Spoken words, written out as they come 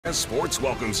Sports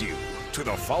welcomes you to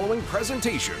the following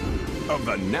presentation of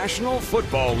the National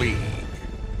Football League.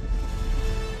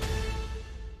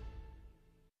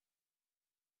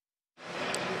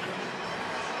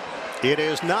 It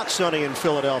is not sunny in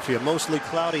Philadelphia. Mostly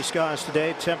cloudy skies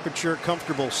today. Temperature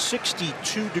comfortable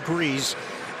 62 degrees.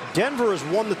 Denver has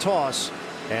won the toss,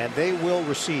 and they will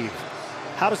receive.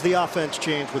 How does the offense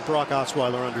change with Brock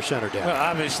Osweiler under center, Dan? Well,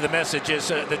 obviously the message is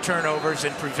the turnovers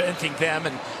and preventing them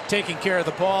and taking care of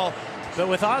the ball. But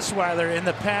with Osweiler in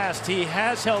the past, he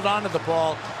has held on to the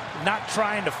ball, not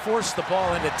trying to force the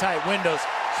ball into tight windows.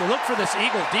 So look for this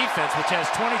Eagle defense, which has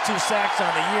 22 sacks on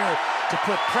the year, to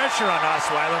put pressure on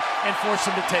Osweiler and force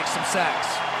him to take some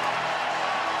sacks.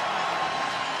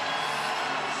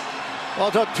 Well,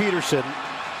 Doug Peterson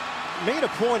made a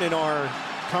point in our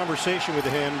conversation with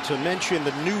him to mention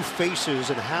the new faces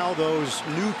and how those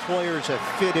new players have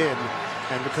fit in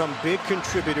and become big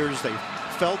contributors. They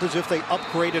felt as if they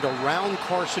upgraded around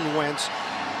Carson Wentz,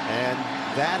 and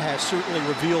that has certainly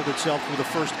revealed itself through the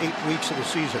first 8 weeks of the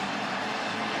season.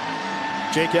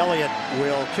 Jake Elliott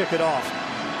will kick it off.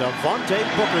 Devontae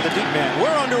Booker, the deep man.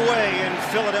 We're underway in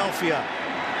Philadelphia.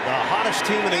 The hottest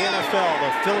team in the NFL,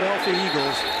 the Philadelphia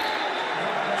Eagles,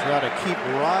 try to keep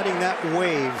riding that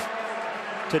wave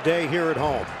today here at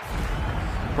home.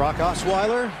 Brock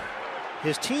Osweiler,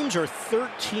 his teams are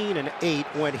 13-8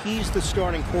 when he's the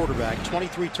starting quarterback.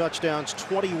 23 touchdowns,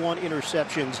 21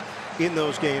 interceptions in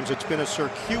those games. It's been a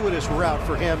circuitous route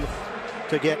for him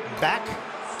to get back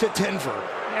to Denver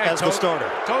as the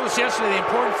starter. Told us yesterday the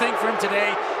important thing for him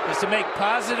today is to make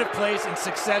positive plays in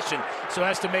succession so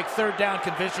as to make third down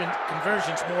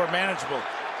conversions more manageable.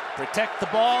 Protect the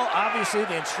ball, obviously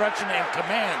the instruction and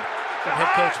command from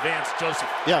head coach Vance Joseph.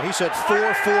 Yeah, he said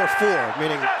 4-4-4,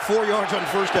 meaning 4 yards on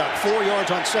first down, 4 yards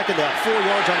on second down, 4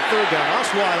 yards on third down.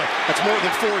 Osweiler, that's more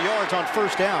than 4 yards on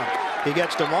first down. He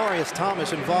gets Demaryius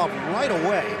Thomas involved right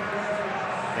away.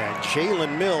 And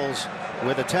Jalen Mills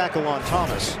with a tackle on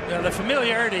Thomas. The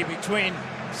familiarity between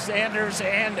Sanders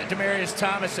and Demaryius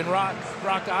Thomas and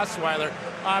Brock Osweiler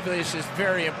obviously is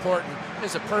very important.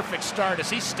 This is a perfect start as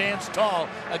he stands tall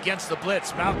against the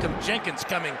blitz. Malcolm Jenkins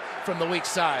coming from the weak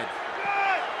side.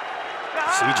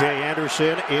 C.J.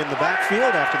 Anderson in the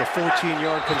backfield after the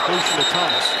 14-yard completion to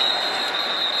Thomas.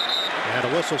 And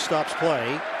a whistle stops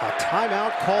play. A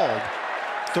timeout called.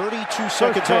 32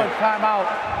 seconds in.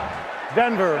 Timeout.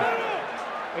 Denver.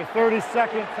 A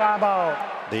 30-second timeout.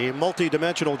 The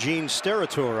multi-dimensional Gene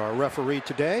Steratore, our referee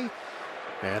today.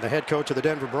 And the head coach of the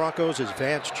Denver Broncos is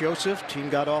Vance Joseph. Team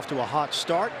got off to a hot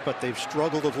start, but they've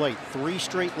struggled of late. 3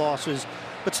 straight losses,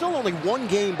 but still only 1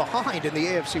 game behind in the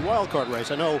AFC wildcard race.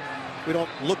 I know we don't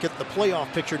look at the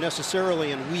playoff picture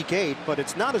necessarily in Week 8, but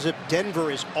it's not as if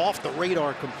Denver is off the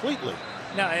radar completely.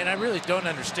 No, and I really don't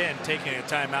understand taking a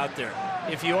timeout there.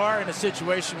 If you are in a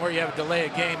situation where you have a delay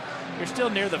of game, you're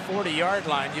still near the 40-yard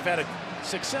line. You've had a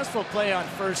successful play on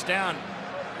first down.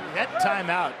 That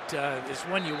timeout is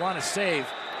one you want to save,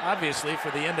 obviously,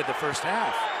 for the end of the first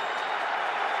half.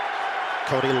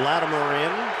 Cody Latimer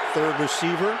in, third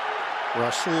receiver.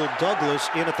 Rasul Douglas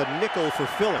in at the nickel for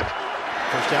Philly.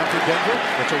 First down for Denver.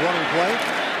 It's a running play.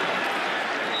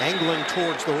 Angling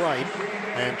towards the right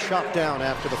and chopped down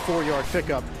after the 4-yard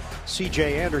pickup.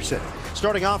 C.J. Anderson.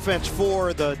 Starting offense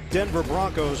for the Denver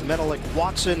Broncos. Menelik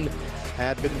Watson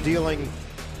had been dealing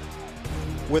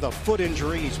with a foot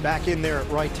injury. He's back in there at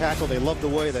right tackle. They love the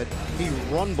way that he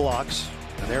run blocks.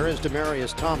 And there is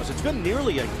Demaryius Thomas. It's been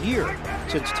nearly a year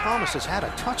since Thomas has had a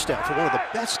touchdown for one of the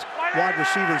best wide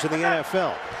receivers in the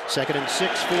NFL. 2nd and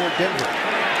 6 for Denver.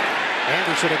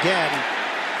 Anderson again.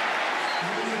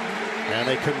 And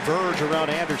they converge around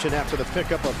Anderson after the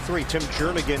pickup of 3. Tim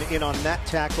Jernigan in on that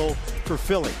tackle for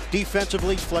Philly.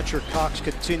 Defensively, Fletcher Cox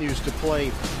continues to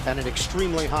play at an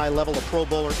extremely high level, a Pro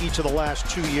Bowler each of the last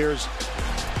 2 years.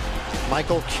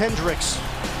 Michael Kendricks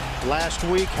last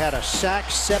week had a sack,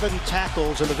 7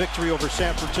 tackles in the victory over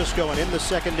San Francisco. And in the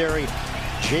secondary,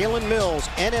 Jalen Mills,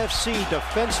 NFC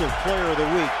Defensive Player of the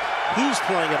Week. He's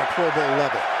playing at a Pro Bowl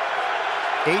level.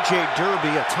 A.J. Derby,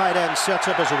 a tight end, sets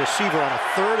up as a receiver on a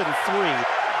 3rd and 3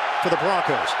 for the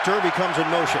Broncos. Derby comes in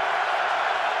motion.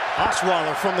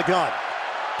 Osweiler from the gun.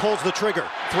 Pulls the trigger.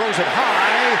 Throws it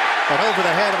high. And over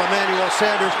the head of Emmanuel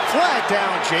Sanders. Flag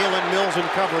down. Jalen Mills in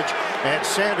coverage. And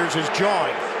Sanders is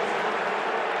jawing.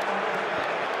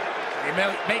 They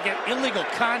make an illegal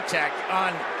contact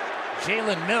on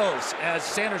Jalen Mills as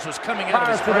Sanders was coming out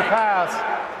of his break. To the pass.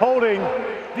 Holding.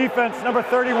 Defense number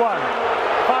 31.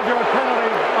 5-yard penalty,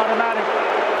 automatic,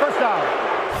 first down.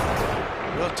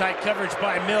 A little tight coverage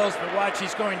by Mills, but watch,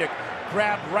 he's going to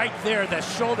grab right there, that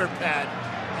shoulder pad,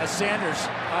 as Sanders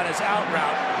on his out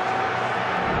route.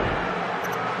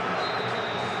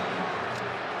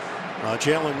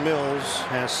 Jalen Mills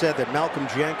has said that Malcolm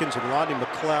Jenkins and Rodney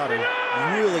McLeod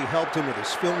have really helped him with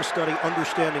his film study,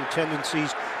 understanding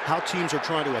tendencies, how teams are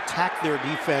trying to attack their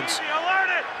defense.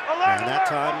 And that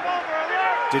time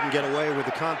didn't get away with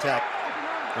the contact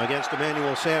against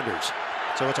Emmanuel Sanders.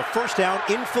 So it's a first down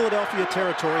in Philadelphia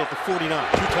territory at the 49.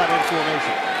 Two tight end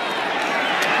formation.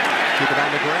 Keep it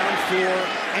on the ground for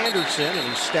Anderson, and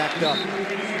he's stacked up.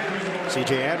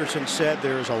 C.J. Anderson said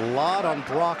there's a lot on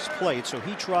Brock's plate, so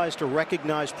he tries to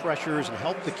recognize pressures and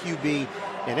help the QB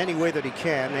in any way that he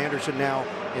can. Anderson now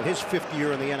in his 5th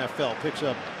year in the NFL picks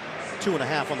up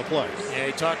 2.5 on the play. Yeah,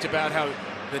 he talked about how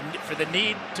for the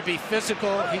need to be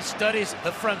physical, he studies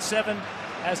the front seven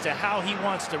as to how he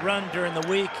wants to run during the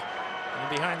week. And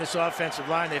behind this offensive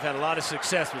line, they've had a lot of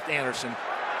success with Anderson.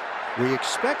 We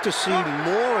expect to see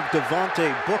more of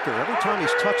Devontae Booker. Every time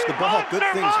he's touched the ball, good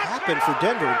things happen for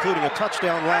Denver, including a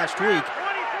touchdown last week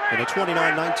in a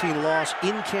 29-19 loss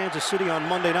in Kansas City on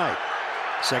Monday night.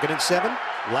 2nd and 7.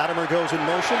 Latimer goes in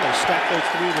motion. They stack those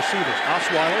 3 receivers.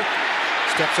 Osweiler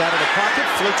steps out of the pocket,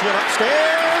 floats one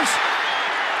upstairs,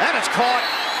 and it's caught.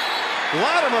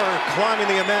 Latimer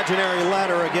climbing the imaginary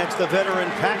ladder against the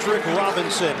veteran Patrick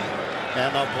Robinson.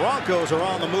 And the Broncos are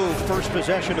on the move. First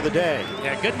possession of the day.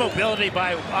 Yeah, good mobility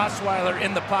by Osweiler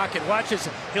in the pocket. Watches,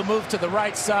 he'll move to the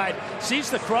right side. Sees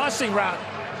the crossing route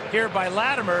here by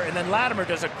Latimer, and then Latimer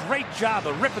does a great job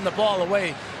of ripping the ball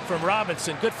away from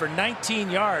Robinson. Good for 19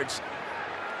 yards.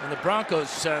 And the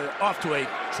Broncos off to a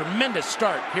tremendous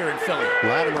start here in Philly.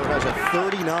 Latimer has a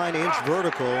 39-inch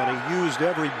vertical, and he used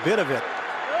every bit of it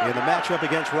in the matchup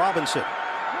against Robinson.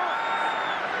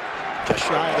 Just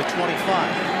shy of the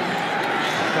 25.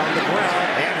 On the ground,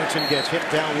 Anderson gets hit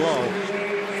down low.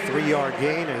 3-yard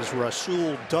gain as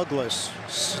Rasul Douglas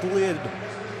slid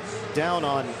down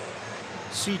on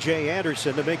C.J.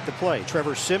 Anderson to make the play.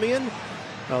 Trevor Siemian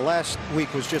last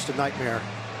week was just a nightmare.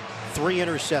 3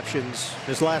 interceptions.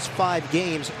 His last 5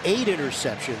 games, 8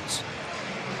 interceptions.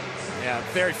 Yeah,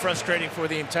 very frustrating for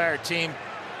the entire team.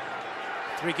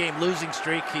 3-game losing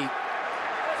streak. He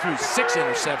threw 6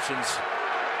 interceptions.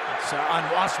 It's on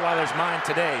Osweiler's mind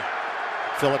today.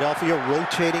 Philadelphia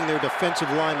rotating their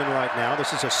defensive lineman right now.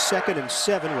 This is a 2nd and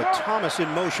 7 with Thomas in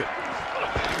motion.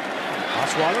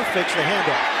 Osweiler fakes the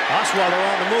handoff. Osweiler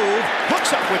on the move.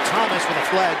 Hooks up with Thomas with a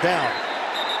flag down.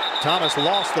 Thomas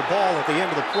lost the ball at the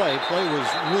end of the play. Play was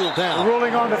ruled down. The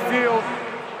ruling on the field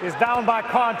is down by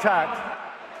contact.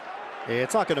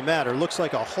 It's not going to matter. Looks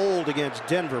like a hold against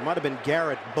Denver. Might have been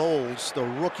Garrett Bowles, the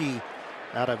rookie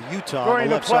out of Utah. During on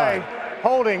the left side.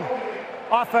 Holding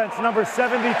offense number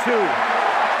 72.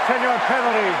 10-yard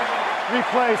penalty.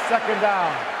 Replay, 2nd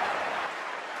down.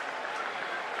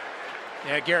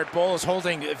 Yeah, Garrett Bowles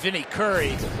holding Vinnie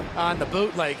Curry on the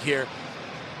bootleg here.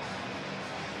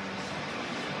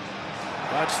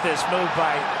 Watch this move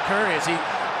by Curry as he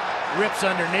rips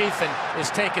underneath and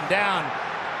is taken down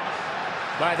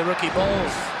by the rookie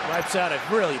Bowles. Wipes out a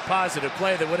really positive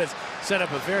play that would have set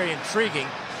up a very intriguing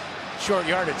short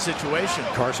yardage situation.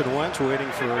 Carson Wentz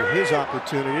waiting for his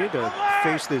opportunity to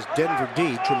face this Denver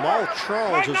D. Jamal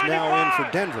Charles is now in for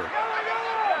Denver.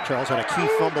 Charles had a key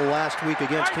fumble last week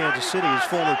against Kansas City, his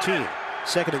former team.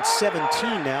 2nd and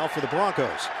 17 now for the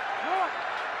Broncos.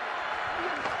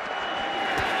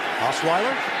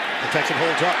 Osweiler, protection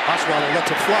holds up. Osweiler lets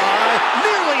it fly,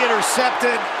 nearly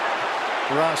intercepted.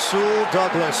 Rasul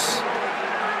Douglas,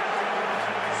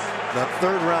 the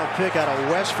 3rd-round pick out of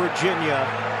West Virginia,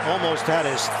 almost had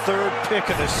his 3rd pick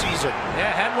of the season.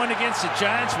 Yeah, had one against the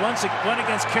Giants, one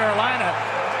against Carolina,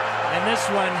 and this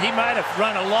one he might have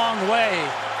run a long way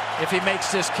if he makes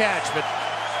this catch, but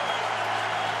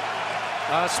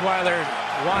Osweiler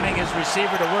wanting his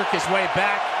receiver to work his way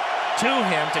back to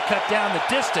him to cut down the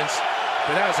distance,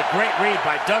 but that was a great read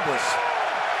by Douglas.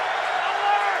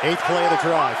 8th play of the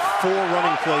drive, 4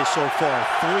 running plays so far,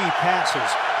 3 passes.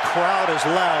 Crowd is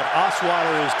loud.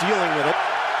 Osweiler is dealing with it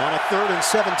on a 3rd and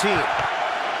 17.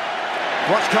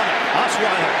 Rush coming.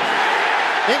 Osweiler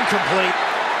incomplete.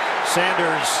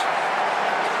 Sanders,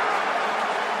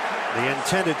 the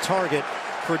intended target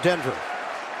for Denver.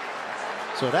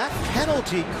 So that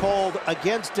penalty called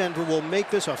against Denver will make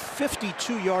this a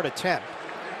 52-yard attempt.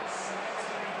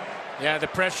 Yeah, the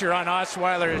pressure on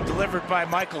Osweiler is delivered by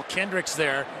Michael Kendricks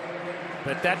there.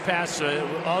 But that pass,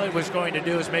 all it was going to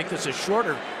do is make this a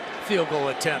shorter field goal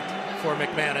attempt for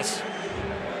McManus.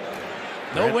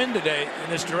 No wind today in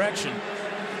this direction.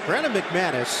 Brandon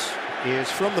McManus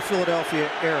is from the Philadelphia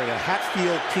area,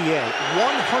 Hatfield, PA.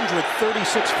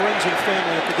 136 friends and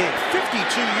family at the game.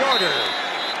 52-yarder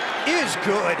is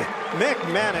good.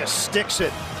 McManus sticks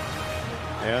it.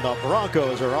 And the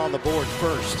Broncos are on the board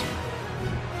first.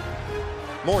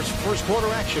 More first quarter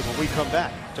action when we come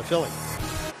back to Philly.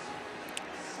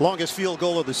 Longest field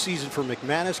goal of the season for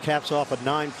McManus caps off a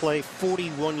 9-play,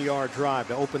 41-yard drive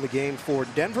to open the game for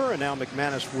Denver. And now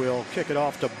McManus will kick it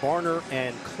off to Barner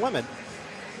and Clement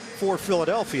for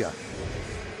Philadelphia.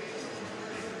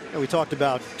 And we talked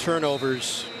about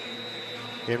turnovers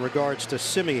in regards to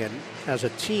Simeon. As a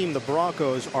team, the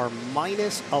Broncos are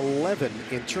minus 11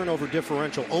 in turnover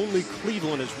differential. Only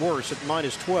Cleveland is worse at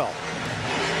minus 12.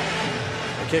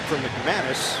 A kick from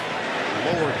McManus.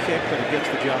 Lower kick, but it gets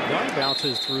the job done.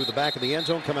 Bounces through the back of the end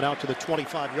zone, coming out to the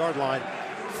 25-yard line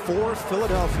for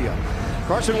Philadelphia.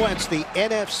 Carson Wentz, the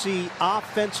NFC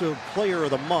Offensive Player of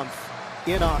the Month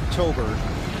in October.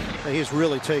 He's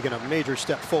really taken a major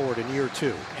step forward in year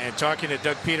 2. And talking to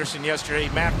Doug Peterson yesterday,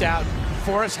 he mapped out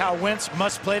for us how Wentz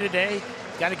must play today.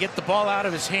 Got to get the ball out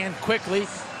of his hand quickly.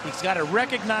 He's got to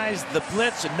recognize the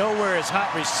blitz and know where his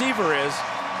hot receiver is.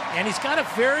 And he's got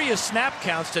to vary his snap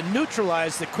counts to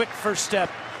neutralize the quick first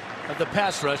step of the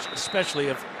pass rush, especially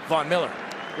of Von Miller.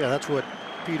 Yeah, that's what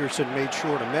Peterson made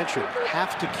sure to mention.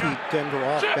 Have to keep Denver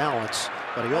off balance.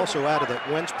 But he also added that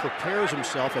Wentz prepares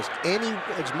himself as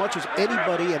much as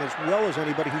anybody and as well as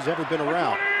anybody who's ever been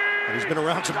around. And he's been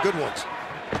around some good ones.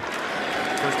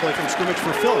 First play from scrimmage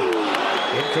for Philly.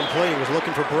 Incomplete. He was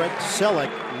looking for Brett Selleck.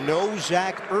 No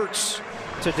Zach Ertz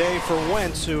today for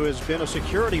Wentz, who has been a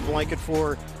security blanket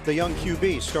for the young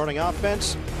QB. Starting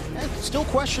offense, and still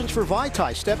questions for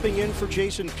Vaitai stepping in for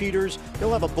Jason Peters.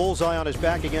 He'll have a bullseye on his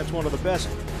back against one of the best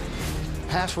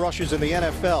pass rushes in the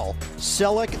NFL.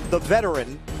 Selleck, the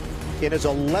veteran, in his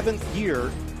 11th year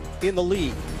in the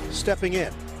league, stepping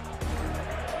in.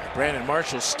 Brandon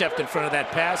Marshall stepped in front of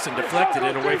that pass and deflected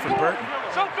it away from Burton.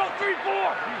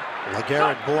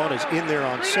 LeGarrette Blount is in there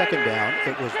on second down.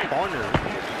 It was Barner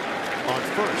on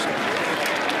first.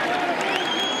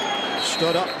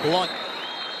 Stood up, Blount.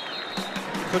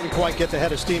 Couldn't quite get the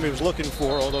head of steam he was looking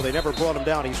for, although they never brought him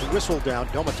down. He's whistled down.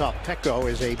 Domatov Peko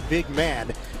is a big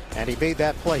man, and he made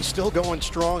that play. Still going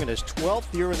strong in his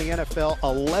 12th year in the NFL,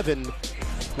 11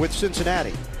 with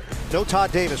Cincinnati. No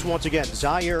Todd Davis once again.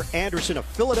 Zaire Anderson, a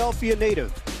Philadelphia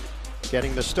native,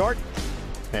 getting the start.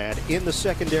 And in the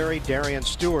secondary, Darian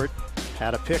Stewart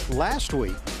had a pick last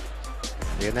week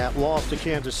in that loss to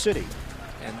Kansas City.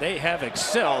 And they have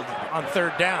excelled on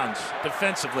third downs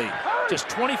defensively. Just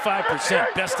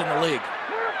 25%, best in the league.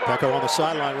 Peko on the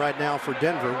sideline right now for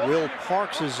Denver. Will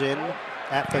Parks is in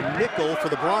at the nickel for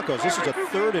the Broncos. This is a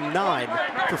 3rd and 9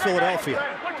 for Philadelphia.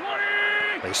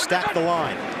 They stack the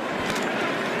line.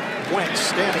 Wentz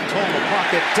standing tall in the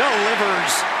pocket,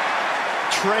 delivers.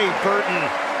 Trey Burton,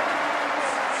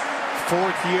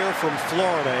 4th year from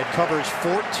Florida. It covers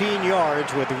 14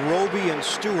 yards with Roby and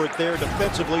Stewart there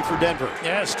defensively for Denver.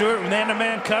 Yeah, Stewart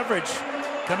man-to-man coverage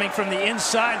coming from the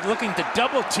inside, looking to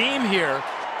double team here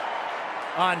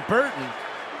on Burton.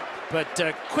 But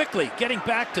quickly getting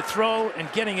back to throw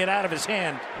and getting it out of his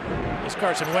hand is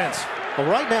Carson Wentz. Well,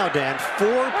 right now, Dan,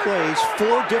 4 plays,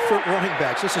 4 different running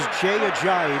backs. This is Jay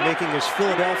Ajayi making his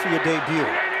Philadelphia debut.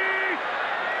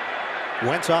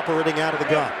 Wentz operating out of the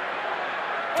gun.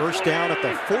 First down at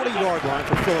the 40-yard line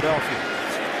for Philadelphia.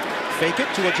 Fake it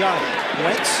to Ajayi.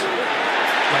 Wentz.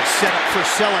 Nice setup for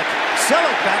Selleck.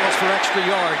 Selleck battles for extra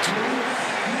yards.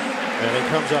 And he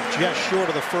comes up just short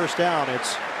of the first down.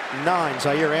 It's 9.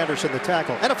 Zaire Anderson, the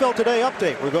tackle. NFL Today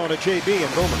update. We're going to JB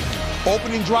and Boomer.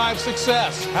 Opening drive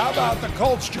success. How about the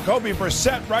Colts? Jacoby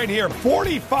Brissett right here.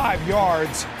 45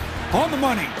 yards on the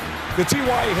money. The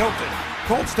T.Y. Hilton.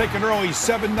 Colts take an early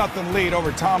 7-0 lead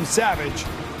over Tom Savage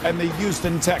and the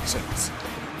Houston Texans.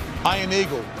 Iron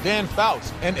Eagle, Dan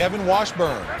Fouts, and Evan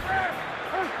Washburn.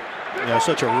 Yeah,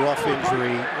 such a rough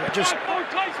injury. Just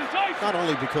not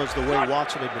only because the way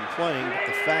Watson had been playing, but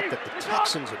the fact that the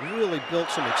Texans had really built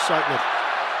some excitement.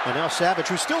 And now Savage,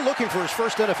 who's still looking for his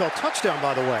first NFL touchdown,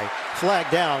 by the way, flagged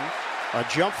down. A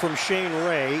jump from Shane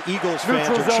Ray. Eagles fans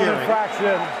Neutral are zone cheering.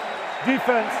 infraction.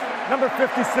 Defense, number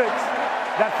 56.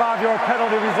 That 5-yard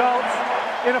penalty results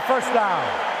in a first down.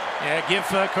 Yeah, give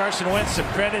Carson Wentz some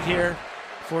credit here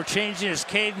for changing his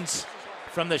cadence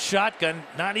from the shotgun.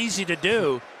 Not easy to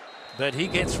do, but he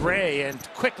gets Ray, and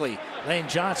quickly Lane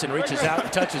Johnson reaches out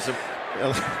and touches him. A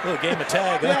little game of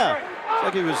tag. Yeah. It's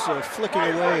like he was flicking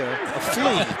away a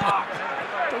flea.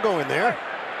 Don't go in there.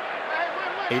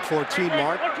 8:14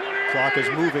 mark. Clock is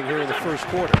moving here in the first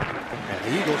quarter. And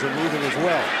the Eagles are moving as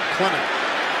well. Clement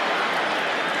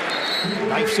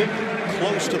knifes it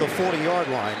close to the 40-yard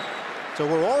line. So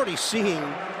we're already seeing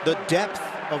the depth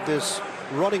of this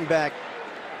running back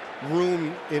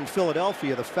room in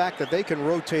Philadelphia. The fact that they can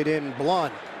rotate in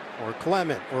Blount or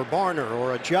Clement or Barner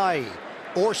or Ajayi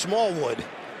or Smallwood.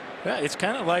 Yeah, it's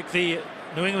kind of like the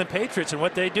New England Patriots and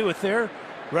what they do with their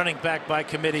running back by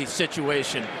committee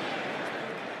situation.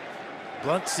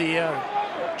 Blunt's the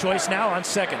choice now on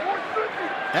second.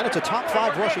 And it's a top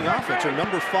 5 rushing offense, or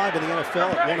number 5 in the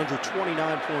NFL at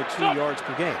 129.2 yards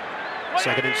per game.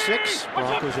 2nd and 6,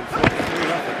 Broncos in front 3-0.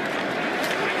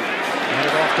 Hand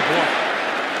it off to Blunt.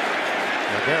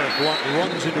 Now there, Blunt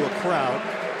runs into a crowd.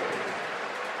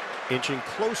 Inching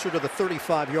closer to the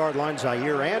 35-yard line,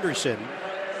 Zaire Anderson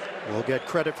will get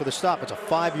credit for the stop. It's a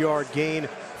 5-yard gain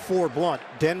for Blunt.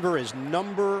 Denver is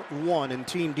number 1 in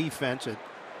team defense at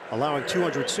allowing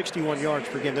 261 yards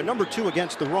per game. They're number 2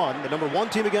 against the run. The number 1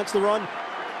 team against the run,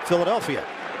 Philadelphia.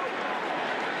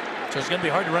 So it's going to be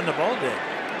hard to run the ball today.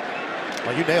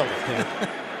 Well, you nailed it, Ken.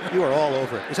 You are all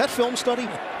over it. Is that film study?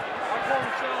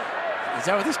 Is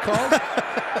that what this called?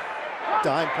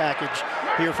 Dime package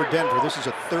here for Denver. This is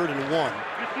a 3rd and 1.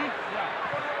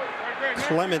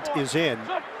 Clement is in.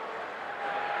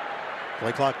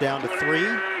 Play clock down to 3.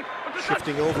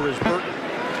 Shifting over is Burton.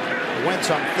 Wentz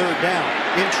on 3rd down.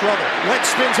 In trouble. Wentz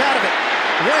spins out of it.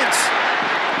 Wentz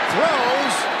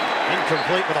throws.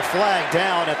 Incomplete with a flag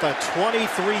down at the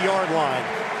 23-yard line.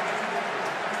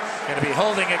 Going to be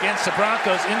holding against the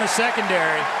Broncos in the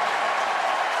secondary.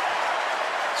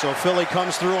 So Philly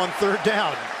comes through on 3rd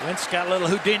down. Wentz got a little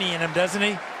Houdini in him, doesn't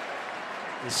he?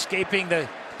 Escaping the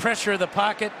pressure of the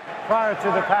pocket. Prior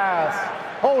to the pass,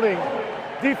 holding,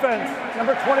 defense,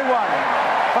 number 21.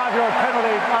 5-yard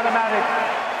penalty, automatic,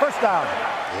 first down.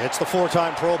 It's the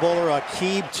 4-time Pro Bowler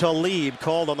Aqib Talib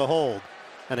called on the hold,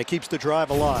 and it keeps the drive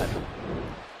alive.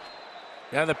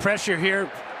 Now the pressure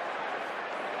here.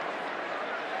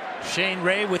 Shane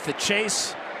Ray with the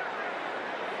chase.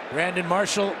 Brandon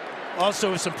Marshall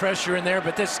also with some pressure in there,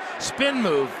 but this spin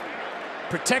move,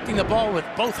 protecting the ball with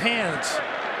both hands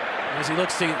as he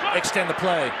looks to extend the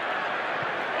play.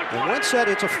 And Wentz said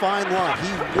it's a fine line.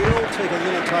 He will take a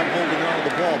little time holding on to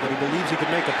the ball, but he believes he can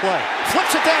make a play.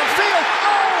 Flips it downfield.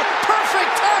 Oh,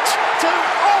 perfect touch to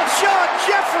Alshon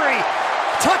Jeffrey.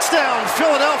 Touchdown,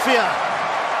 Philadelphia.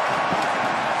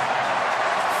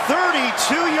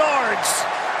 32 yards.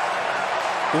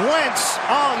 Wentz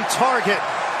on target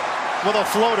with a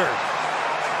floater.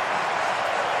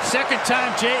 Second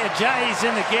time Jay Ajayi's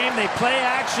in the game. They play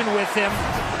action with him,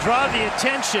 draw the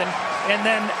attention, and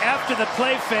then after the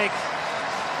play fake,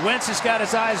 Wentz has got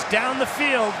his eyes down the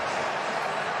field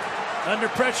under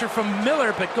pressure from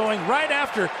Miller, but going right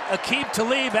after Aqib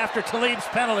Talib after Talib's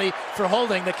penalty for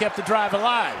holding that kept the drive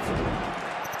alive.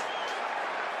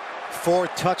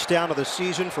 4th touchdown of the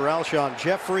season for Alshon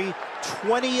Jeffrey.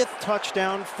 20th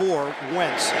touchdown for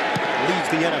Wentz. Leads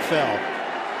the NFL.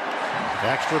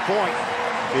 Extra point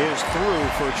is through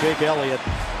for Jake Elliott.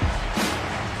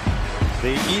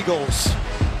 The Eagles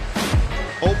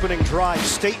opening drive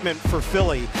statement for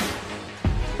Philly.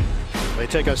 They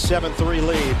take a 7-3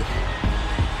 lead.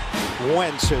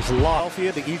 Wentz is lost.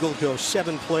 The Eagles go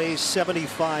 7 plays,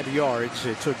 75 yards.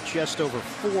 It took just over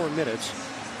 4 minutes.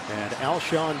 And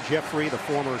Alshon Jeffrey, the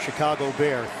former Chicago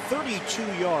Bear, 32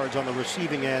 yards on the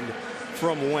receiving end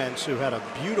from Wentz, who had a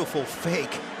beautiful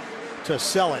fake to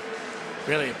sell it.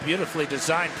 Really a beautifully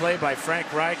designed play by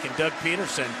Frank Reich and Doug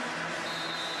Peterson.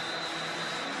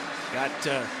 Got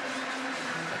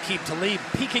Aqib Talib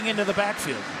peeking into the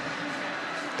backfield.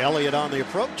 Elliott on the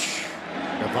approach.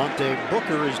 Devontae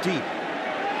Booker is deep.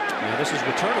 Now this is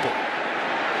returnable.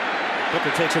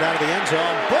 Booker takes it out of the end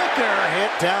zone. Booker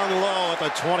hit down low at the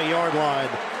 20-yard line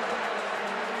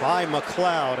by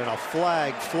McLeod, and a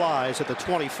flag flies at the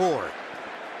 24.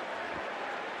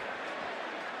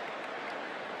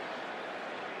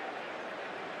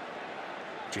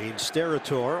 Gene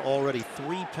Steratore, already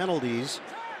 3 penalties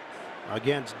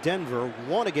against Denver,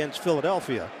 1 against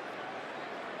Philadelphia.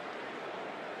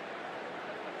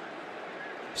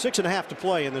 6.5 to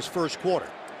play in this first quarter.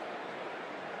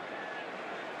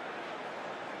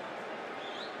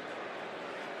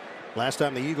 Last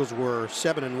time the Eagles were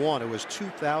 7-1, it was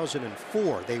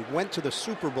 2004. They went to the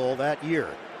Super Bowl that year.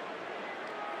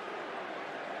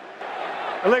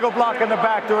 Illegal block in the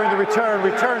back during the return.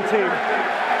 Return team.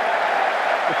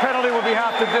 The penalty will be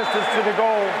half the distance to the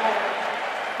goal.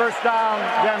 First down,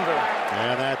 Denver.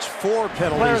 And that's 4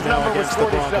 penalties now against the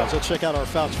Broncos. Let's check out our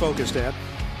Fouts Focus, Dan.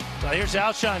 Well, here's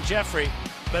Alshon Jeffrey,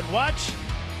 but watch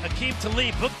Aqib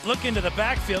Talib look into the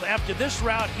backfield after this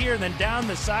route here and then down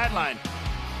the sideline.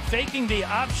 Faking the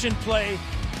option play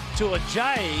to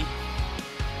Ajayi,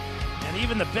 and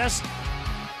even the best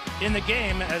in the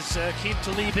game, as Aqib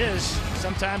Talib is,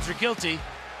 sometimes are guilty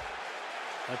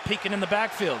of peeking in the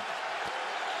backfield.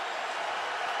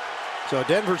 So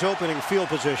Denver's opening field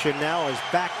position now is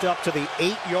backed up to the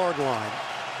 8-yard line.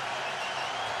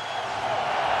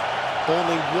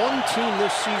 Only one team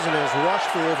this season has rushed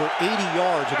for over 80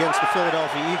 yards against the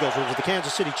Philadelphia Eagles. It was the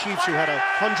Kansas City Chiefs who had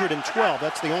 112.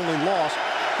 That's the only loss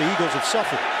the Eagles have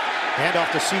suffered.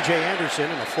 Handoff to C.J. Anderson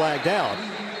and a flag down.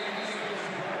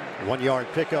 1 yard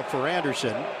pickup for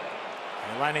Anderson.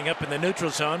 And lining up in the neutral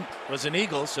zone was an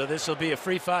Eagle, so this will be a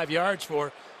free 5 yards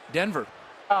for Denver.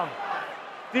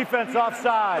 Defense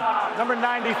offside. Number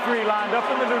 93 lined up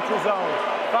in the neutral zone.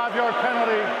 5-yard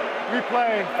penalty.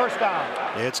 Replay. First down.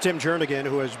 It's Tim Jernigan,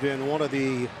 who has been one of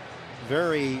the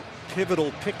very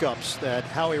pivotal pickups that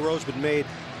Howie Roseman made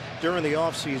during the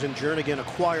offseason. Jernigan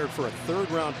acquired for a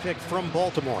 3rd-round pick from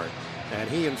Baltimore. And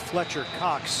he and Fletcher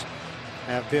Cox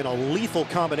have been a lethal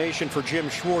combination for Jim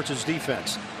Schwartz's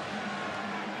defense.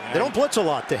 They don't blitz a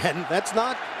lot, Dan. That's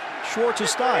not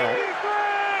Schwartz's style.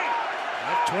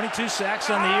 22 sacks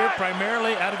on the year,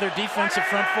 primarily out of their defensive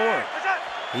front four.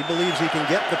 He believes he can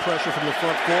get the pressure from the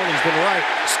front four, and he's been right.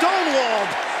 Stonewalled!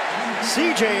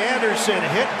 C.J. Anderson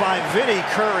hit by Vinnie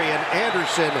Curry, and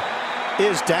Anderson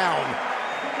is down.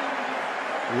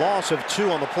 Loss of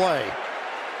 2 on the play.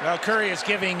 Well, Curry is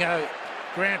giving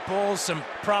Grant Bowles some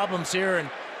problems here, and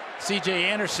C.J.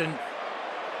 Anderson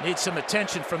needs some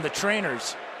attention from the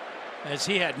trainers, as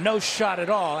he had no shot at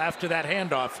all after that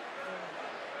handoff.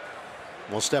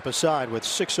 We'll step aside with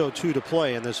 6:02 to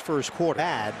play in this first quarter.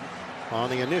 Bad on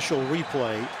the initial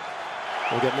replay.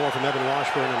 We'll get more from Evan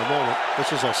Washburn in a moment.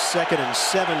 This is a 2nd and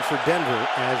 7 for Denver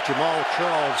as Jamal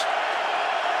Charles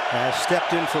has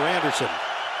stepped in for Anderson.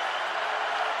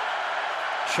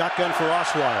 Shotgun for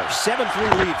Osweiler.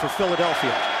 7-3 lead for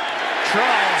Philadelphia.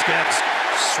 Charles gets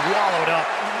swallowed up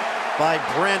by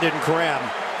Brandon Graham.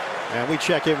 And we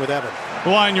check in with Evan.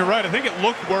 Well, and you're right. I think it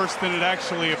looked worse than it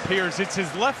actually appears. It's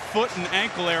his left foot and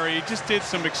ankle area. He just did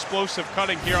some explosive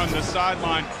cutting here on the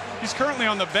sideline. He's currently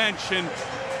on the bench, and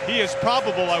he is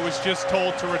probable, I was just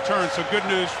told, to return. So good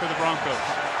news for the Broncos.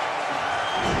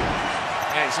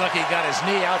 Yeah, he's lucky he got his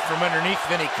knee out from underneath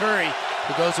Vinnie Curry,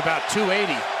 who goes about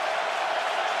 280.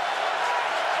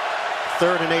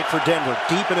 3rd and 8 for Denver,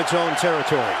 deep in its own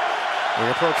territory.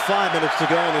 We approach 5 minutes to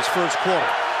go in this first quarter.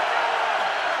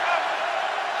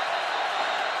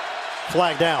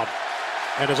 Flag down,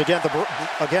 and is again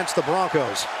against the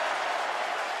Broncos.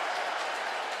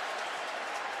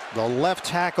 The left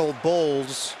tackle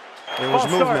Bowles. There was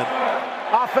movement.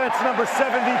 Offense number 72.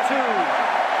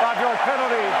 5-yard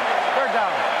penalty. 3rd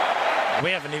down.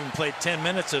 We haven't even played 10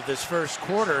 minutes of this first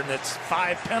quarter, and it's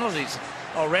 5 penalties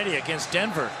already against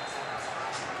Denver.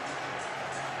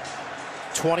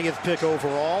 20th pick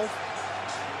overall.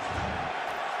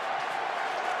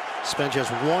 Spent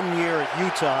just 1 year at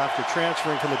Utah after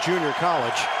transferring from a junior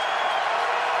college.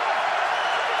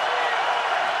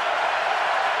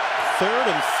 3rd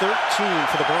and 13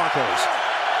 for the Broncos.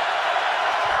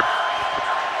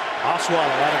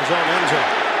 Osweiler out of his own end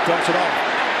zone. Dumps it off.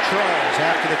 Charles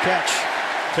after the catch.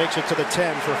 Takes it to the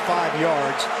 10 for 5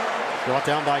 yards. Brought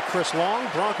down by Chris Long.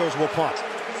 Broncos will punt.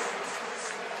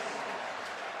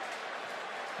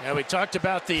 Now, we talked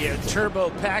about the turbo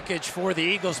package for the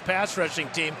Eagles pass rushing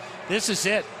team. This is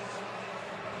it.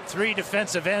 3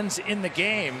 defensive ends in the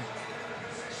game,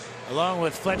 along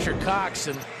with Fletcher Cox,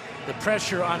 and the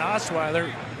pressure on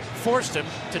Osweiler forced him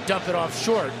to dump it off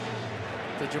short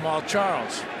to Jamal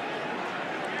Charles.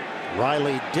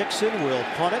 Riley Dixon will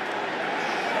punt it.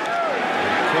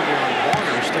 Quinlan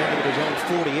Barner standing at his own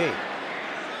 48.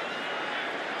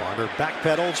 Barner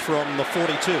backpedals from the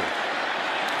 42.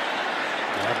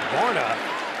 Barna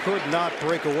could not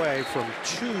break away from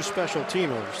 2 special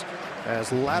teamers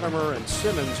as Latimer and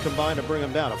Simmons combined to bring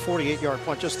him down. A 48-yard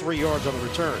punt, just 3 yards on the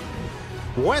return.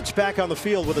 Wentz back on the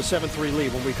field with a 7-3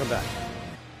 lead when we come back.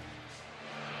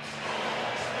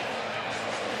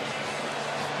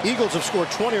 Eagles have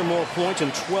scored 20 or more points in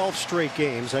 12 straight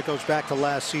games. That goes back to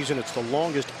last season. It's the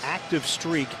longest active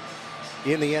streak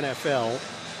in the NFL.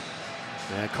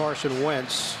 And Carson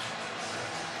Wentz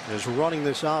is running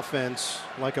this offense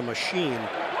like a machine.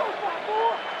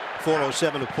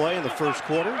 4:07 to play in the first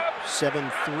quarter.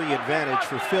 7-3 advantage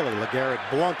for Philly. LeGarrette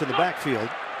Blount in the backfield.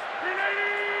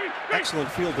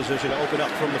 Excellent field position to open up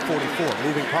from the 44.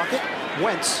 Moving pocket.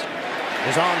 Wentz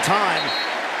is on time.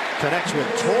 Connects with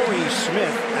Torrey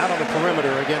Smith out on the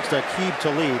perimeter against Aqib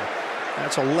Talib.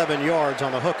 That's 11 yards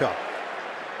on the hookup.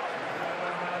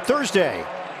 Thursday,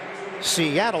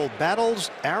 Seattle battles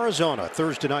Arizona.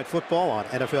 Thursday Night Football on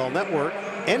NFL Network,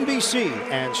 NBC,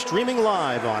 and streaming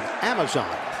live on Amazon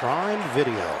Prime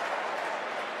Video.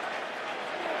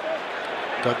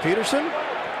 Doug Peterson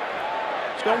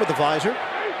is going with the visor.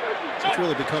 It's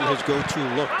really become his go-to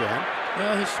look, Dan.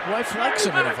 Well, his wife likes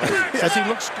him in a visor because he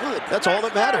looks good. That's all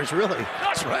that matters, really.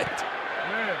 That's right.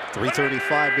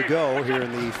 3:35 to go here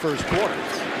in the first quarter.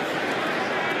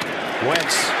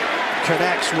 Wentz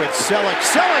connects with Selleck.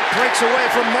 Selleck breaks away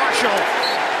from Marshall.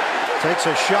 Takes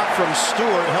a shot from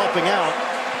Stewart helping out.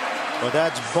 But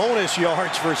that's bonus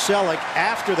yards for Selleck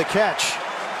after the catch.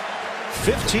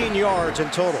 15 yards in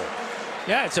total.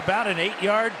 Yeah, it's about an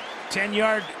 8-yard,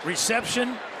 10-yard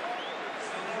reception.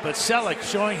 But Selleck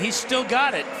showing he's still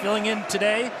got it, filling in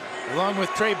today, along with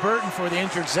Trey Burton for the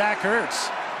injured Zach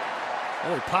Ertz.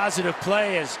 Really positive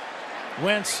play as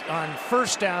Wentz on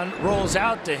first down rolls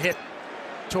out to hit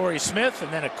Torrey Smith,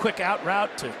 and then a quick out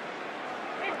route to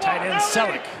tight end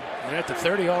Selleck. They're at the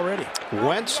 30 already.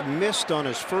 Wentz missed on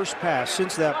his first pass.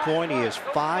 Since that point, he is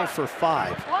 5 for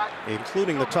 5,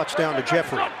 including the touchdown to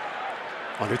Jeffrey.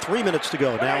 Under 3 minutes to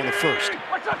go now in the first.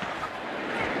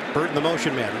 Burton the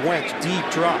motion man. Wentz deep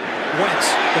drop.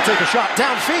 Wentz will take a shot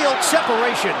downfield.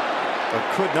 Separation, but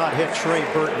could not hit Trey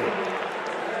Burton.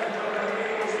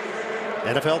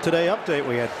 NFL Today update.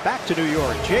 We head back to New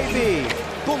York.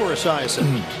 JB Boomer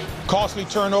Esiason. Costly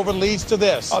turnover leads to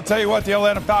this. I'll tell you what, the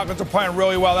Atlanta Falcons are playing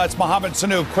really well. That's Mohamed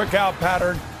Sanu. Quick out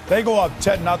pattern. They go up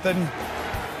 10-0.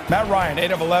 Matt Ryan,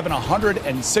 8 of 11,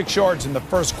 106 yards in the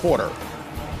first quarter.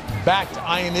 Back to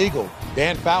Iron Eagle,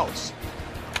 Dan Fouts.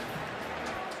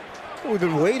 We've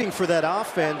been waiting for that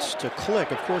offense to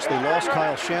click. Of course, they lost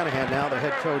Kyle Shanahan, now the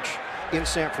head coach in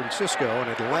San Francisco, and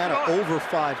Atlanta over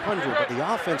 500, but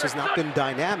the offense has not been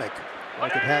dynamic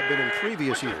like it had been in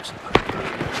previous years.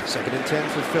 2nd and 10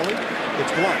 for Philly.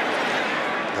 It's Blunt.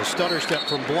 The stutter step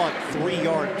from Blunt,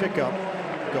 3-yard pickup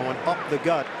going up the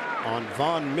gut on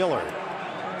Von Miller.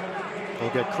 He'll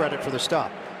get credit for the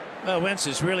stop. Well, Wentz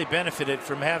has really benefited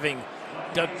from having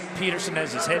Doug Peterson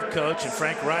as his head coach and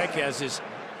Frank Reich as his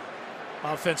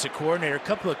offensive coordinator. A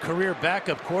couple of career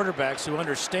backup quarterbacks who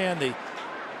understand the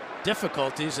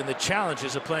difficulties and the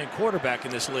challenges of playing quarterback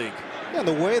in this league. Yeah,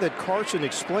 the way that Carson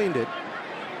explained it,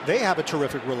 they have a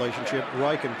terrific relationship,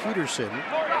 Reich and Peterson,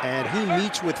 and he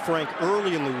meets with Frank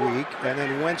early in the week, and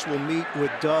then Wentz will meet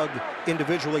with Doug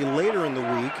individually later in the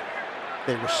week.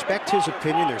 They respect his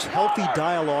opinion. There's healthy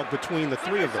dialogue between the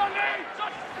three of them.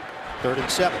 3rd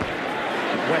and 7.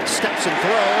 Wentz steps and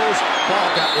throws.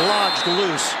 Ball got lodged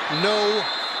loose. No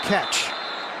catch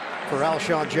for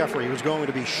Alshon Jeffrey, who's going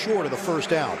to be short of the first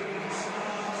down.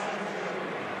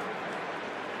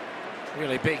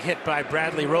 Really big hit by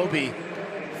Bradley Roby.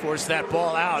 Forced that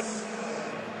ball out.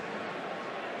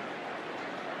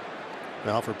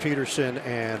 Now for Peterson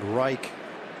and Reich,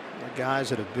 the guys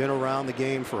that have been around the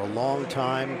game for a long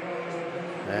time,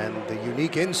 and the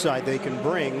unique insight they can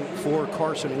bring for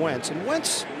Carson Wentz. And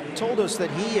Wentz told us that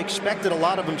he expected a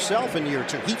lot of himself in year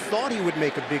 2. He thought he would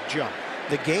make a big jump.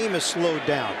 The game has slowed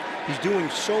down. He's doing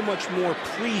so much more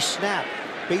pre-snap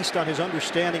based on his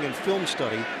understanding and film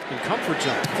study in comfort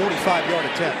zone. 45-yard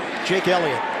attempt. Jake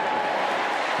Elliott.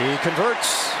 He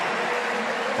converts,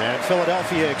 and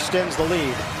Philadelphia extends the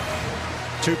lead.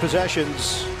 2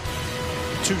 possessions,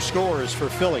 2 scores for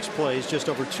Phillies. Plays just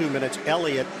over 2 minutes.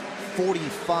 Elliott,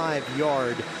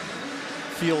 45-yard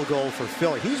field goal for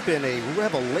Philly. He's been a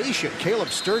revelation. Caleb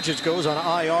Sturgis goes on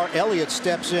IR. Elliott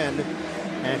steps in,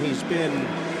 and he's been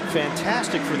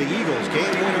fantastic for the Eagles.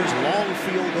 Game winners, long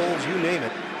field goals, you name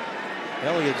it.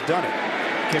 Elliott's done it.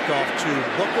 Kickoff to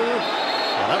Booker.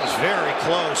 Well, that was very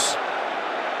close.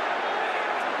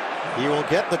 He will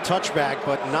get the touchback,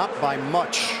 but not by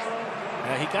much.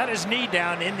 He got his knee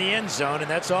down in the end zone, and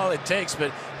that's all it takes,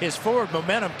 but his forward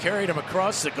momentum carried him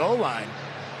across the goal line.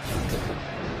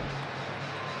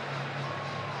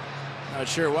 Not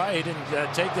sure why he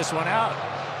didn't take this one out.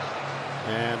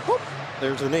 And whoop,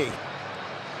 there's the knee.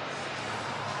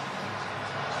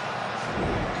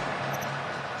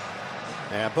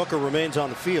 And Booker remains on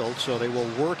the field, so they will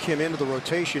work him into the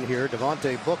rotation here.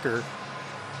 Devontae Booker,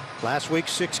 last week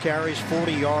 6 carries,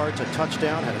 40 yards, a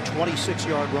touchdown, had a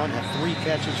 26-yard run, had 3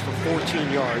 catches for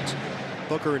 14 yards.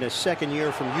 Booker in his 2nd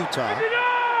year from Utah.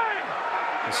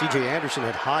 And C.J. Anderson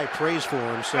had high praise for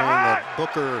him, saying that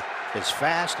Booker is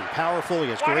fast and powerful. He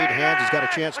has great hands. He's got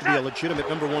a chance to be a legitimate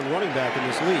 #1 running back in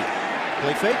this league.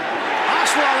 Play fake.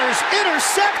 Osweiler's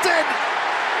intercepted.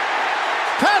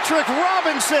 Patrick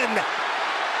Robinson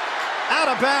out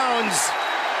of bounds.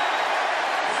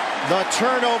 The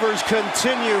turnovers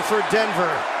continue for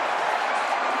Denver.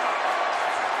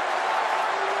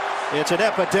 It's an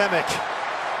epidemic.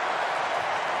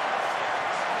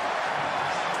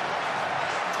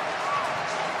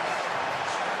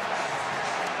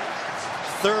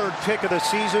 Third pick of the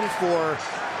season for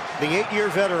the 8-year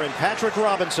veteran, Patrick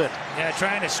Robinson. Yeah,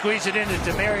 trying to squeeze it into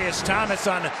Demaryius Thomas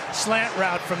on a slant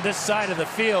route from this side of the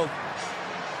field.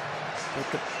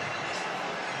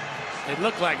 It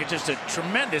looked like just a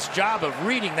tremendous job of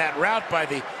reading that route by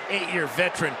the 8-year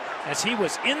veteran, as he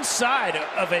was inside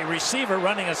of a receiver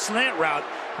running a slant route,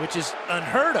 which is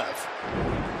unheard of.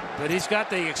 But he's got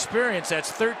the experience. That's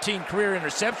 13 career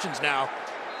interceptions now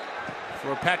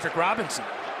for Patrick Robinson.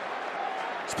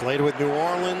 He's played with New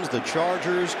Orleans, the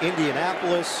Chargers,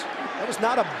 Indianapolis. That was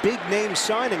not a big name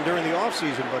signing during the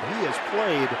offseason, but he has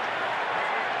played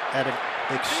at an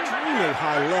extremely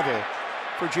high level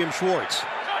for Jim Schwartz.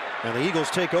 And the Eagles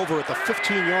take over at the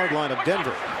 15-yard line of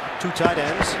Denver. 2 tight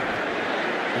ends.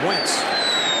 Wentz.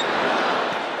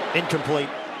 Incomplete.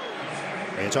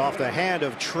 It's off the hand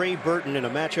of Trey Burton in a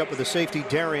matchup with the safety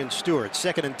Darian Stewart.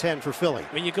 2nd and 10 for Philly.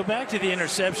 When you go back to the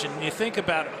interception, and you think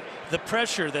about the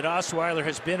pressure that Osweiler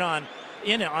has been on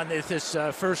this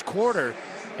first quarter,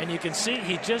 and you can see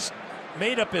he just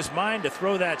made up his mind to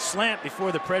throw that slant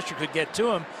before the pressure could get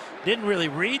to him. Didn't really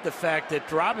read the fact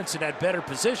that Robinson had better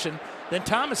position than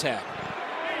Thomas had.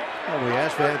 Well, we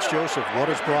asked Vance Joseph, what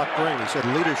does Brock bring? He said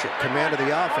leadership, command of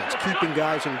the offense, keeping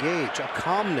guys engaged, a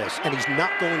calmness, and he's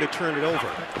not going to turn it over.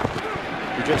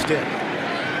 He just did.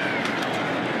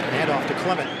 Hand off to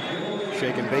Clement.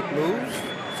 Shake and bake move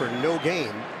for no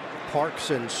gain.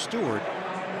 Parks and Stewart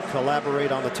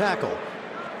collaborate on the tackle.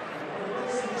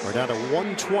 We're down to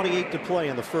 1:28 to play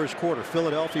in the first quarter.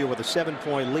 Philadelphia with a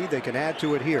 7-point lead. They can add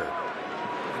to it here.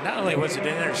 Not only was it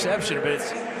an interception, but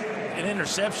it's an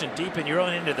interception deep in your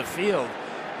own end of the field,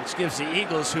 which gives the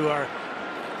Eagles, who are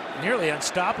nearly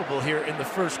unstoppable here in the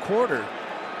first quarter,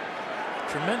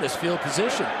 tremendous field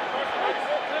position.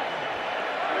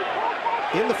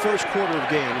 In the first quarter of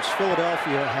games,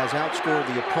 Philadelphia has outscored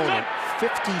the opponent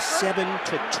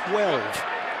 57-12.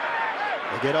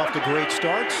 They get off to great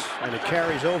starts, and it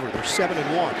carries over. They're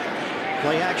 7-1.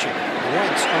 Play action.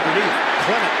 Wentz underneath.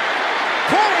 Clement.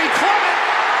 Corey Clement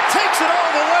takes it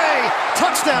all the way.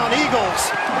 Touchdown,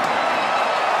 Eagles.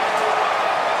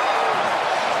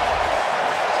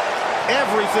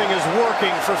 Everything is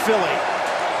working for Philly.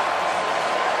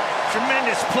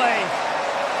 Tremendous play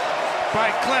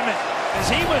by Clement, as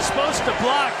he was supposed to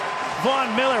block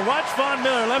Von Miller. Watch Von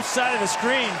Miller, left side of the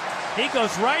screen. He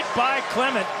goes right by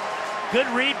Clement. Good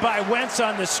read by Wentz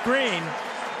on the screen.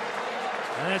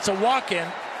 And it's a walk-in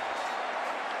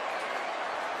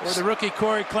for the rookie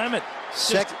Corey Clement.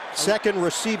 Second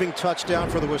receiving touchdown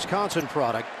for the Wisconsin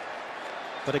product.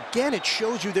 But again, it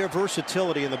shows you their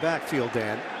versatility in the backfield,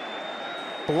 Dan.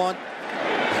 Blunt,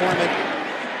 Clement,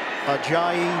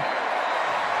 Ajayi.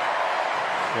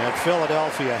 And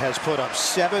Philadelphia has put up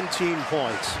 17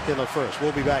 points in the first.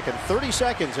 We'll be back in 30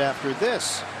 seconds after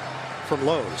this from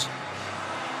Lowe's.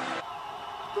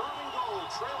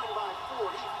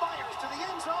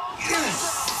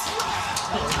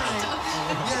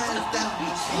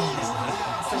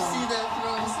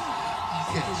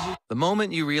 The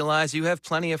moment you realize you have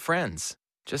plenty of friends,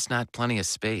 just not plenty of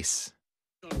space.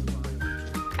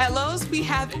 At Lowe's, we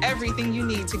have everything you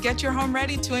need to get your home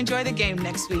ready to enjoy the game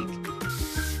next week.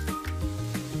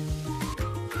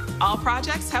 All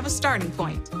projects have a starting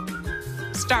point.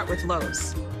 Start with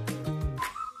Lowe's.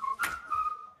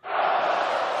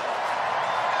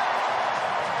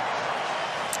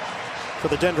 For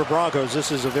the Denver Broncos,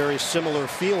 this is a very similar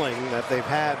feeling that they've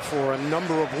had for a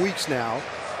number of weeks now,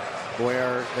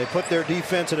 where they put their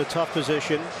defense in a tough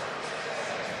position.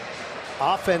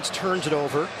 Offense turns it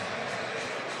over.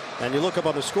 And you look up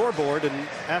on the scoreboard and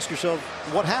ask yourself,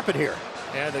 what happened here?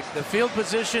 Yeah, the field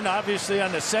position obviously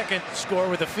on the second score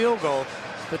with a field goal,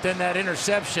 but then that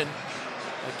interception.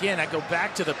 Again, I go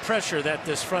back to the pressure that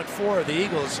this front four of the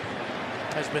Eagles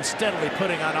has been steadily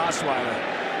putting on Osweiler.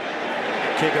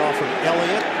 Kickoff from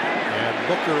Elliott, and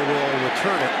Booker will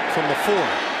return it from the 4.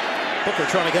 Booker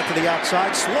trying to get to the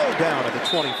outside, slowed down at the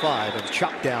 25 and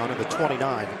chopped down at the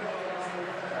 29.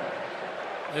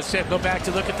 Let's go back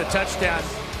to look at the touchdown.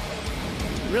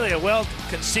 Really a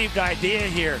well-conceived idea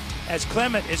here, as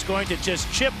Clement is going to just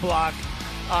chip block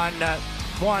on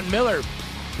Von Miller.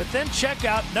 But then check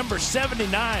out number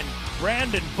 79,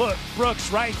 Brandon Brooks,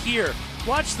 right here.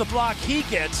 Watch the block he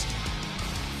gets.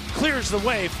 Clears the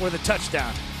way for the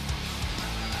touchdown.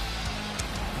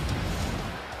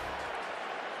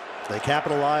 They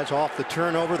capitalize off the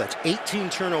turnover. That's 18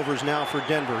 turnovers now for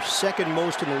Denver, second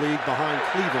most in the league behind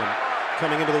Cleveland,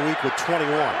 coming into the week with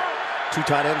 21. 2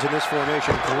 tight ends in this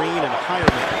formation, Green and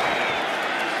Hireman.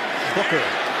 Booker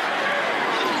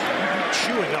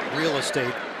chewing up real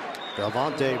estate.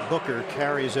 Devontae Booker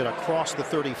carries it across the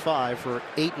 35 for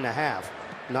 8.5.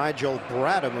 Nigel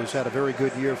Bradham, who's had a very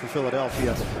good year for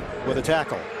Philadelphia, with a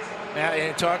tackle. Now,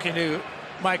 and talking to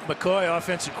Mike McCoy,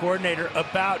 offensive coordinator,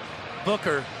 about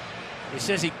Booker, he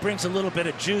says he brings a little bit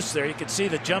of juice there. You can see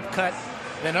the jump cut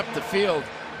then up the field.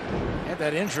 Had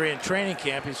that injury in training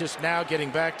camp. He's just now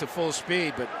getting back to full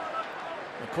speed, but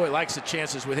McCoy likes the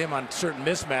chances with him on certain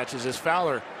mismatches as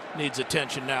Fowler needs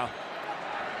attention now.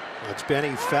 It's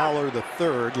Benny Fowler the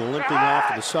third, limping off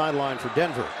to the sideline for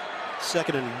Denver.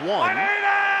 2nd and 1.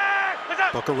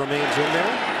 Booker remains in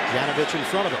there. Janovich in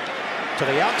front of him. To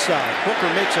the outside.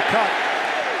 Booker makes a cut.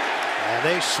 And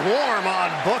they swarm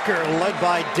on Booker, led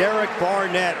by Derek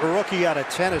Barnett, rookie out of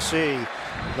Tennessee.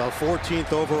 The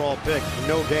 14th overall pick.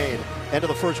 No gain. End of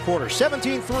the first quarter.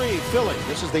 17-3 Philly.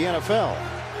 This is the NFL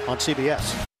on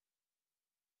CBS.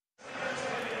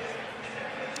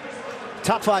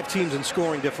 Top 5 teams in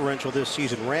scoring differential this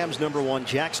season. Rams #1,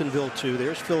 Jacksonville 2.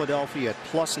 There's Philadelphia at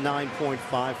plus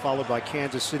 9.5, followed by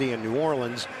Kansas City and New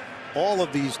Orleans. All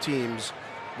of these teams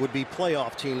would be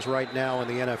playoff teams right now in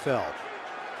the NFL.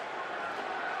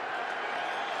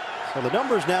 So the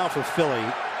numbers now for Philly,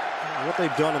 what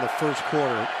they've done in the first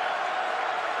quarter,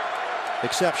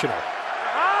 exceptional.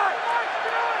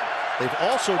 They've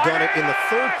also done it in the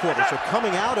third quarter. So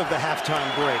coming out of the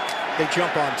halftime break, they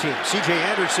jump on teams. C.J.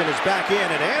 Anderson is back in,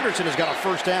 and Anderson has got a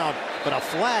first down, but a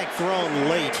flag thrown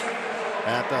late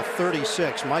at the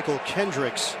 36. Michael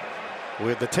Kendricks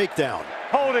with the takedown.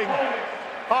 Holding.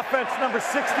 Offense number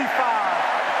 65.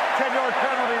 10-yard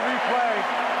penalty,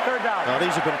 replay. Third down. Now,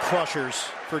 these have been crushers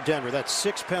for Denver. That's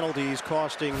 6 penalties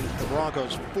costing the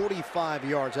Broncos 45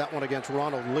 yards. That one against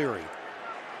Ronald Leary.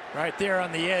 Right there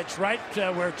on the edge, right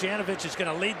where Janovich is going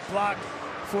to lead block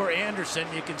for Anderson.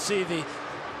 You can see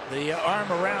the arm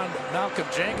around Malcolm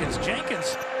Jenkins.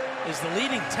 Jenkins is the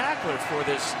leading tackler for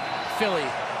this Philly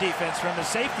defense from a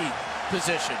safety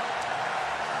position.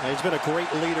 He's been a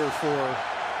great leader for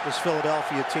this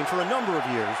Philadelphia team for a number of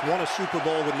years. Won a Super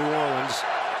Bowl with New Orleans.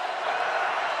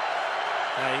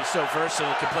 He's so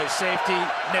versatile. Can play safety,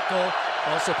 nickel,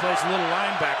 also plays a little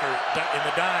linebacker in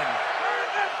the dime.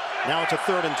 Now it's a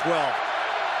 3rd and 12.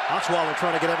 Osweiler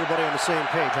trying to get everybody on the same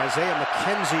page. Isaiah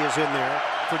McKenzie is in there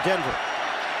for Denver.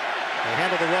 They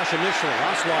handle the rush initially.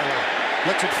 Osweiler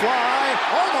lets it fly.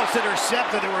 Almost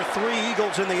intercepted. There were 3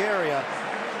 Eagles in the area.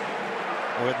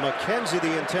 With McKenzie,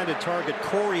 the intended target,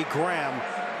 Corey Graham,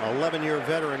 11-year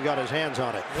veteran, got his hands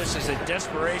on it. This is a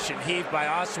desperation heave by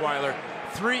Osweiler.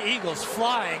 3 Eagles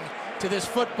flying to this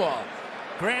football.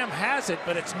 Graham has it,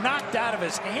 but it's knocked out of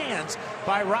his hands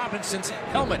by Robinson's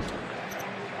helmet.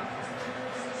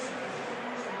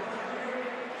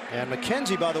 And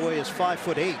McKenzie, by the way, is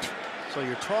 5'8", so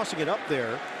you're tossing it up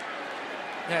there.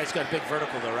 Yeah, he's got a big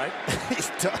vertical, though, right? He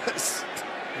does.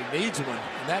 He needs one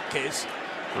in that case.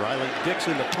 Riley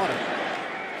Dixon, the punter.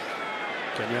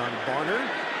 Kenyon Barner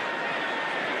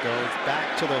goes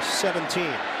back to the 17.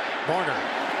 Barner,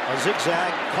 a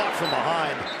zigzag, caught from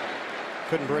behind.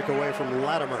 Couldn't break away from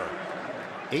Latimer.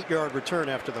 8-yard return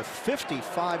after the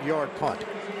 55-yard punt.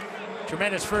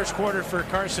 Tremendous first quarter for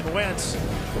Carson Wentz.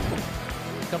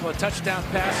 A couple of touchdown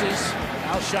passes.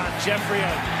 Alshon Jeffrey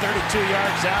on 32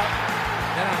 yards out.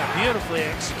 Then on a beautifully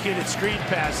executed screen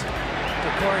pass to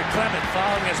Corey Clement,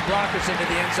 following his blockers into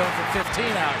the end zone from 15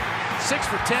 out. 6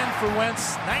 for 10 for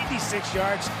Wentz, 96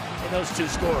 yards in those 2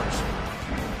 scores.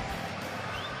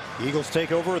 The Eagles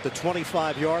take over at the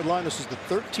 25-yard line. This is the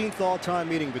 13th all-time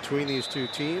meeting between these 2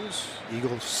 teams.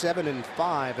 Eagles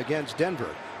 7-5 against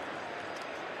Denver.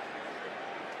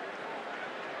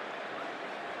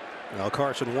 Now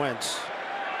Carson Wentz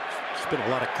spent a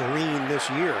lot of green this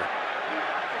year,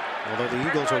 although the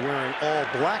Eagles are wearing all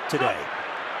black today.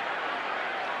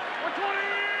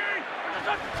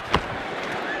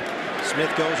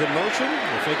 Smith goes in motion.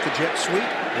 They fake the jet sweep.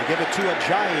 They give it to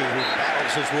Ajayi, who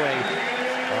battles his way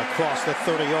across the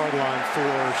 30-yard line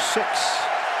for 6.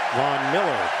 Von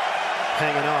Miller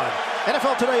hanging on.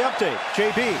 NFL Today update.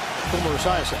 JB, Boomer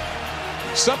Esiason.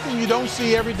 Something you don't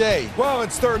see every day. Well,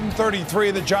 it's 3rd and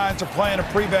 33. The Giants are playing a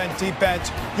prevent defense.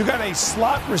 You got a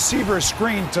slot receiver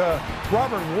screen to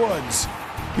Robert Woods.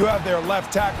 You have their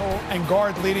left tackle and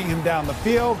guard leading him down the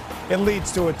field. It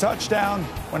leads to a touchdown.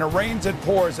 When it rains, it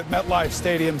pours at MetLife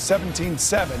Stadium.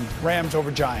 17-7, Rams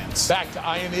over Giants. Back to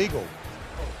Iron Eagle.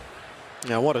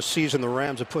 Now, what a season the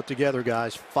Rams have put together,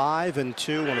 guys.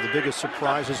 5-2, one of the biggest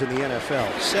surprises in the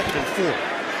NFL. 7-4.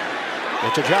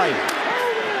 It's Ajayi.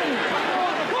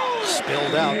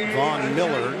 Spilled out. Von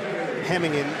Miller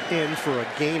hemming in for a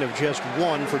gain of just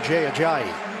 1 for Jay Ajayi.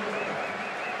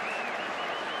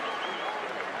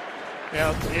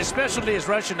 Yeah, his specialty is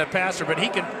rushing the passer, but he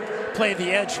can play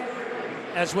the edge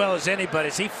as well as anybody.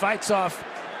 As he fights off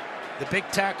the big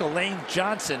tackle Lane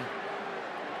Johnson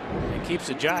and keeps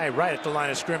Ajayi right at the line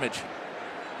of scrimmage.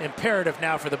 Imperative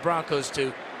now for the Broncos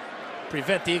to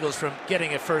prevent the Eagles from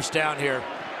getting a first down here.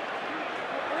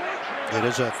 It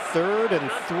is a 3rd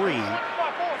and 3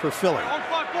 for Philly.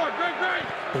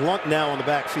 Blunt now on the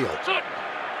backfield.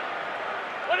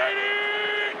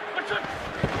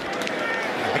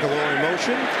 Aguilar in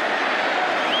motion.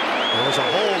 There was a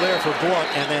hole there for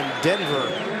Blunt, and then Denver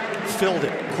filled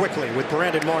it quickly with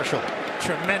Brandon Marshall.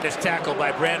 Tremendous tackle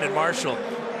by Brandon Marshall.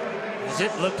 As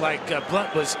it looked like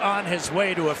Blunt was on his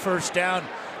way to a first down.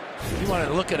 You want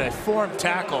to look at a form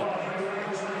tackle.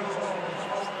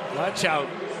 Watch out.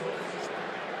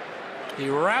 He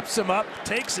wraps him up,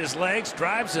 takes his legs,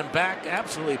 drives him back.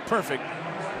 Absolutely perfect.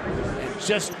 And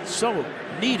just so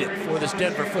needed for this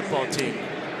Denver football team.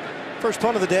 First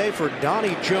punt of the day for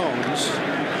Donnie Jones.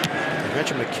 I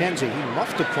mentioned McKenzie. He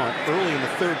muffed a punt early in the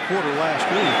 3rd quarter last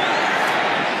week.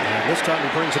 And this time he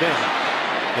brings it in.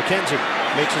 McKenzie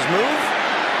makes his move.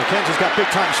 McKenzie's got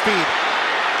big time speed.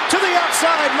 To the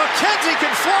outside, McKenzie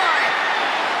can fly.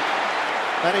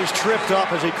 And he's tripped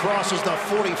up as he crosses the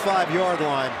 45-yard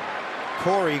line.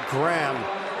 Corey Graham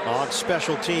on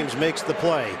special teams makes the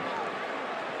play.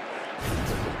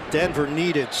 Denver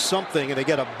needed something, and they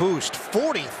get a boost.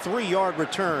 43-yard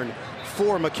return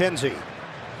for McKenzie.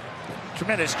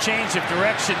 Tremendous change of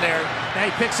direction there. Now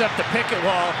he picks up the picket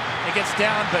wall and gets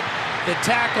down, but the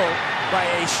tackle by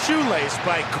a shoelace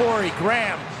by Corey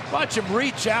Graham. Watch him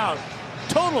reach out,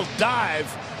 total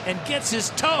dive, and gets his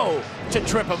toe to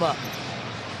trip him up.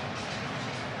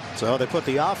 So they put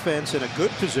the offense in a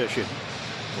good position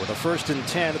with a 1st and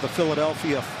 10 at the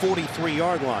Philadelphia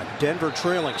 43-yard line. Denver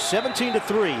trailing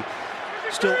 17-3,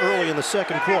 still early in the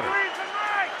 2nd quarter.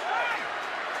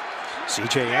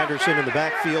 C.J. Anderson in the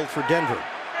backfield for Denver.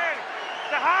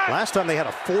 Last time they had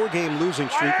a 4-game losing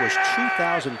streak was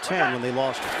 2010 when they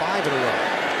lost 5 in a row.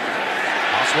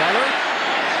 Osweiler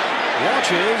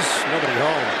launches, nobody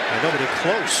home and nobody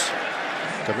close.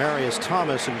 Demaryius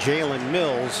Thomas and Jalen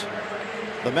Mills,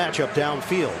 the matchup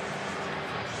downfield.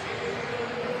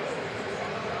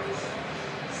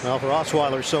 Well, for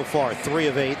Osweiler so far, 3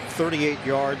 of 8, 38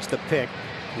 yards, the pick.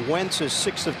 Wentz is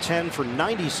 6 of 10 for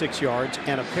 96 yards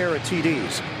and a pair of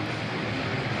TDs.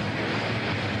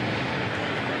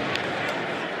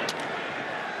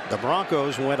 The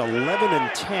Broncos went 11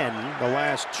 and 10 the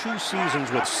last 2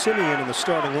 seasons with Simeon in the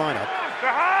starting lineup.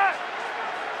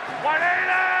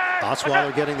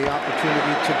 Osweiler getting the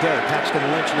opportunity today. Paxton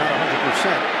Lynch not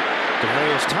 100%.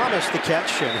 Demaryius Thomas the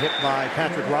catch and hit by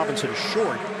Patrick Robinson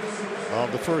short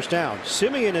of the first down.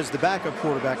 Simeon is the backup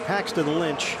quarterback. Paxton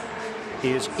Lynch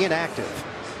is inactive.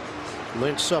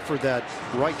 Lynch suffered that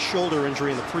right shoulder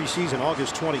injury in the preseason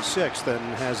August 26th and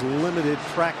has limited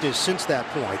practice since that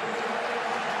point.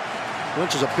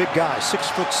 Lynch is a big guy,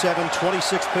 6'7",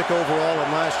 26th pick overall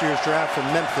in last year's draft from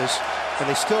Memphis, and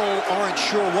they still aren't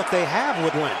sure what they have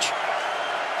with Lynch.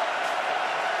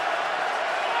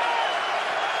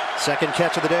 Second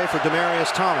catch of the day for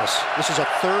Demaryius Thomas. This is a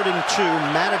 3rd and 2,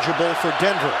 manageable for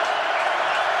Denver.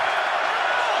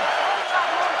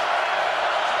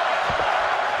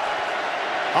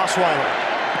 Osweiler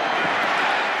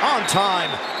on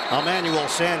time. Emmanuel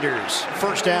Sanders,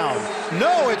 first down.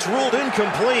 No, it's ruled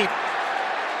incomplete.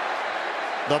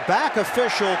 The back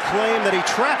official claimed that he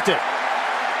trapped it.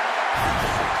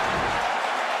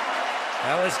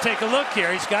 Well, let's take a look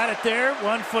here. He's got it there.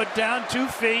 1 foot down, 2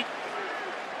 feet.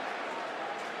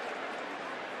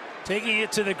 Taking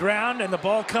it to the ground, and the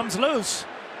ball comes loose.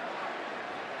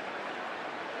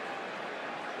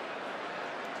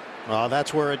 Well,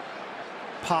 that's where it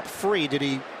popped free. Did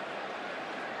he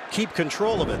keep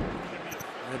control of it?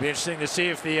 It'll be interesting to see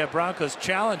if the Broncos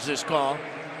challenge this call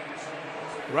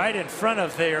right in front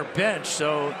of their bench.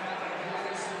 So,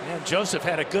 man, Vance Joseph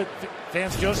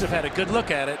had a good look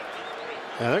at it.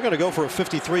 Now they're going to go for a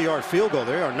 53-yard field goal.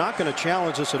 They are not going to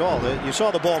challenge this at all. You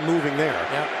saw the ball moving there.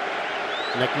 Yep.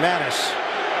 McManus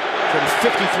from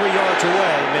 53 yards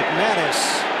away.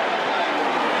 McManus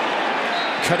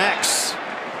connects.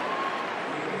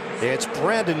 It's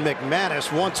Brandon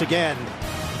McManus once again.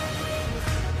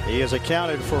 He has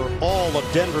accounted for all of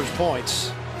Denver's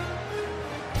points.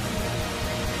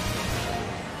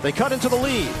 They cut into the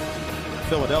lead.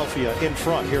 Philadelphia in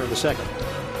front here in the 2nd.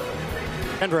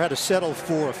 Denver had to settle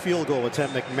for a field goal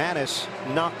attempt. McManus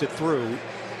knocked it through.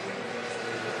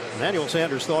 Emmanuel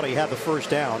Sanders thought he had the first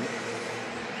down,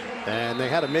 and they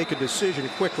had to make a decision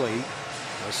quickly.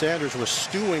 Sanders was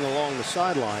stewing along the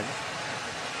sideline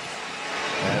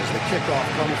as the kickoff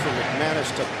comes from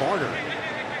McManus to Barner,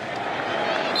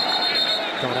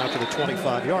 coming out to the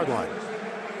 25-yard line.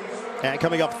 And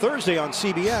coming up Thursday on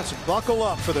CBS, buckle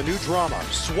up for the new drama,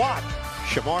 SWAT.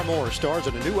 Shamar Moore stars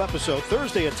in a new episode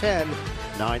Thursday at 10,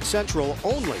 9 Central,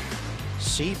 only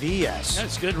CBS.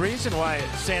 That's good reason why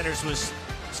Sanders was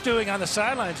stewing on the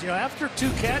sidelines. You know, after 2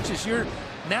 catches, you're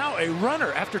now a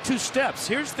runner after 2 steps.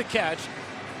 Here's the catch.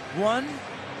 1,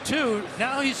 2.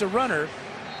 Now he's a runner,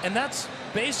 and that's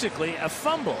basically a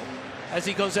fumble as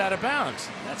he goes out of bounds.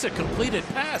 That's a completed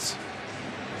pass,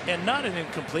 and not an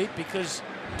incomplete, because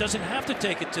doesn't have to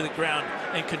take it to the ground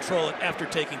and control it after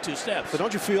taking 2 steps. But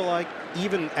don't you feel like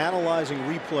even analyzing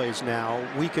replays now,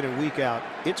 week in and week out,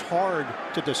 it's hard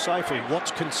to decipher what's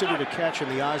considered a catch in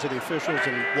the eyes of the officials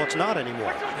and what's not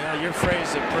anymore? Yeah, your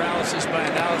phrase of paralysis by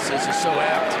analysis is so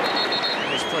apt.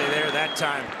 Nice play there that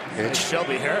time. It's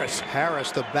Shelby Harris.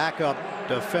 Harris, the backup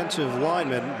defensive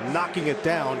lineman, knocking it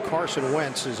down. Carson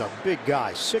Wentz is a big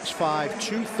guy, 6'5",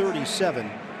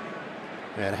 237.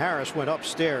 And Harris went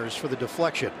upstairs for the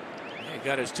deflection. He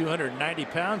got his 290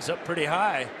 pounds up pretty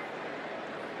high.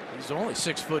 He's only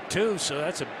 6'2", so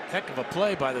that's a heck of a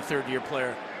play by the 3rd-year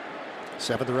player.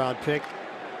 7th-round pick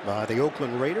by the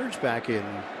Oakland Raiders back in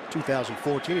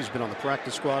 2014. He's been on the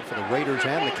practice squad for the Raiders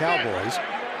and the Cowboys.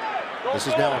 This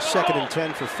is now a 2nd and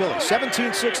 10 for Philly.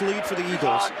 17-6 lead for the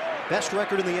Eagles. Best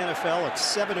record in the NFL at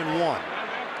 7-1.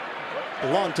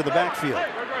 Blunt to the backfield.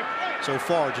 So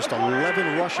far, just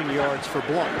 11 rushing yards for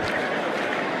Blunt.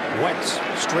 Wentz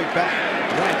straight back.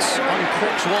 Wentz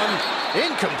uncorks one.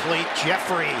 Incomplete.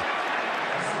 Jeffrey.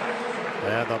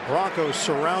 And the Broncos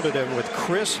surrounded him with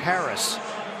Chris Harris.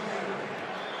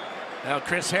 Now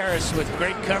Chris Harris with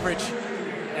great coverage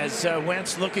as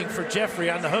Wentz looking for Jeffrey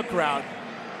on the hook route.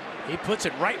 He puts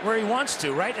it right where he wants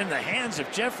to, right in the hands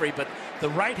of Jeffrey, but the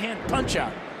right-hand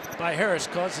punch-out by Harris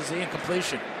causes the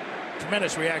incompletion.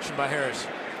 Tremendous reaction by Harris.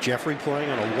 Jeffrey playing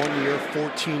on a 1-year,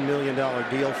 $14 million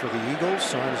deal for the Eagles.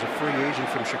 Signed as a free agent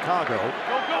from Chicago.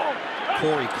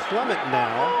 Corey Clement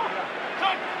now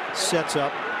sets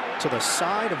up to the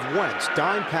side of Wentz.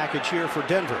 Dime package here for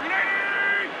Denver.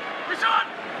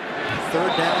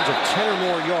 3rd downs of 10 or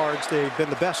more yards. They've been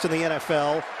the best in the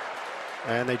NFL.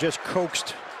 And they just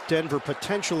coaxed Denver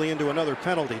potentially into another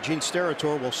penalty. Gene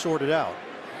Steratore will sort it out.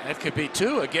 That could be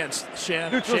 2 against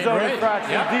Shane Neutral zone Ray.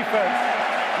 infraction, defense.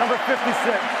 Number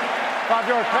 56,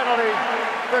 5-yard penalty,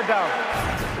 3rd down.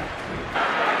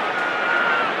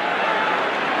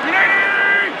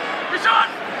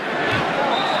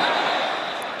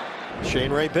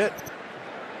 Shane Ray bit.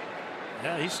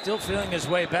 Yeah, he's still feeling his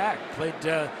way back. Played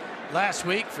last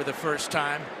week for the first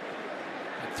time.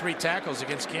 Had 3 tackles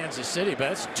against Kansas City, but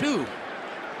that's 2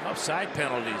 offside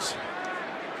penalties.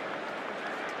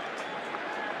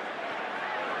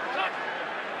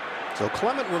 So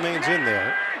Clement remains in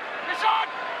there.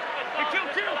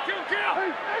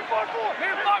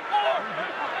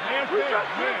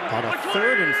 On a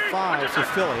 3rd and 5 for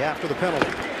Philly after the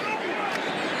penalty.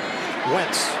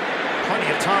 Wentz, plenty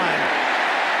of time.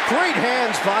 Great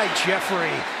hands by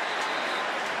Jeffrey.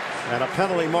 And a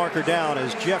penalty marker down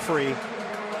as Jeffrey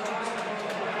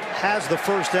has the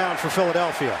 1st down for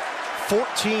Philadelphia.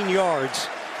 14 yards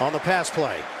on the pass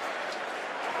play.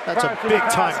 That's a big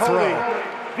time throw.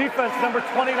 Defense number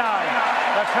 29.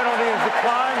 That penalty is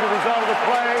declined. The result of the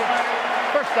play,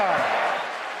 1st down.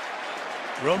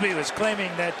 Roby was claiming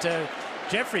that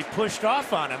Jeffrey pushed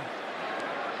off on him.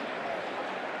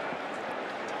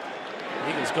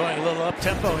 Eagles going a little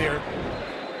up-tempo here.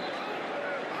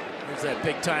 There's that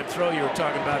big-time throw you were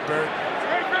talking about, Bert.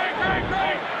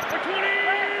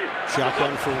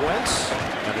 Shotgun for Wentz.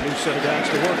 And a new set of guys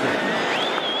to work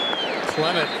with.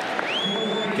 Clement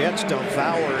gets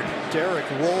devoured. Derek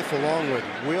Wolfe along with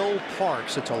Will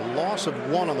Parks. It's a loss of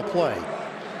 1 on the play.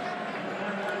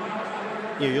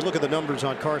 You look at the numbers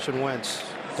on Carson Wentz,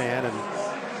 Dan,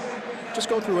 and just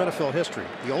go through NFL history.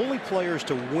 The only players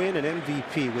to win an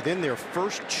MVP within their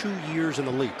first 2 years in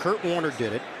the league. Kurt Warner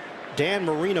did it. Dan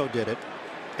Marino did it.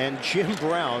 And Jim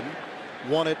Brown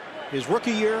won it his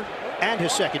rookie year and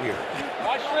his 2nd year.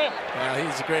 Well,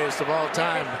 he's the greatest of all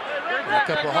time. A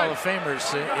couple of Hall of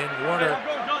Famers in Warner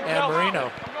and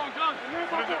Marino.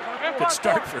 Good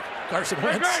start for Carson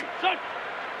Wentz.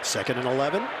 2nd and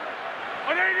 11.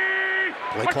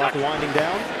 Play clock winding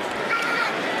down.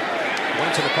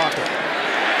 Wentz in the pocket.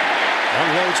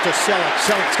 Unloads to Selleck.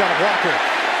 Selleck's got a blocker.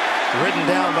 Ridden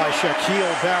down by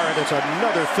Shaquille Barrett. It's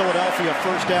another Philadelphia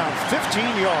 1st down.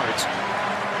 15 yards.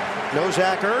 No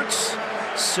Zach Ertz.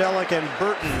 Selleck and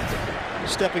Burton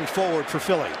stepping forward for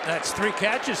Philly. That's 3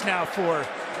 catches now for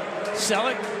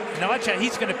Selleck. Now watch out,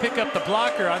 he's going to pick up the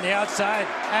blocker on the outside.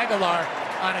 Aguilar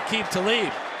on Aqib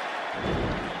Talib.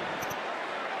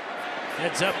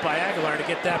 Heads up by Aguilar to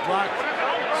get that block.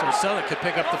 So Selleck could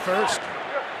pick up the 1st.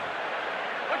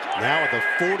 Now at the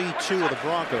 42 of the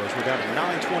Broncos. We got a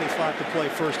 9:25 to play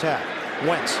 1st half.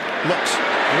 Wentz looks.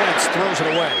 Wentz throws it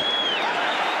away.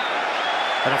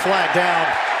 And a flag down.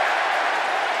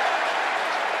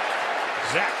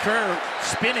 Zach Kerr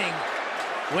spinning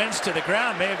Wentz to the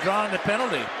ground may have drawn the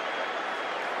penalty.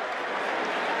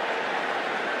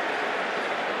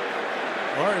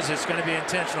 Or is this going to be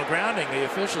intentional grounding? The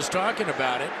official's talking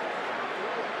about it.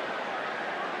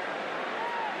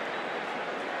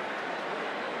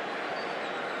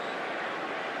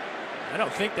 I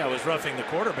don't think that was roughing the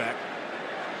quarterback.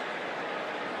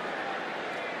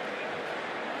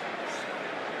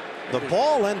 The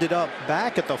ball ended up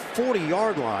back at the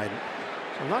 40-yard line.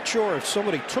 So I'm not sure if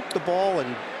somebody took the ball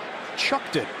and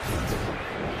chucked it.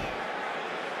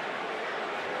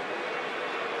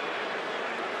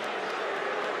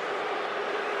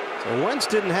 So Wentz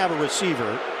didn't have a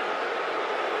receiver.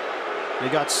 He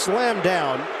got slammed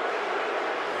down.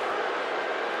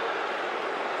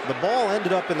 The ball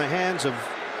ended up in the hands of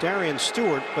Darian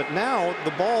Stewart, but now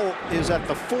the ball is at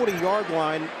the 40-yard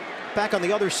line, back on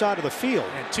the other side of the field.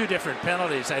 And two different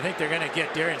penalties. I think they're going to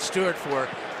get Darian Stewart for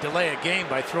delay a game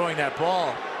by throwing that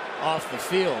ball off the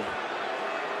field.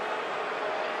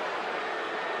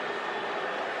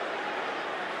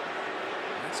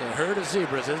 That's a herd of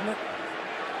zebras, isn't it?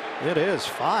 It is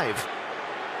 5.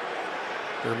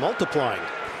 They're multiplying.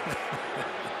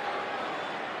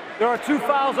 There are 2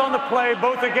 fouls on the play,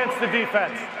 both against the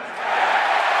defense.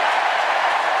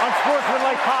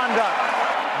 Unsportsmanlike conduct.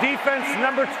 Defense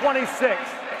number 26.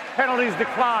 Penalties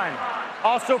declined.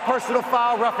 Also personal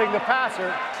foul, roughing the passer.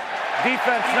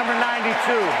 Defense number 92.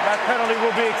 That penalty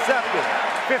will be accepted.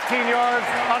 15 yards,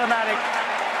 automatic,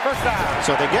 first down.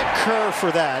 So they get Kerr for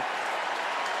that.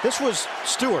 This was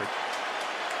Stewart.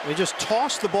 He just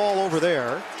tossed the ball over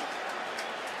there.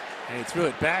 And he threw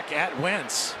it back at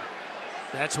Wentz.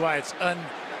 That's why it's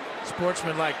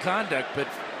unsportsmanlike conduct. But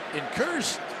in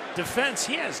Kerr's defense,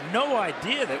 he has no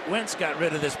idea that Wentz got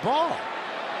rid of this ball.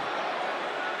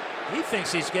 He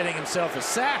thinks he's getting himself a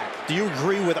sack. Do you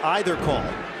agree with either call?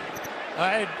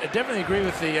 I definitely agree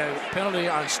with the penalty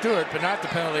on Stewart, but not the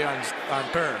penalty on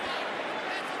Kerr.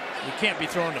 You can't be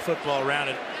throwing the football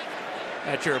around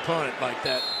at your opponent like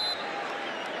that.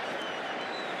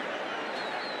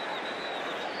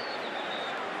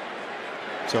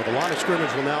 So the line of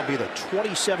scrimmage will now be the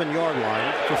 27-yard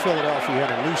line for Philadelphia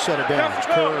and a new set of downs.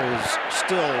 Kerr is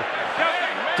still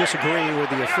disagreeing with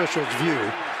the official's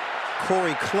view.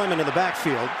 Corey Clement in the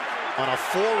backfield on a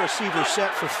 4-receiver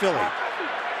set for Philly.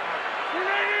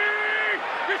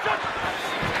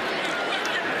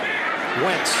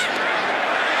 Wentz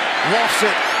lofts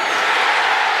it.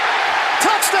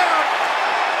 Touchdown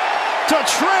to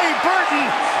Trey Burton.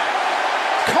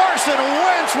 Carson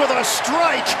Wentz with a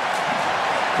strike.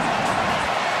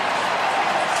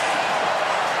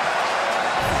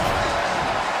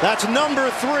 That's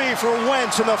number 3 for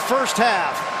Wentz in the first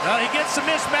half. Well, he gets the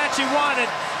mismatch he wanted.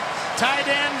 Tight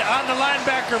end on the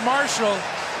linebacker, Marshall.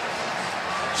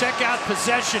 Check out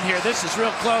possession here. This is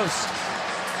real close.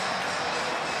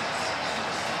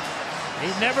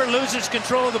 He never loses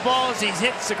control of the ball as he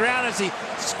hits the ground, as he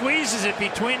squeezes it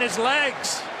between his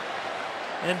legs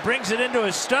and brings it into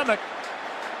his stomach.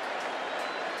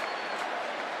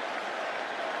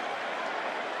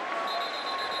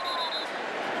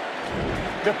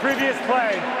 The previous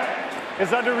play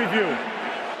is under review.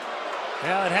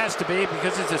 Well, it has to be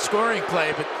because it's a scoring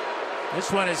play, but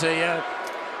this one is a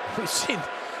we've seen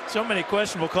so many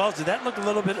questionable calls. Did that look a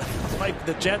little bit like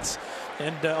the Jets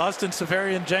and Austin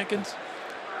Seferian-Jenkins?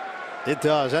 It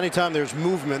does. Anytime there's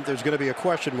movement, there's going to be a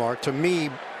question mark. To me,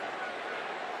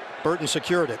 Burton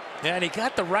secured it. Yeah, and he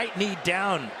got the right knee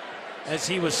down as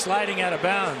he was sliding out of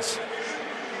bounds.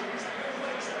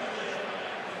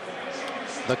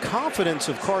 The confidence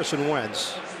of Carson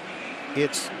Wentz,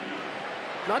 it's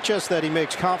not just that he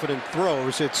makes confident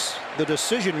throws, it's the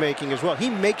decision making as well. He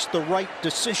makes the right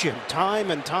decision time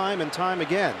and time and time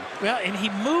again. Well, and he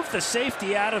moved the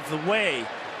safety out of the way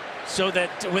so that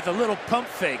with a little pump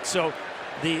fake, so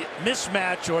the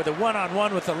mismatch or the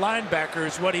one-on-one with the linebacker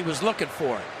is what he was looking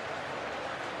for.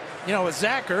 You know, with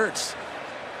Zach Ertz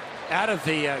out of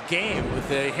the game with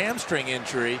a hamstring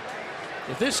injury,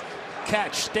 if this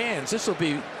catch stands, this will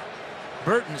be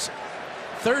Burton's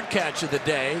 3rd catch of the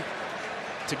day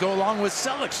to go along with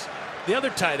Selleck's, the other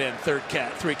tight end, 3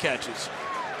 catches.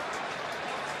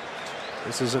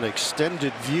 This is an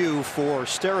extended view for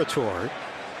Steratore.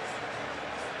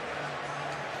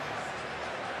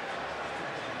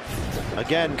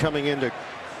 Again, coming into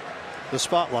the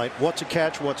spotlight. What's a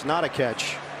catch? What's not a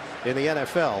catch in the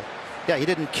NFL? Yeah, he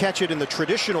didn't catch it in the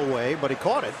traditional way, but he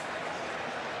caught it.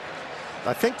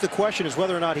 I think the question is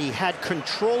whether or not he had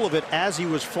control of it as he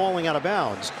was falling out of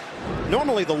bounds.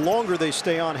 Normally, the longer they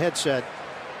stay on headset,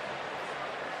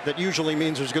 that usually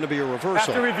means there's going to be a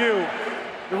reversal. After review,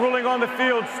 The ruling on the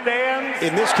field stands.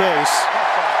 In this case,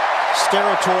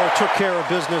 Steratore took care of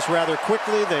business rather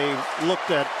quickly. They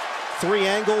looked at 3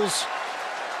 angles,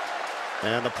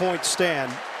 and the points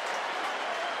stand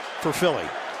for Philly.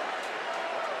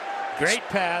 Great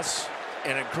pass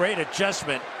and a great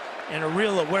adjustment and a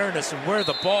real awareness of where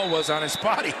the ball was on his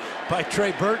body by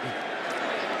Trey Burton.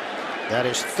 That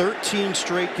is 13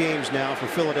 straight games now for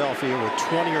Philadelphia with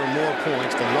 20 or more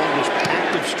points, the longest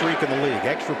active streak in the league.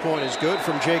 Extra point is good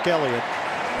from Jake Elliott.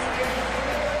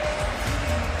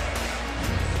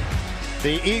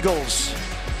 The Eagles,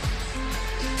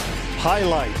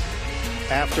 highlight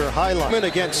after highlight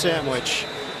against Sandwich.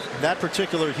 That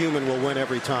particular human will win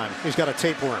every time. He's got a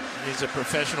tapeworm. He's a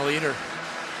professional eater.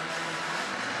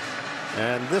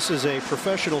 And this is a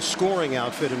professional scoring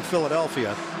outfit in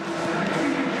Philadelphia.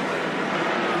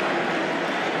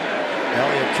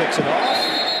 Elliott kicks it off.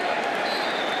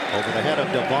 Over the head of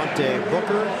Devontae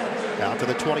Booker. Out to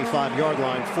the 25-yard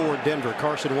line for Denver.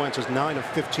 Carson Wentz is 9 of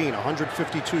 15,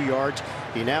 152 yards.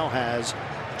 He now has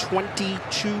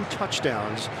 22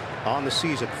 touchdowns on the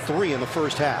season, 3 in the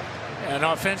first half. And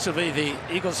offensively, the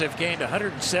Eagles have gained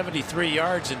 173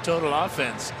 yards in total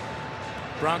offense.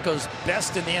 Broncos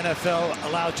best in the NFL,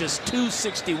 allow just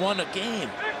 261 a game.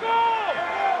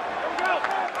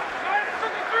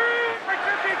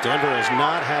 Denver has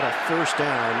not had a first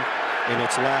down in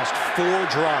its last 4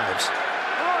 drives.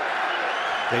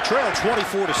 They trail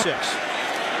 24-6.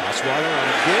 Osweiler on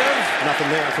a give. Nothing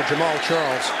there for Jamal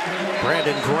Charles.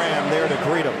 Brandon Graham there to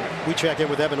greet him. We check in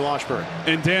with Evan Washburn.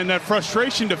 And Dan, that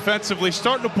frustration defensively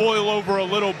starting to boil over a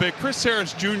little bit. Chris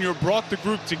Harris Jr. brought the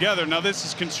group together. Now this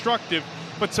is constructive,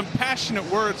 but some passionate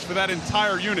words for that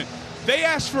entire unit. They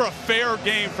asked for a fair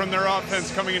game from their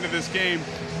offense coming into this game.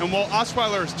 And while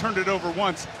Osweiler has turned it over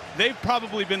once, they've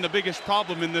probably been the biggest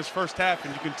problem in this first half,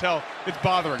 and you can tell it's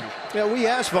bothering him. Yeah, we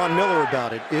asked Von Miller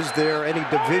about it. Is there any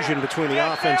division between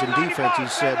the offense and defense? He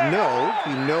said no.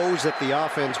 He knows that the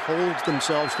offense holds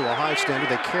themselves to a high standard.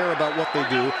 They care about what they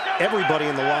do. Everybody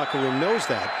in the locker room knows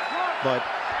that. But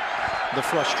the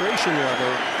frustration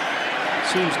level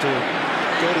seems to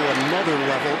go to another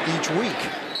level each week.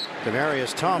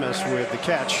 Demaryius Thomas with the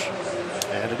catch.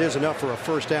 And it is enough for a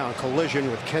first down. Collision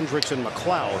with Kendricks and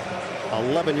McLeod.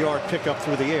 11-yard pickup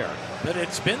through the air. But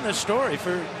it's been the story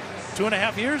for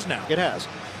 2.5 years now. It has.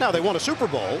 Now they won a Super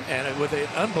Bowl. And with an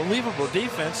unbelievable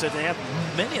defense that they have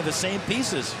many of the same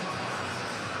pieces.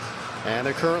 And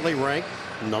they're currently ranked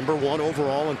 #1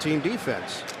 overall in team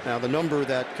defense. Now the number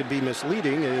that could be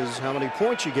misleading is how many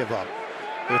points you give up.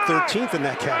 They're 13th in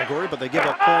that category, but they give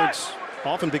up points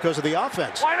often because of the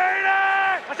offense.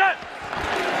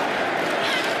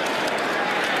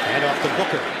 And off to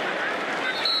Booker.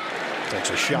 Takes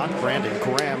a shot. Brandon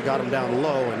Graham got him down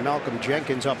low, and Malcolm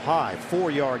Jenkins up high.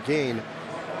 4-yard gain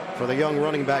for the young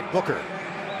running back Booker.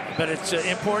 But it's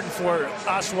important for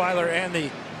Osweiler and the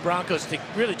Broncos to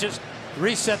really just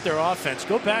reset their offense.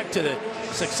 Go back to the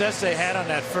success they had on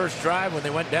that first drive when they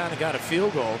went down and got a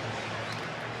field goal.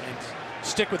 And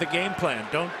stick with the game plan.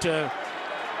 Don't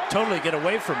totally get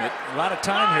away from it. A lot of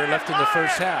time here left in the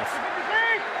first half.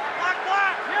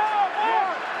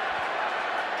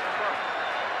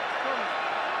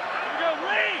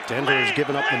 Denver has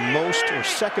given up the most or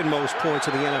second most points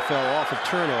in the NFL off of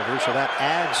turnovers, so that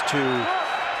adds to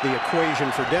the equation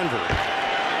for Denver.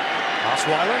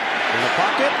 Osweiler in the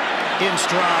pocket, in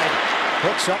stride,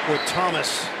 hooks up with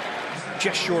Thomas.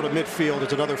 Just short of midfield.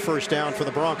 It's another first down for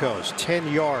the Broncos.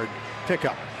 10-yard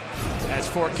pickup. That's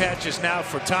 4 catches now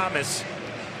for Thomas.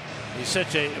 He's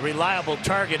such a reliable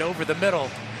target over the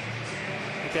middle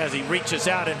because he reaches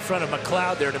out in front of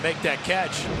McLeod there to make that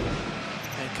catch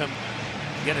and come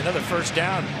get another first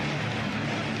down.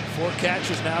 4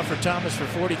 catches now for Thomas for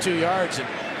 42 yards, and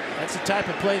that's the type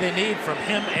of play they need from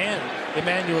him and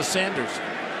Emmanuel Sanders.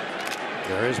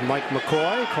 There is Mike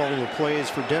McCoy calling the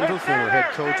plays for Denver, former head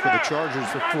coach for the Chargers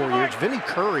for 4 years. Vinnie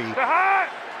Curry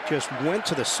just went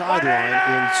to the sideline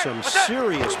in some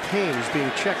serious pain. He's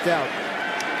being checked out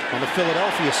on the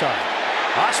Philadelphia side.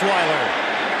 Osweiler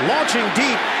launching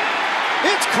deep.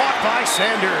 It's caught by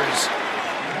Sanders.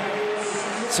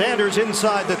 Sanders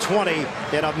inside the 20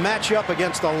 in a matchup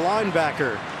against the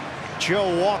linebacker,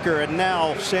 Joe Walker, and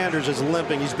now Sanders is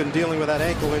limping. He's been dealing with that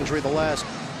ankle injury the last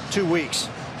 2 weeks.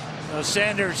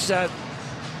 Sanders,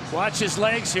 watch his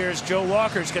legs here as Joe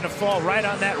Walker's going to fall right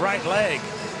on that right leg.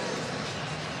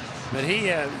 But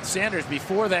Sanders,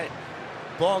 before that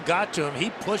ball got to him, he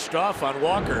pushed off on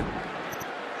Walker.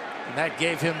 And that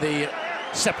gave him the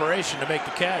separation to make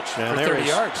the catch for 30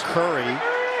 yards. Curry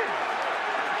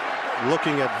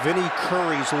looking at Vinnie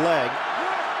Curry's leg.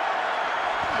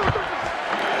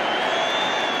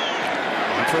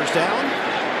 On first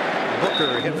down.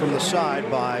 Booker hit from the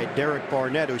side by Derek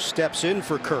Barnett, who steps in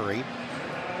for Curry.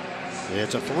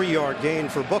 It's a 3-yard gain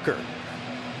for Booker.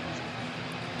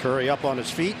 Curry up on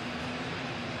his feet.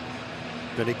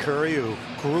 Vinny Curry, who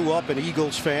grew up an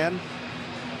Eagles fan,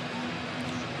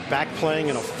 back playing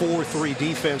in a 4-3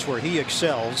 defense where he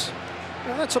excels.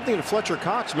 Well, that's something that Fletcher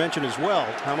Cox mentioned as well,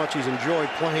 how much he's enjoyed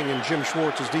playing in Jim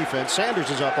Schwartz's defense. Sanders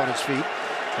is up on his feet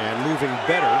and moving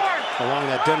better along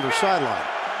that Denver sideline.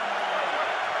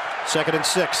 2nd and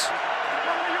 6.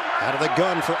 Out of the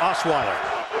gun for Osweiler.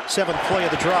 7th play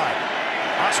of the drive.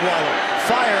 Osweiler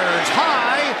fires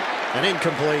high and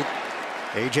incomplete.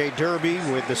 A.J. Derby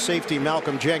with the safety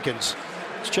Malcolm Jenkins.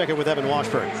 Let's check it with Evan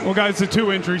Washburn. Well, guys, the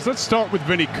 2 injuries. Let's start with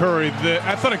Vinny Curry. The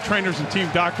athletic trainers and team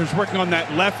doctors working on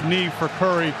that left knee for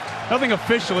Curry. Nothing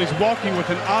official. He's walking with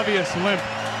an obvious limp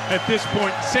at this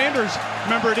point. Sanders,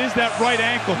 remember, it is that right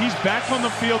ankle. He's back on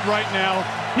the field right now.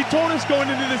 He told us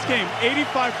going into this game,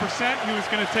 85% he was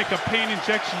going to take a pain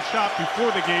injection shot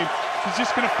before the game. He's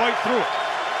just going to fight through it.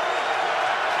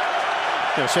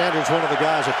 You know, Sanders, one of the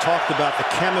guys that talked about the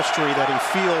chemistry that he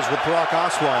feels with Brock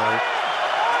Osweiler,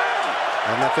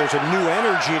 and that there's a new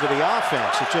energy to the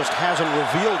offense. It just hasn't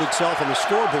revealed itself on the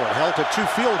scoreboard. Held to 2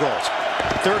 field goals.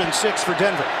 3rd and 6 for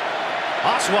Denver.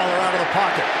 Osweiler out of the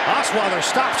pocket. Osweiler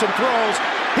stops and throws.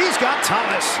 He's got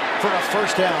Thomas for a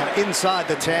first down inside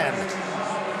the 10.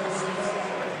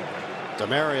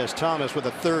 Demaryius Thomas with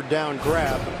a 3rd down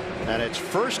grab, and it's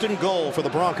 1st and goal for the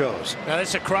Broncos. Now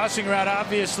that's a crossing route,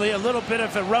 obviously. A little bit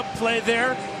of a rub play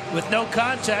there with no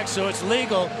contact, so it's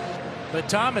legal. But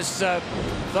Thomas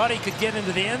thought he could get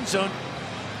into the end zone.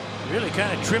 Really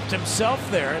kind of tripped himself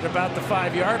there at about the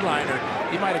 5-yard line, or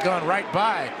he might have gone right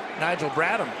by Nigel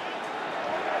Bradham.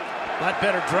 A lot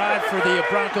better drive for the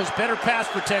Broncos. Better pass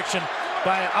protection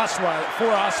by Osweiler, for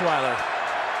Osweiler.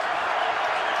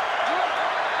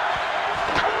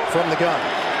 From the gun.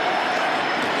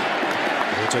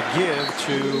 It's a give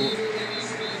to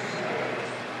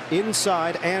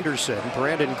inside Anderson.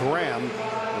 Brandon Graham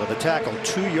with a tackle.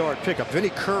 2-yard pickup. Vinny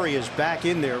Curry is back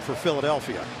in there for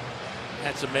Philadelphia.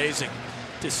 That's amazing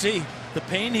to see the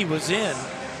pain he was in.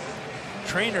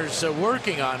 Trainers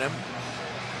working on him.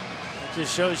 It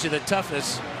just shows you the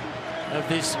toughness of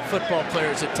these football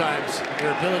players at times.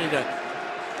 Their ability to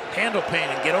handle pain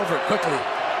and get over it quickly.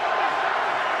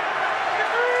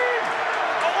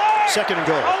 2nd and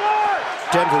goal.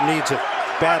 Denver needs it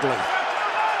badly.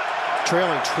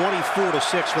 Trailing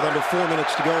 24-6 with under 4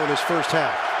 minutes to go in this first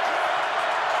half.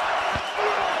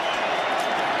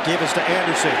 Give us to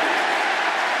Anderson.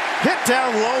 Hit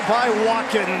down low by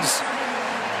Watkins.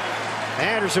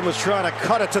 Anderson was trying to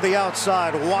cut it to the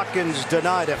outside. Watkins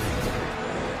denied him.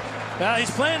 Well,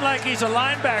 he's playing like he's a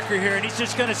linebacker here, and he's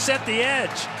just going to set the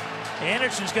edge.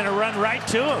 Anderson's going to run right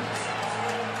to him.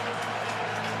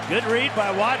 Good read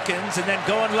by Watkins, and then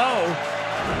going low.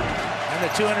 And the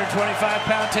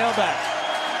 225-pound tailback.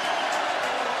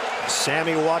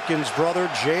 Sammy Watkins' brother,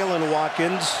 Jalen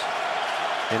Watkins,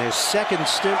 in his 2nd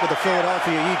stint with the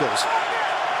Philadelphia Eagles.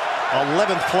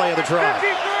 11th play of the drive.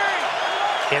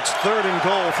 It's 3rd and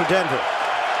goal for Denver.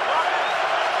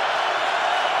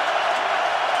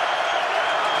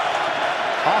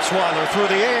 Osweiler through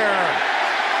the air.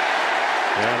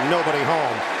 And nobody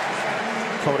home.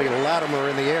 Cody Latimer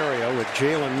in the area with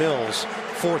Jalen Mills.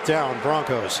 4th down,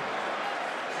 Broncos.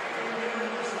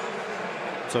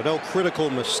 So no critical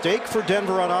mistake for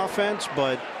Denver on offense,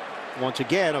 but once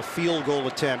again a field goal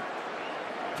attempt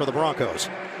for the Broncos.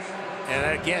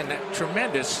 And again, that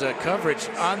tremendous coverage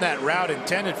on that route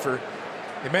intended for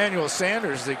Emmanuel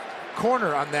Sanders, the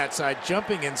corner on that side,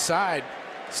 jumping inside,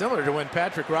 similar to when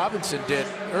Patrick Robinson did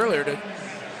earlier to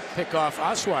pick off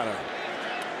Osweiler.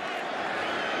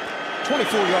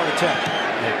 24-yard attempt.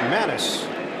 McManus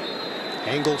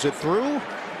angles it through,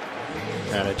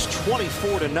 and it's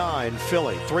 24-9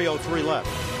 Philly. 3:03 left.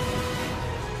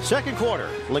 2nd quarter.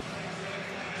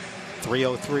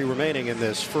 3:03 remaining in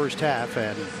this first half,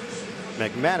 and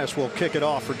McManus will kick it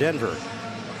off for Denver.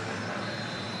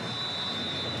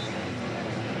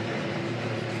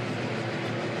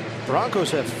 Broncos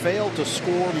have failed to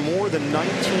score more than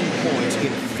 19 points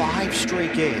in 5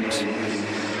 straight games.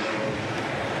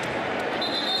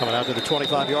 Coming out to the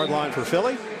 25-yard line for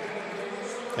Philly.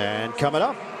 And coming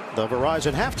up, the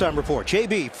Verizon halftime report.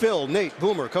 JB, Phil, Nate,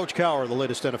 Boomer, Coach Cowher, the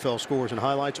latest NFL scores and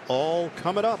highlights, all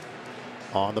coming up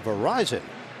on the Verizon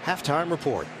halftime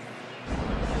report.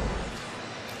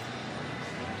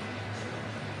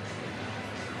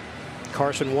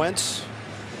 Carson Wentz,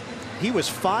 he was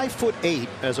 5'8"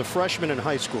 as a freshman in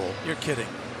high school. You're kidding.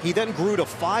 He then grew to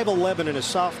 5'11" in his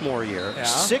sophomore year, Yeah.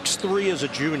 6'3" as a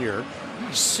junior,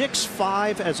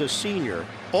 6'5" as a senior.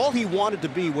 All he wanted to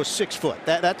be was 6 foot.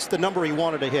 That's the number he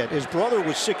wanted to hit. His brother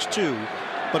was 6'2",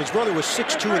 but his brother was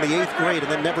 6'2" in the 8th grade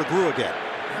and then never grew again.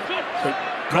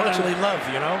 Brotherly love,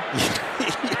 you know?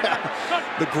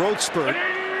 Yeah. The growth spurt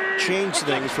changed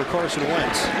things for Carson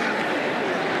Wentz.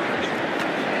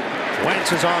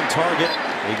 Wentz is on target.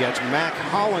 He gets Mac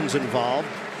Hollins involved.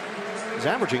 He's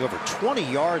averaging over 20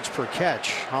 yards per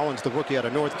catch. Hollins, the rookie out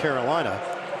of North Carolina,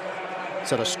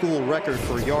 set a school record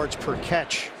for yards per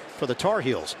catch for the Tar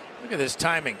Heels. Look at this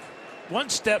timing. One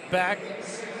step back,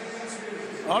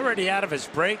 already out of his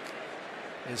break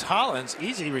is Hollins.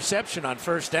 Easy reception on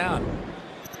first down.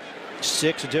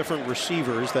 6 different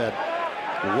receivers that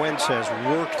Wentz has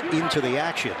worked into the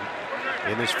action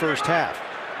in this first half.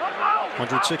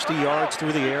 160 yards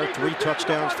through the air, 3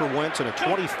 touchdowns for Wentz, and a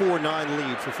 24-9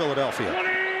 lead for Philadelphia.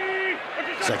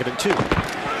 2nd and 2.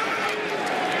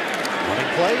 Running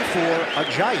play for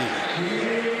Ajayi.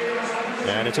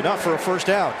 And it's enough for a first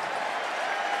down.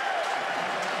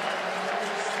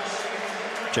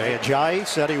 Jay Ajayi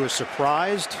said he was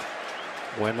surprised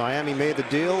when Miami made the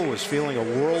deal, was feeling a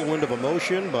whirlwind of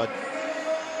emotion, but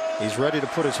he's ready to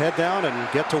put his head down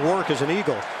and get to work as an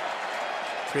Eagle.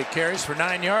 3 carries for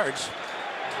 9 yards.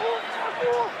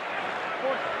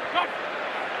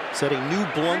 Said he knew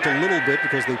Blunt a little bit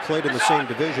because they played in the same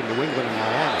division, New England and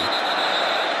Miami.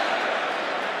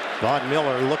 Von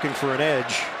Miller looking for an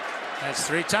edge. That's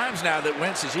 3 times now that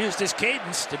Wentz has used his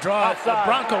cadence to draw a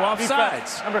Bronco off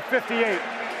sides. Number 58,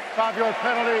 5-yard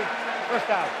penalty, first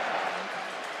down.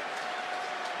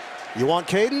 You want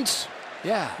cadence?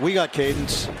 Yeah. We got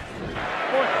cadence.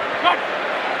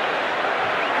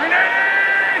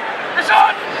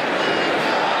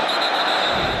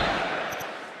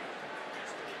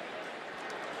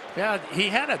 Yeah, he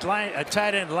had a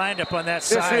tight end lined up on that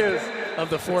side of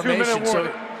the formation, so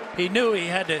he knew he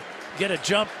had to get a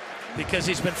jump because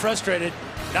he's been frustrated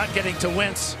not getting to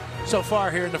Wentz so far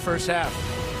here in the first half.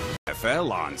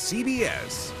 NFL on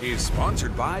CBS is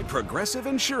sponsored by Progressive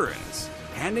Insurance,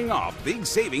 handing off big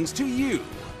savings to you.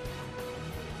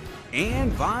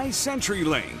 And by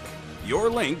CenturyLink, your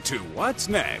link to what's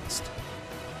next.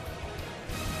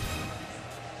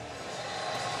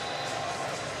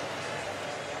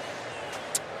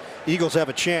 Eagles have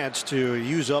a chance to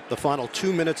use up the final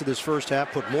 2 minutes of this first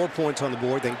half, put more points on the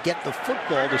board, then get the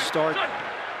football to start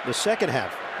the second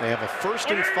half. They have a 1st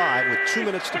and 5 with 2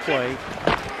 minutes to play,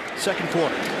 second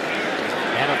quarter.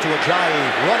 And up to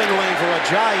Ajayi, running lane for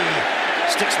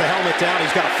Ajayi. Sticks the helmet down,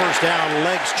 he's got a first down,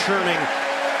 legs churning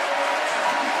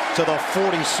to the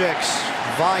 46.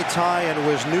 Vaitai and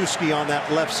Wisniewski on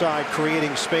that left side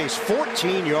creating space.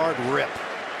 14-yard rip.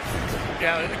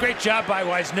 Yeah, great job by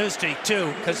Wisniewski,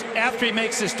 too, because after he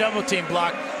makes this double-team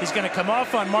block, he's going to come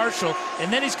off on Marshall,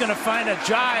 and then he's going to find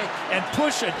Ajayi and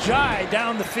push Ajayi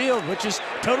down the field, which is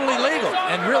totally legal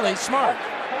and really smart.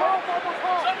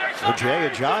 Jay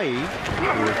Ajayi,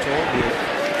 we were told, will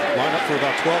line up for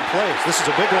about 12 plays. This is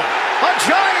a big one.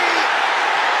 Ajayi!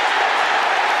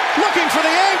 Looking for the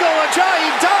angle. Ajayi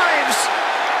dives.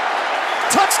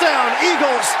 Touchdown,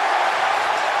 Eagles.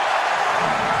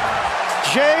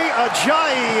 Jay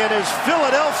Ajayi in his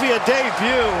Philadelphia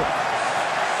debut.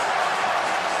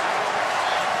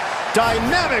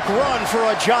 Dynamic run for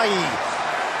Ajayi.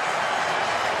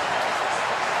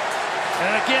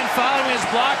 And again, following his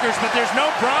blockers, but there's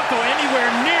no Bronco anywhere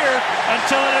near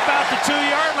until at about the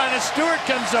 2-yard line as Stewart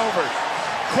comes over.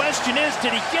 Question is,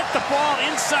 did he get the ball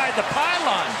inside the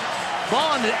pylon?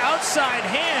 Ball in the outside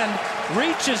hand,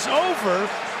 reaches over.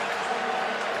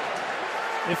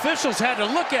 The officials had to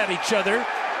look at each other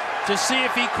to see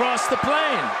if he crossed the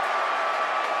plane.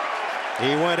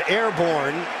 He went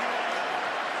airborne.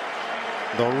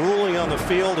 The ruling on the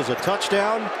field is a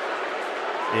touchdown.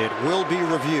 It will be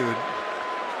reviewed.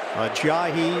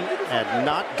 Ajayi had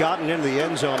not gotten into the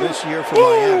end zone this year for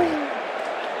Miami.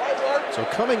 So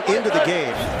coming into the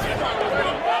game,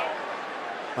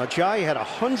 Ajayi had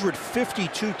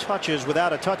 152 touches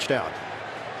without a touchdown.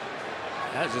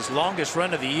 That was his longest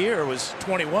run of the year, was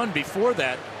 21 before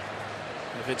that.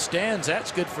 If it stands, that's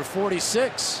good for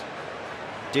 46.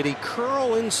 Did he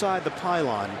curl inside the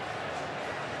pylon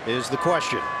is the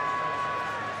question.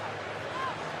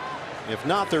 If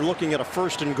not, they're looking at a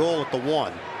 1st and goal at the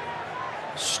 1.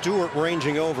 Stewart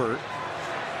ranging over.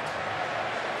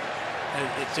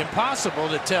 It's impossible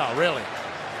to tell, really.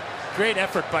 Great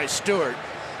effort by Stewart.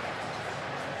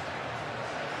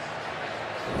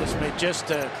 This may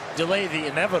just delay the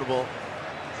inevitable.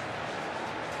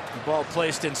 The ball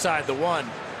placed inside the 1. One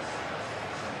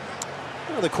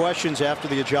of the questions after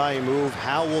the Ajayi move,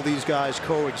 how will these guys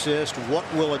coexist? What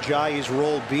will Ajayi's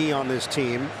role be on this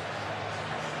team?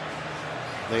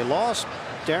 They lost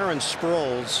Darren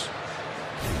Sproles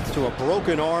to a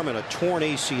broken arm and a torn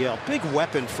ACL. Big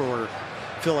weapon for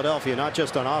Philadelphia, not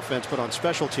just on offense, but on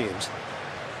special teams.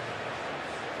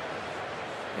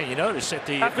 And you notice that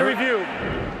after review,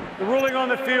 the ruling on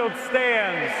the field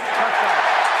stands.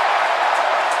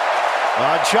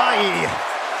 Ajayi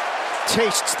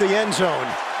tastes the end zone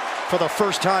for the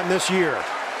first time this year.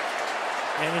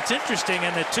 And it's interesting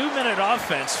in the 2-minute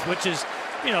offense, which is,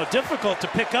 difficult to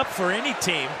pick up for any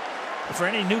team, for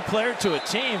any new player to a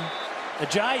team.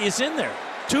 Ajayi is in there.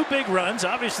 2 big runs,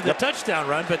 obviously the touchdown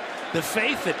run, but the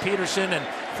faith that Peterson and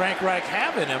Frank Reich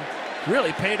have in him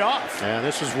really paid off. And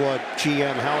this is what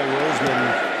GM Howie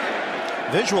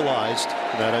Roseman visualized,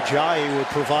 that Ajayi would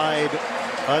provide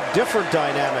a different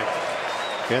dynamic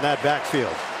in that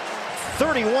backfield.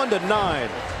 31-9,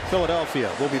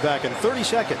 Philadelphia. We'll be back in 30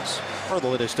 seconds for the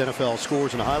latest NFL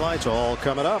scores and highlights, all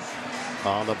coming up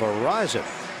on the Verizon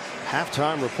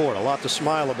halftime report. A lot to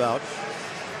smile about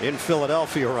in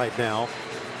Philadelphia right now.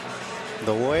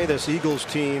 The way this Eagles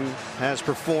team has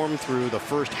performed through the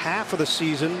first half of the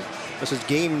season. This is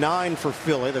game 9 for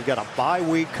Philly. They've got a bye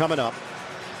week coming up.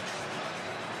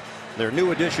 Their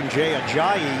new addition, Jay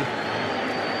Ajayi,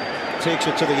 takes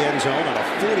it to the end zone on a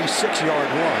 46-yard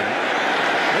run.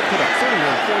 They put up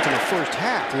 31 points in the first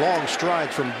half. Long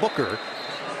strides from Booker.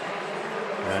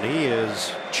 And he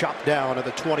is chopped down at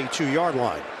the 22-yard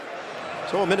line.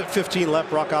 So 1:15 left.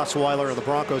 Brock Osweiler of the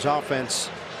Broncos offense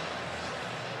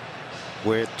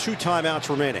with 2 timeouts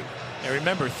remaining. And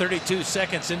remember, 32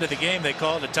 seconds into the game, they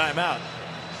called a timeout.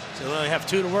 So they only have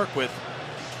 2 to work with.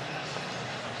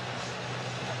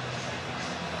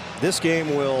 This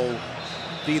game will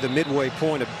be the midway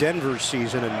point of Denver's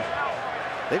season, and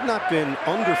they've not been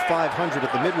under 500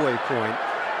 at the midway point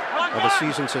of the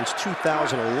season since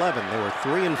 2011. They were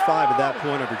 3-5 at that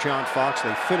point under John Fox.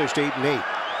 They finished 8-8.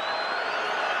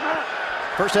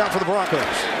 First down for the Broncos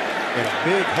in a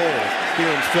big hole here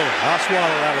in Philly.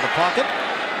 Osweiler out of the pocket.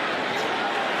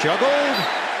 Juggled.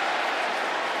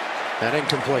 And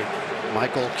incomplete.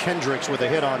 Michael Kendricks with a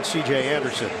hit on C.J.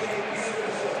 Anderson.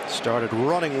 Started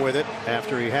running with it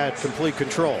after he had complete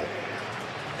control.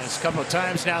 And it's a couple of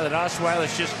times now that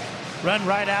Osweiler's just run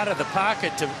right out of the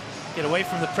pocket to get away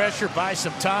from the pressure, buy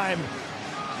some time.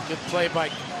 Good play by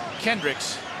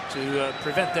Kendricks to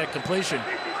prevent that completion.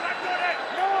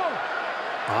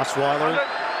 Osweiler,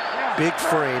 big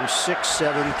frame,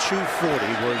 6'7", 240,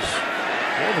 was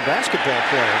more of a basketball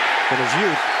player in his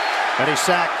youth. And he's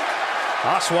sacked.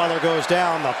 Osweiler goes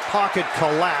down. The pocket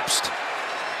collapsed.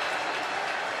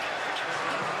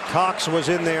 Cox was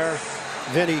in there.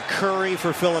 Vinnie Curry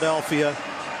for Philadelphia.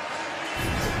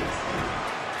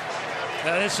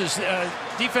 Now this is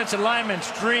defensive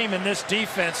lineman's dream in this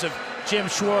defense of Jim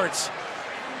Schwartz.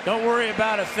 Don't worry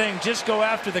about a thing. Just go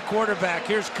after the quarterback.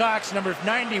 Here's Cox, number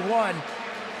 91,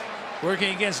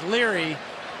 working against Leary.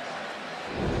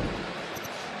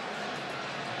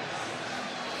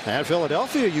 And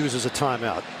Philadelphia uses a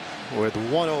timeout with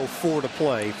 1:04 to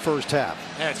play, first half.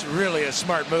 That's really a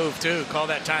smart move, too. Call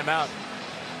that timeout.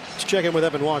 Let's check in with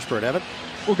Evan Washburn. Evan?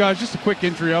 Well, guys, just a quick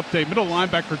injury update. Middle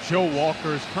linebacker Joe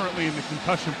Walker is currently in the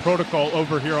concussion protocol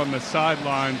over here on the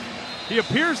sideline. He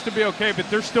appears to be okay, but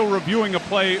they're still reviewing a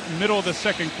play middle of the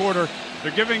second quarter.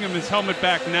 They're giving him his helmet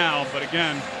back now, but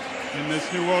again, in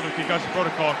this new world of concussion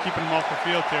protocol, keeping him off the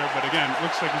field here. But again, it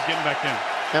looks like he's getting back in.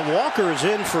 And Walker is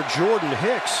in for Jordan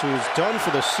Hicks, who's done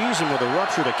for the season with a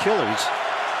ruptured Achilles.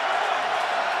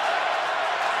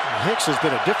 Hicks has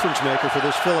been a difference maker for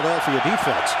this Philadelphia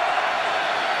defense.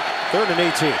 3rd and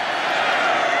 18.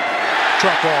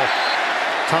 Truck ball.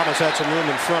 Thomas had some room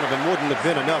in front of him. Wouldn't have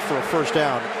been enough for a first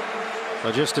down.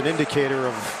 But just an indicator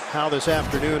of how this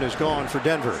afternoon has gone for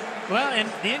Denver. Well, and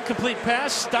the incomplete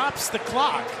pass stops the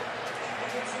clock.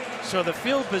 So the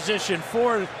field position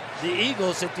for the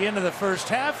Eagles at the end of the first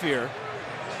half here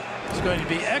is going to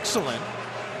be excellent.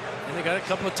 And they got a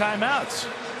couple of timeouts.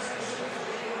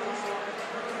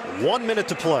 1 minute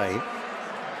to play.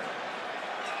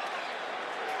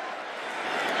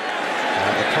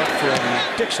 And the punt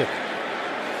from Dixon.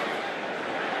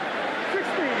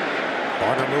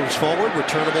 Barner moves forward,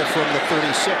 returnable from the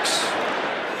 36.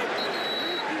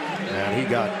 And he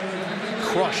got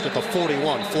crushed at the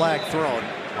 41. Flag thrown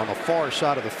on the far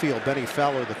side of the field. Benny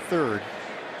Fowler III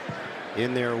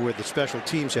in there with the special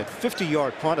teams at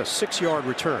 50-yard punt, a 6-yard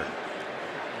return.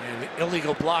 And the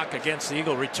illegal block against the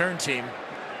Eagle return team.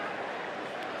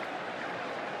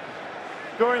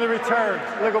 During the return,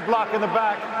 illegal block in the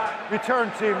back.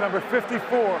 Return team number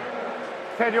 54.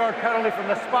 10-yard penalty from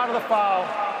the spot of the foul.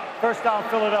 First down,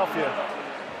 Philadelphia.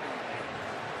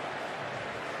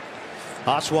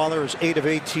 Osweiler is 8 of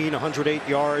 18, 108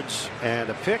 yards and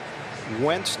a pick.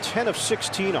 Wentz 10 of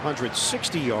 16,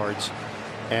 160 yards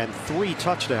and 3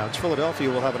 touchdowns. Philadelphia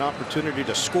will have an opportunity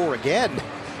to score again.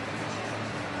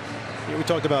 We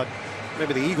talked about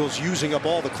maybe the Eagles using up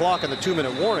all the clock in the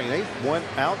 2-minute warning. They went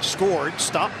out, scored,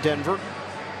 stopped Denver,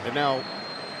 and now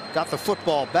got the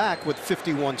football back with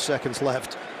 51 seconds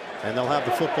left, and they'll have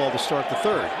the football to start the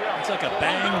third. It's like a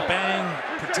bang, bang,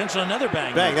 potential another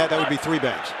bang. Bang, that would be 3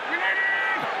 bangs.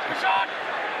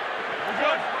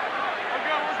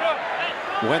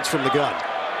 Wentz from the gun.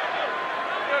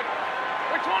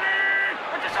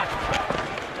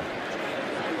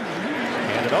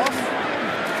 Hand it off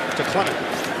to Clement.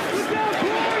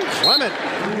 Clement.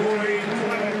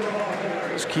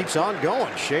 This keeps on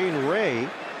going. Shane Ray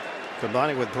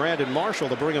combining with Brandon Marshall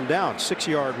to bring him down.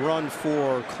 6-yard run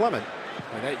for Clement.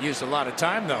 Well, that used a lot of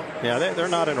time, though. Yeah, they're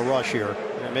not in a rush here.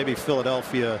 Maybe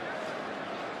Philadelphia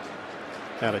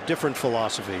had a different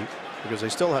philosophy because they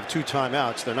still have 2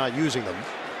 timeouts. They're not using them.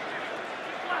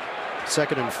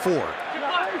 2nd and 4.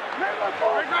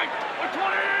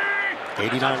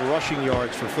 89 rushing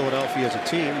yards for Philadelphia as a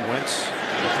team. Wentz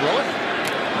will throw it.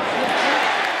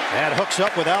 And hooks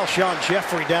up with Alshon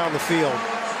Jeffrey down the field.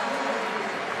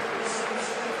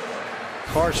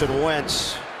 Carson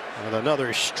Wentz with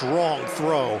another strong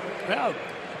throw. Well,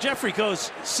 Jeffrey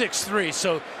goes 6'3",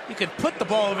 so you can put the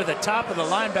ball over the top of the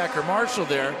linebacker Marshall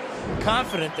there,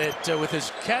 confident that with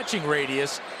his catching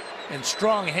radius and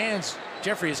strong hands,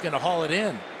 Jeffrey is going to haul it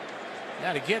in.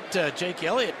 Now to get Jake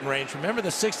Elliott in range, remember the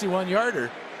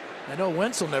 61-yarder. I know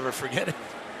Wentz will never forget it.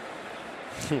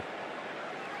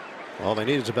 All they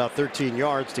need is about 13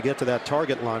 yards to get to that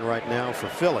target line right now for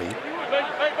Philly.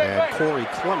 And Corey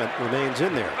Clement remains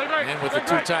in there. And with the 2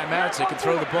 timeouts, they can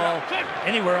throw the ball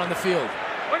anywhere on the field.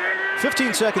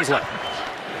 15 seconds left.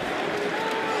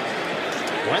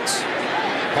 Wentz,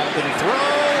 pump and throw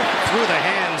through the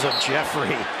hands of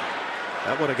Jeffrey.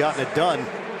 That would have gotten it done.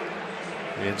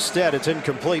 Instead, it's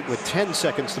incomplete with 10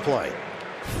 seconds to play.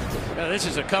 Now, this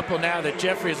is a couple now that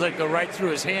Jeffrey has let go right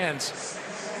through his hands.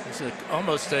 It's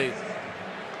almost a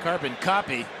carbon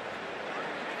copy.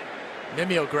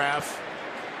 Mimeograph.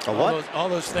 A what? All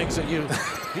those things that you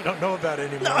don't know about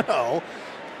anymore. No.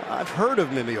 I've heard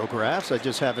of mimeographs. I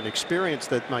just haven't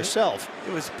experienced it myself.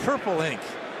 It was purple ink.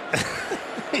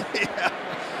 Yeah.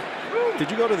 Did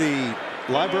you go to the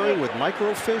library with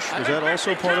microfiche? Was that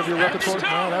also part of your repertoire?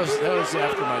 No, that was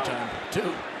after my time,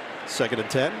 too. 2nd and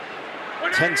 10.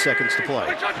 10 seconds to play.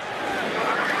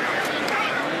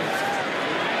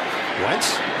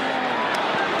 Wentz.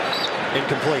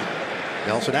 Incomplete.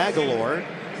 Nelson Aguilar,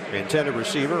 intended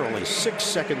receiver. Only 6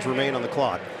 seconds remain on the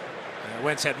clock.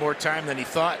 Wentz had more time than he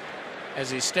thought. As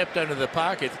he stepped under the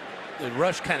pocket, the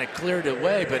rush kind of cleared it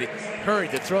away, but he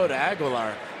hurried to throw to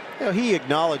Aguilar. You know, he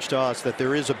acknowledged to us that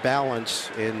there is a balance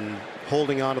in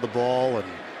holding onto the ball and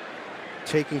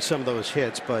taking some of those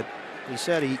hits, but he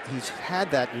said he's had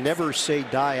that never say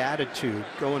die attitude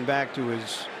going back to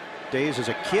his days as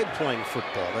a kid playing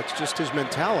football. That's just his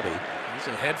mentality. He's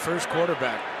a head first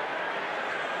quarterback.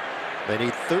 They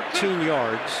need 13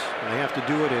 yards and they have to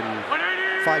do it in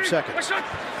 5 seconds.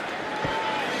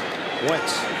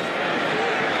 Wentz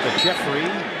to Jeffrey.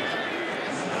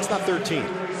 It's not 13.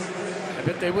 I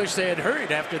bet they wish they had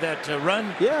hurried after that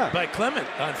run by Clement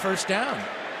on 1st down.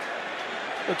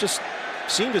 It just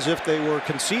seemed as if they were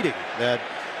conceding that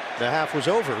the half was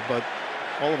over, but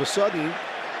all of a sudden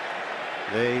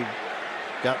they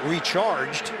got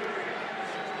recharged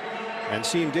and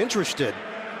seemed interested.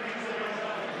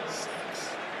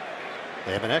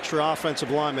 They have an extra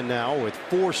offensive lineman now with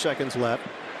 4 seconds left.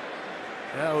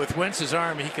 Well, with Wentz's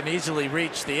arm, he can easily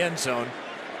reach the end zone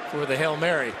for the Hail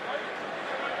Mary.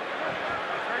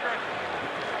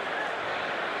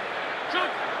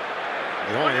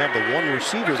 They only have the 1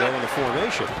 receiver, though, in the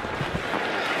formation.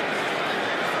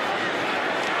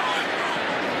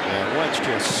 And Wentz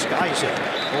just skies it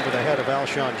over the head of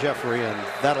Alshon Jeffrey, and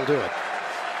that'll do it.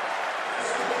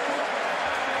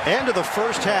 End of the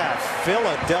first half.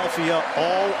 Philadelphia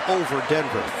all over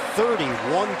Denver.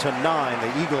 31-9.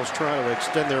 The Eagles trying to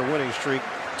extend their winning streak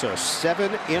to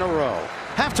 7 in a row.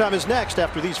 Halftime is next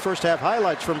after these first half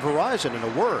highlights from Verizon and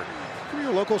a word from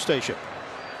your local station.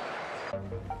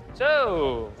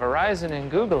 So, Verizon and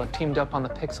Google have teamed up on the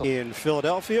Pixel. In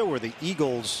Philadelphia, where the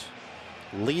Eagles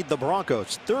lead the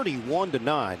Broncos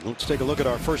 31-9. Let's take a look at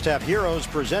our first half heroes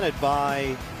presented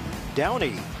by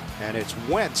Downey. And it's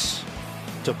Wentz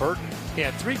to Burton. He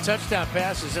had 3 touchdown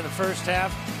passes in the first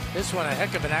half. This one a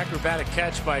heck of an acrobatic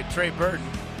catch by Trey Burton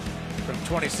from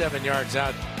 27 yards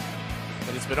out.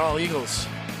 But it's been all Eagles,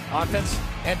 offense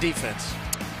and defense.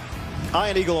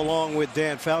 Ian Eagle along with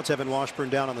Dan Fouts. Evan Washburn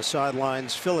down on the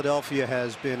sidelines. Philadelphia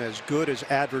has been as good as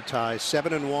advertised.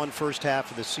 7-1 first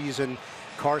half of the season.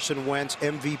 Carson Wentz,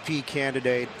 MVP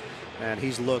candidate, and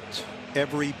he's looked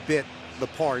every bit the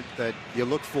part that you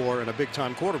look for in a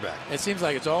big-time quarterback. It seems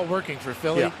like it's all working for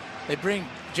Philly. Yeah. They bring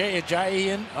Jay Ajayi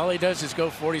in. All he does is go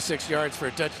 46 yards for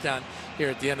a touchdown here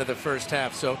at the end of the first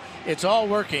half. So it's all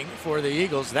working for the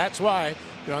Eagles. That's why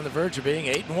they're on the verge of being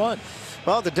 8-1.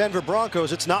 Well, the Denver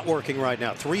Broncos, it's not working right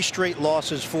now. 3 straight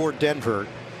losses for Denver.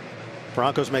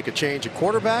 Broncos make a change at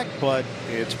quarterback, but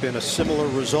it's been a similar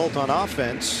result on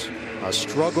offense. A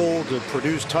struggle to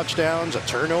produce touchdowns, a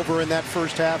turnover in that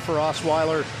first half for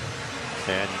Osweiler.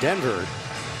 And Denver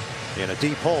in a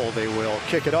deep hole. They will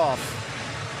kick it off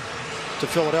to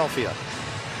Philadelphia.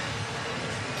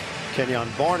 Kenyon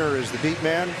Barner is the beat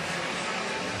man.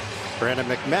 Brandon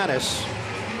McManus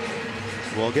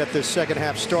will get this second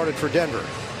half started for Denver.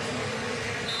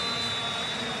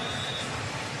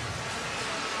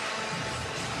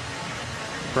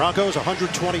 Broncos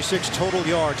 126 total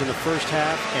yards in the first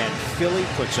half, and Philly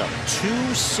puts up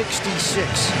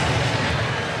 266.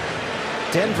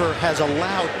 Denver has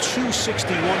allowed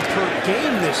 261 per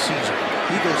game this season.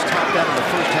 Eagles topped that in the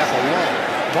first half alone.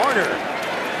 Barner.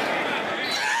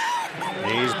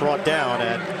 He's brought down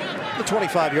at the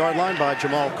 25-yard line by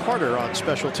Jamal Carter on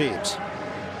special teams.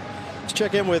 Let's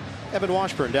check in with Evan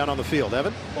Washburn down on the field.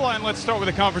 Evan? Well, and let's start with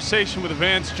a conversation with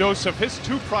Vance Joseph. His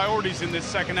 2 priorities in this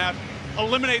second half: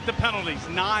 eliminate the penalties.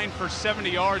 9 for 70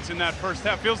 yards in that first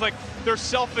half. Feels like they're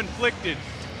self-inflicted.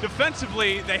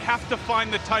 Defensively, they have to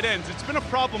find the tight ends. It's been a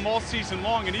problem all season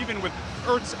long, and even with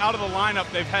Ertz out of the lineup,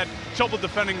 they've had trouble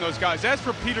defending those guys. As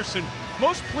for Peterson,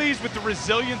 most pleased with the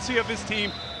resiliency of his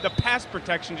team. The pass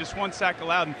protection, just 1 sack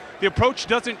allowed. And the approach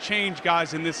doesn't change,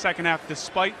 guys, in this second half.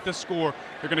 Despite the score,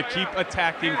 they're going to keep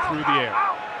attacking through the air.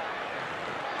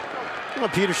 Well,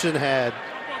 Peterson had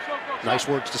nice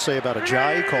words to say about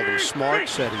Ajayi. Called him smart.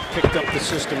 Said he picked up the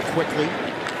system quickly.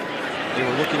 They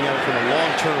were looking at it from a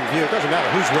long-term view. It doesn't matter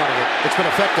who's running it. It's been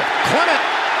effective.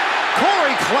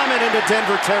 Corey Clement into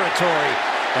Denver territory.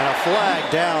 And a flag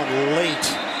down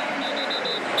late.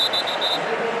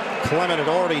 Clement had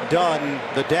already done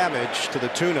the damage to the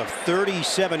tune of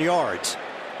 37 yards.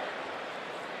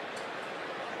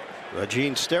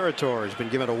 Gene Steratore has been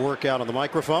given a workout on the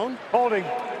microphone. Holding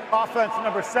offense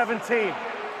number 17.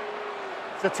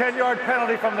 It's a 10-yard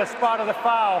penalty from the spot of the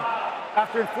foul.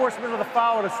 After enforcement of the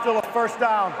foul, it is still a first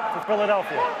down for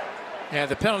Philadelphia. Yeah,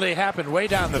 the penalty happened way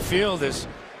down the field as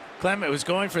Clement was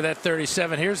going for that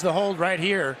 37. Here's the hold right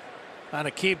here on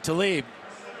Aqib Talib.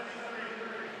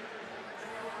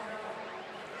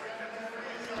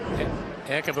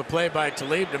 Heck of a play by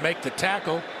Talib to make the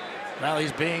tackle. Now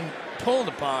he's being pulled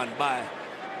upon by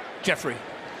Jeffrey.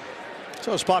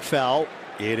 So a spot foul.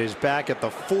 It is back at the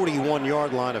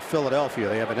 41-yard line of Philadelphia.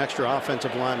 They have an extra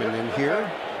offensive lineman in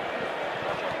here.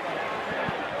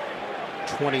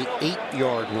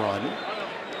 28-yard run.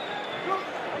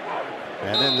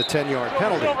 And then the 10-yard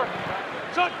penalty.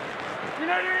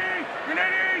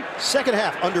 Second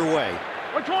half underway.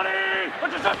 With the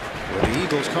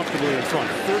Eagles comfortably in front,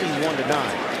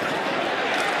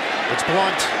 31-9. It's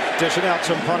Blunt dishing out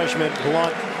some punishment.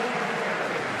 Blunt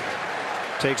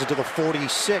takes it to the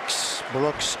 46.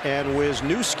 Brooks and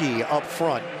Wisniewski up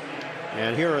front.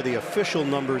 And here are the official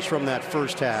numbers from that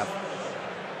first half.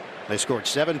 They scored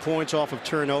 7 points off of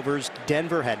turnovers.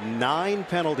 Denver had 9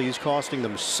 penalties, costing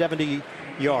them 70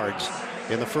 yards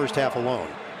in the first half alone.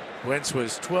 Wentz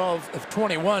was 12 of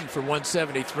 21 for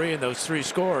 173 in those 3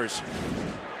 scores.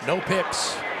 No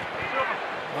picks.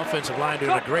 Offensive line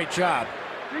doing a great job.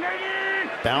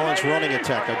 Balanced running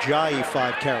attack. Ajayi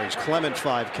 5 carries. Clement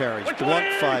 5 carries. Blunt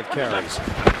 5 carries.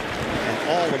 And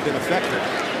all have been effective.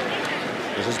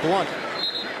 This is Blunt.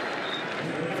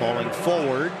 Falling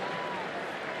forward.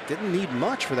 Didn't need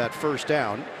much for that first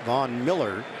down. Von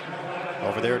Miller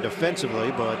over there defensively,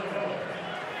 but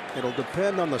it'll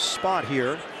depend on the spot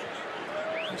here.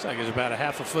 Looks like he's about a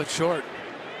half a foot short.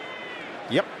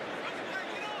 Yep.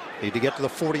 Need to get to the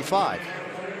 45.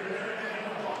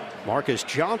 Marcus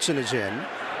Johnson is in.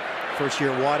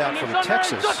 First-year wideout from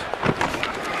Texas.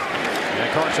 And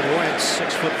Carson Wentz,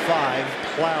 6'5",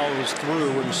 plows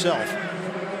through himself.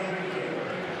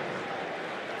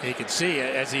 You can see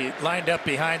as he lined up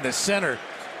behind the center,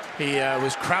 he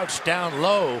was crouched down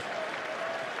low.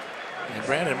 And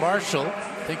Brandon Marshall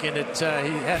thinking that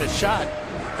he had a shot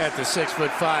at the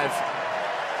 6'5"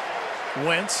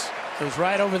 Wentz. It was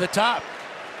right over the top.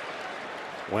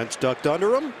 Wentz ducked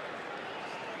under him.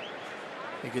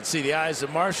 You can see the eyes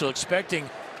of Marshall expecting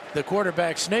the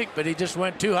quarterback sneak, but he just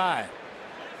went too high.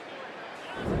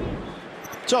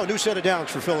 So, new set of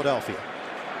downs for Philadelphia.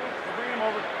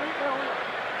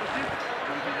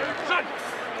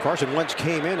 Carson Wentz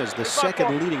came in as the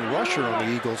second leading rusher on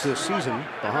the Eagles this season,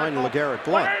 behind LeGarrette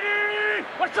Blount.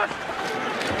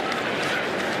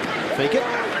 Fake it.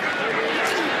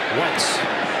 Wentz.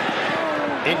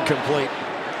 Incomplete.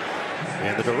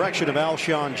 And the direction of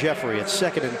Alshon Jeffrey at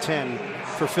 2nd and 10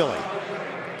 for Philly.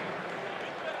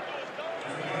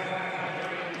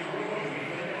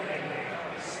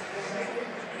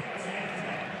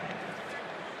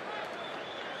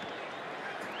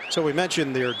 So we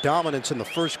mentioned their dominance in the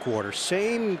first quarter.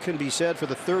 Same can be said for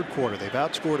the third quarter. They've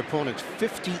outscored opponents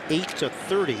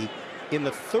 58-30 in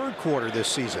the third quarter this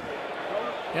season.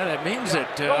 Yeah, that means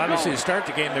that obviously to start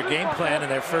the game, their game plan and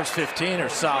their first 15 are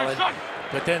solid,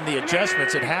 but then the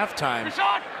adjustments at halftime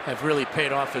have really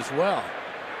paid off as well.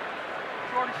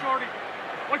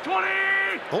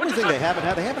 Only thing they haven't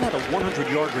had a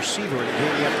 100-yard receiver in a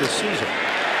game yet this season.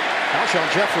 Alshon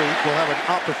Jeffrey will have an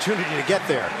opportunity to get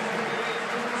there.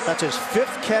 That's his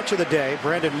 5th catch of the day.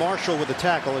 Brandon Marshall with the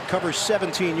tackle. It covers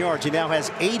 17 yards. He now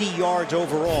has 80 yards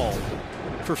overall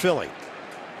for Philly.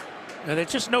 And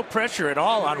there's just no pressure at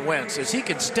all on Wentz as he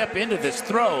can step into this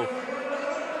throw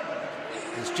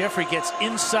as Jeffrey gets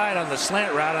inside on the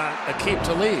slant route on Aqib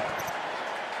Talib.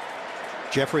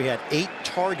 Jeffrey had 8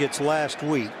 targets last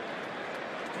week.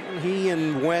 He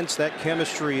and Wentz, that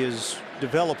chemistry is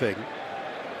developing.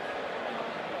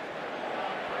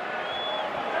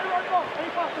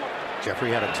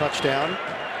 Jeffrey had a touchdown,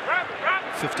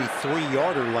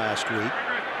 53-yarder last week.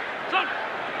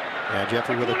 And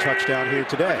Jeffrey with a touchdown here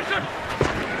today. 1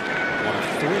 of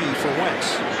 3 for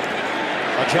Wentz.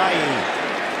 Ajayi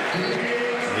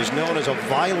is known as a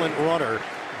violent runner,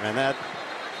 and that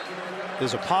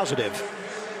is a positive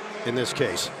in this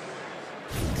case.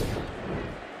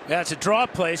 Yeah, it's a draw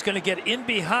play. He's going to get in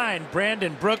behind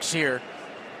Brandon Brooks here.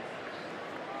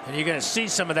 And you're going to see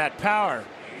some of that power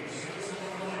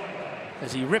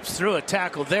as he rips through a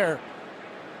tackle there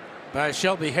by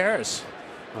Shelby Harris.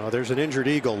 There's an injured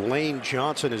Eagle. Lane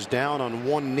Johnson is down on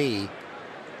one knee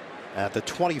at the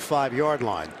 25-yard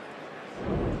line.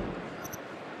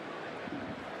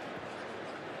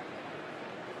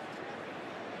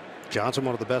 Johnson,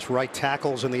 one of the best right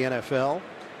tackles in the NFL.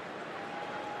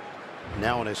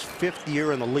 Now in his 5th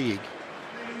year in the league.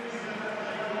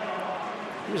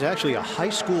 He was actually a high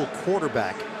school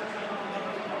quarterback.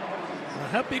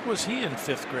 How big was he in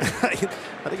 5th grade?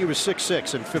 I think he was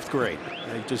 6'6" in 5th grade.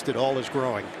 He just did all his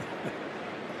growing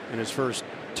in his first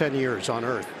 10 years on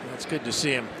earth. It's good to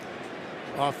see him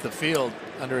off the field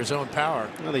under his own power.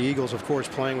 Well, the Eagles, of course,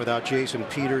 playing without Jason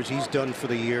Peters. He's done for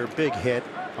the year. Big hit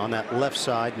on that left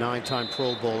side. 9-time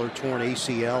Pro Bowler, torn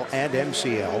ACL and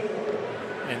MCL.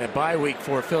 And a bye week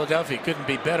for Philadelphia couldn't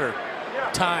be better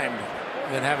timed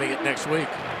than having it next week.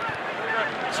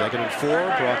 2nd and 4.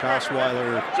 Brock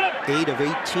Osweiler 8 of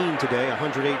 18 today,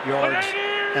 108 yards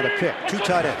and a pick. 2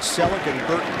 tight ends, Selleck and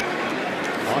Burton.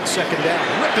 On 2nd down,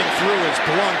 ripping through is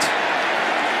Blount.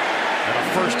 And a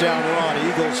 1st down run.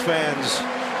 Eagles fans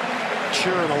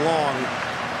cheering along.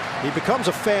 He becomes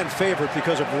a fan favorite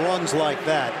because of runs like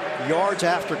that. Yards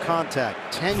after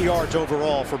contact, 10 yards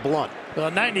overall for Blount.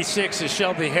 Well, 96 is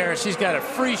Shelby Harris. He's got a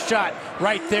free shot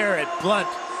right there at Blount.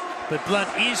 But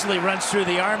Blount easily runs through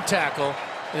the arm tackle.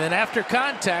 And then after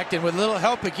contact and with a little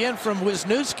help again from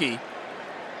Wisniewski,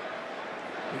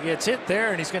 he gets hit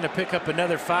there and he's going to pick up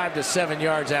another 5 to 7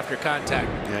 yards after contact.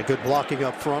 Yeah, good blocking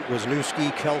up front.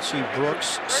 Wisniewski, Kelsey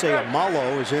Brooks,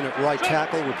 Sayamalo is in at right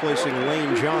tackle, replacing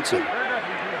Lane Johnson.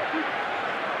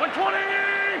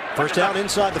 1st down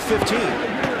inside the 15. Keep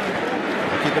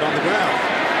it on the ground.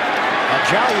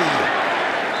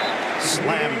 Ajayi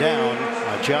slammed down.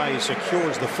 Ajayi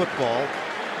secures the football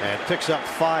and picks up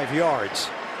 5 yards.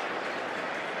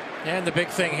 And the big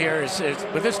thing here is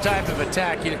with this type of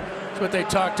attack, it's what they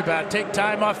talked about. Take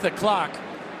time off the clock.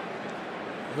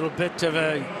 A little bit of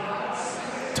a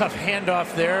tough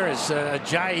handoff there as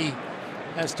Ajayi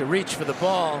has to reach for the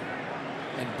ball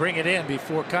and bring it in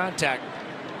before contact.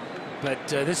 But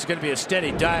this is going to be a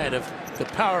steady diet of the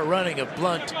power running of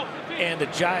Blount and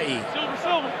Ajayi.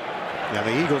 Now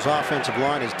the Eagles offensive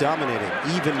line is dominating,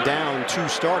 even down 2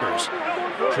 starters.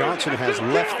 Johnson has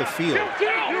left the field.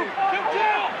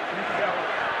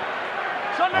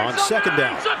 On 2nd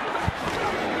down.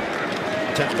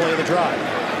 10th play of the drive.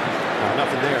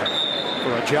 Nothing there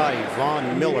for Ajayi.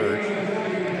 Von Miller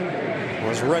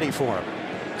was ready for him.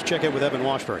 Let's check in with Evan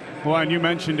Washburn. Well, and you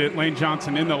mentioned it, Lane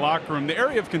Johnson in the locker room. The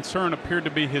area of concern appeared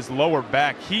to be his lower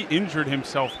back. He injured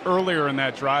himself earlier in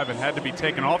that drive and had to be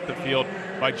taken off the field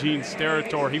by Gene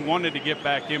Steratore. He wanted to get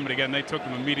back in, but again, they took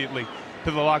him immediately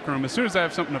to the locker room. As soon as I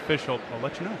have something official, I'll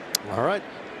let you know. All right.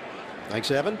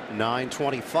 Thanks, Evan.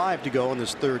 9:25 to go in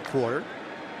this third quarter.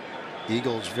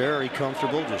 Eagles very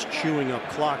comfortable, just chewing up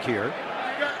clock here.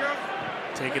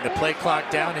 Taking the play clock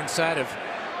down inside of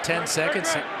 10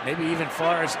 seconds, maybe even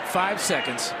far as 5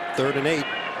 seconds. 3rd and 8.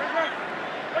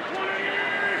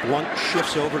 Blunt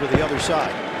shifts over to the other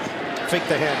side. Fake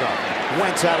the handoff.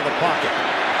 Wentz out of the pocket.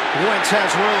 Wentz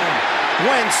has room.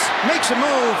 Wentz makes a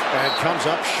move and comes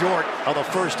up short of the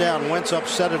first down. Wentz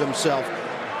upset it himself.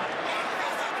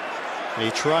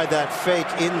 He tried that fake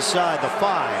inside the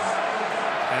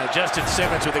 5. Justin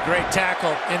Simmons with a great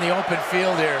tackle in the open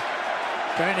field here.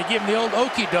 Trying to give him the old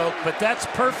okey doke, but that's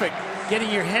perfect. Getting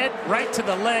your head right to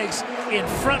the legs in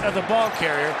front of the ball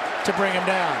carrier to bring him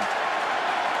down.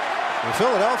 And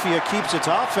Philadelphia keeps its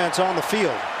offense on the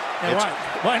field. And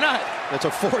why not? It's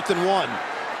a 4th and 1.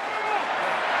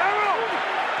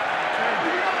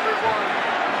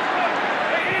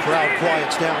 Crowd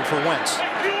quiets down for Wentz.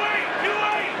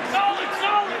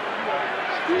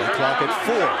 The clock at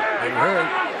 4. They heard.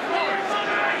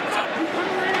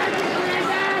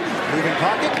 Moving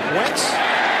pocket. Wentz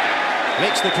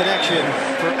makes the connection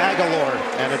for Aguilar,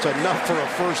 and it's enough for a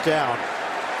first down.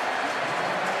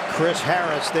 Chris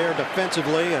Harris there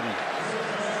defensively, and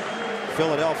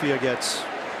Philadelphia gets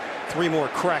 3 more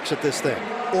cracks at this thing,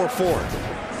 or 4.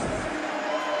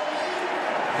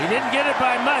 He didn't get it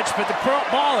by much, but the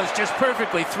ball is just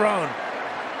perfectly thrown.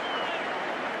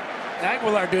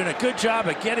 Aguilar doing a good job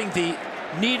of getting the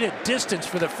needed distance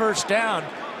for the first down.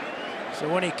 So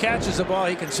when he catches the ball,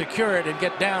 he can secure it and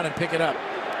get down and pick it up.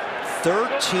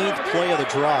 13th play of the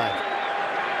drive.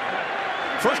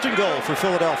 1st and goal for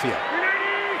Philadelphia.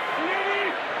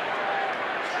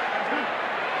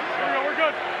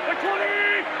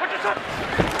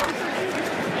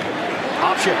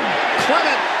 Option.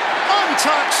 Clement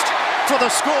untouched for the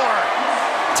score.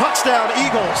 Touchdown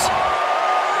Eagles.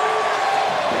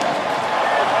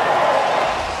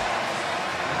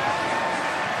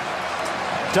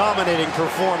 Dominating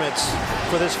performance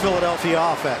for this Philadelphia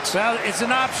offense. Well, it's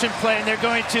an option play, and they're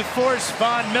going to force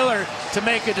Von Miller to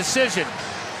make a decision.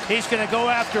 He's going to go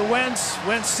after Wentz.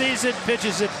 Wentz sees it,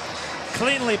 pitches it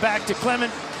cleanly back to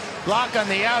Clement. Block on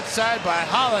the outside by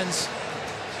Hollins.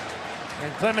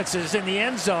 And Clements is in the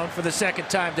end zone for the 2nd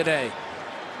time today.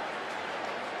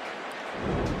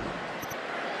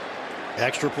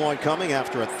 Extra point coming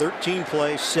after a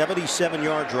 13-play,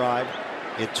 77-yard drive.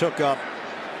 It took up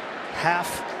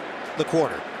half the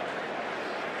quarter.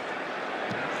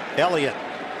 Elliott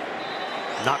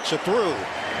knocks it through.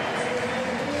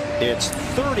 It's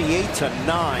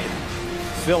 38-9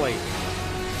 Philly.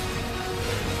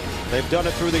 They've done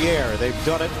it through the air. They've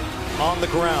done it on the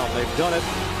ground. They've done it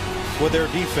with their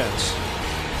defense.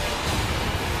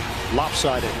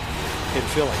 Lopsided in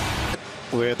Philly.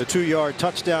 With the 2-yard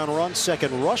touchdown run,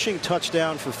 2nd rushing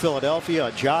touchdown for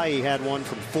Philadelphia. Ajayi had one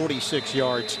from 46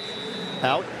 yards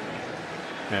out.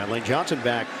 And Lane Johnson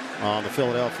back on the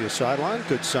Philadelphia sideline.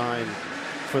 Good sign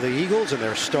for the Eagles and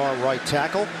their star right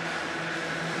tackle.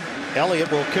 Elliott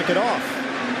will kick it off.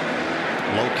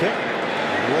 Low kick.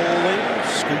 Rolling.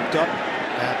 Scooped up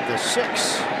at the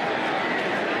 6.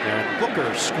 And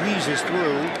Booker squeezes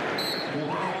through.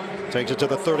 Takes it to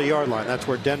the 30-yard line. That's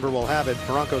where Denver will have it.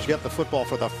 Broncos get the football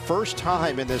for the first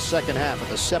time in this second half at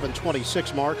the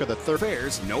 7:26 mark of the third.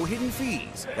 Fares, no hidden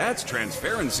fees. That's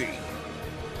transparency.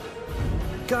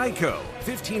 Geico.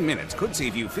 15 minutes could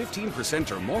save you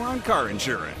 15% or more on car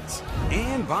insurance.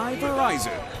 And by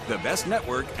Verizon, the best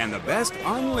network and the best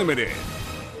unlimited.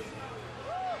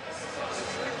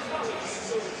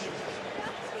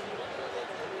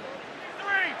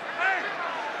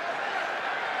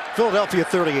 Philadelphia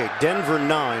 38, Denver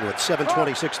 9 with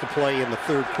 7:26 to play in the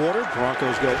third quarter.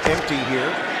 Broncos go empty here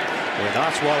with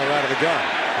Osweiler out of the gun.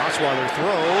 Osweiler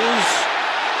throws.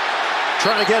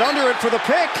 Trying to get under it for the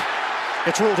pick.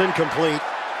 It's ruled incomplete.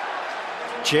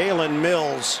 Jalen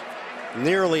Mills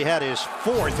nearly had his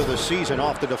 4th of the season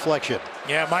off the deflection.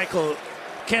 Yeah, Michael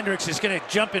Kendricks is going to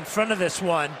jump in front of this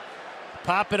one,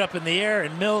 pop it up in the air,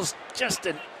 and Mills just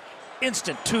an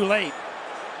instant too late.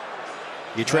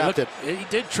 He trapped it. He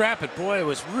did trap it. Boy, it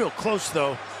was real close,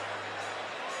 though.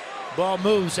 Ball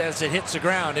moves as it hits the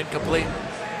ground. Incomplete.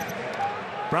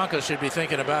 Broncos should be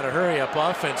thinking about a hurry-up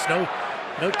offense. No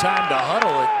time to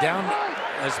huddle it down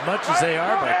as much as they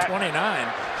are by 29.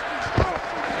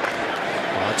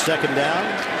 On 2nd down,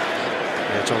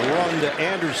 it's a run to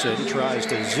Anderson. Tries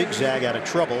to zigzag out of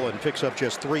trouble and picks up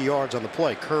just 3 yards on the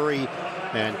play. Curry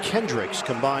and Kendricks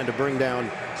combined to bring down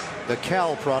the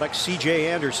Cal product, C.J.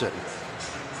 Anderson.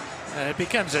 And it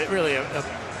becomes really a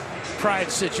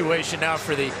pride situation now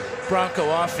for the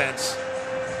Bronco offense.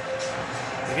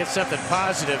 to get something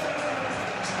positive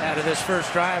out of this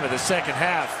first drive of the second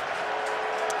half.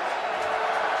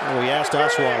 Well, we asked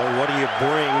Osweiler, what do you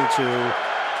bring to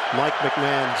Mike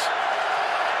McCoy's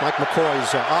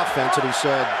offense? And he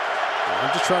said,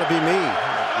 I'm just trying to be me.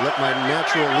 Let my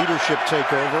natural leadership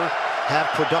take over. Have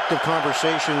productive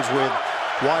conversations with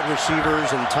wide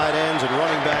receivers and tight ends and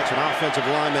running backs and offensive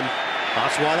linemen.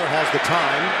 Osweiler has the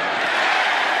time.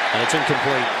 And it's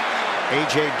incomplete.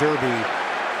 A.J. Derby.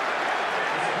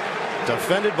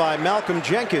 Defended by Malcolm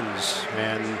Jenkins.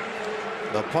 And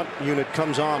the punt unit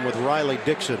comes on with Riley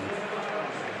Dixon.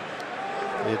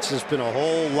 It's just been a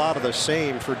whole lot of the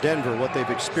same for Denver, what they've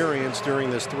experienced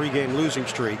during this 3-game losing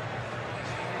streak.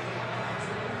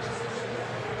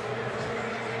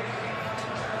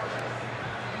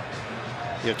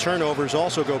 The turnovers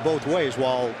also go both ways.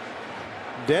 While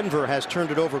Denver has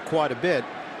turned it over quite a bit,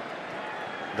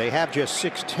 they have just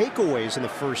 6 takeaways in the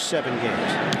first 7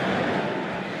 games.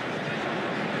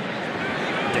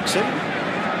 Dixon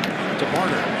to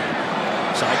Barner.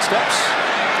 Sidesteps.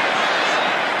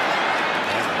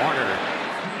 And Barner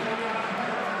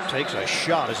takes a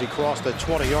shot as he crossed the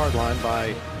 20-yard line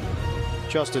by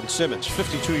Justin Simmons.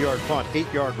 52-yard punt,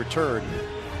 8-yard return.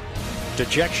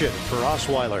 Dejection for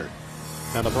Osweiler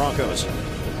and the Broncos.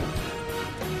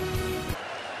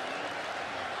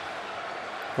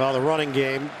 Well, the running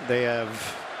game, they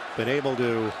have been able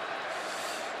to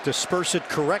disperse it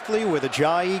correctly with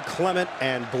Ajayi, Clement,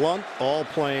 and Blunt all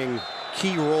playing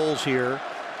key roles here.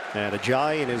 And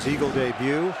Ajayi in his Eagle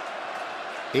debut,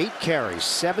 8 carries,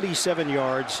 77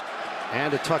 yards,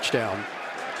 and a touchdown.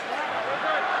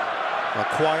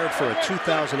 Acquired for a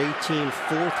 2018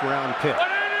 4th-round pick.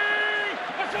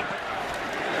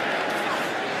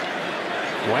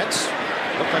 Wentz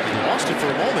looked like he lost it for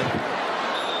a moment.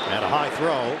 And a high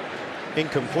throw,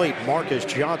 incomplete. Marcus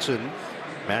Johnson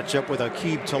matched up with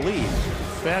Aqib Talib.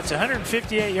 That's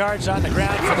 158 yards on the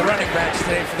ground for the running backs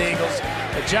today for the Eagles.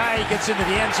 Ajayi gets into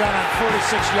the end zone on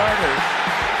 46-yarder.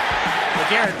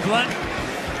 LeGarrette Blunt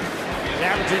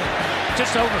averaging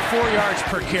just over 4 yards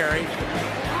per carry.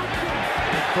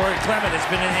 Corey Clement has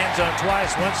been in the end zone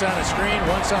twice, once on a screen,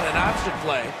 once on an option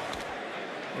play.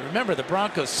 And remember, the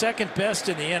Broncos second best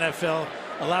in the NFL,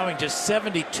 allowing just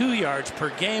 72 yards per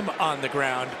game on the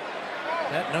ground.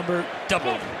 That number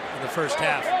doubled in the first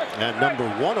half. And number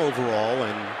 1 overall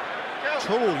in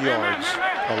total yards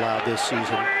allowed this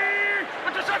season.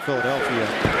 Philadelphia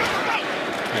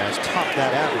has topped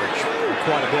that average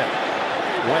quite a bit.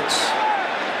 Wentz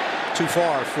too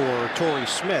far for Torrey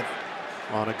Smith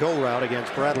on a go route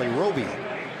against Bradley Roby.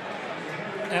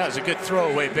 That was a good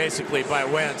throwaway basically by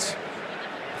Wentz.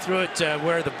 Threw it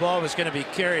where the ball was going to be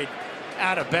carried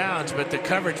out of bounds, but the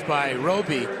coverage by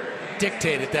Roby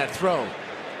dictated that throw.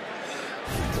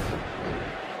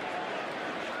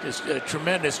 Just a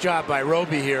tremendous job by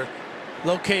Roby here,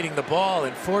 locating the ball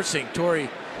and forcing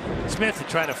Torrey Smith to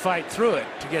try to fight through it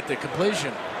to get the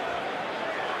completion.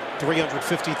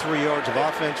 353 yards of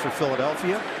offense for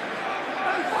Philadelphia.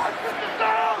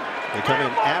 They come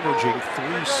in averaging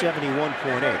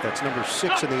 371.8. That's number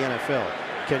 6 in the NFL.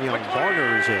 Kenyon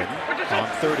Barner is in on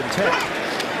 3rd and 10.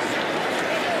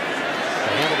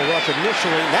 They handle the rush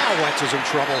initially. Now Wentz is in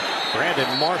trouble.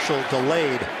 Brandon Marshall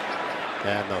delayed.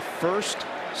 And the first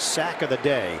sack of the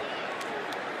day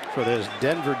for this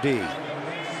Denver D.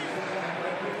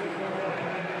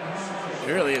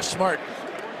 Really a smart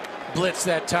blitz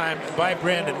that time by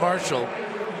Brandon Marshall,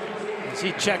 as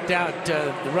he checked out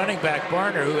the running back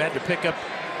Barner, who had to pick up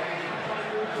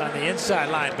on the inside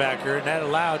linebacker, and that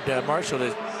allowed Marshall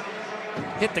to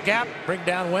hit the gap, bring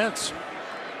down Wentz.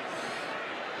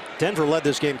 Denver led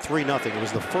this game 3-0. It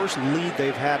was the first lead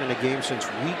they've had in a game since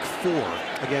week 4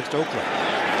 against Oakland.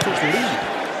 First lead.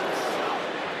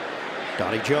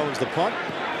 Donnie Jones the punt.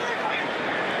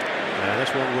 And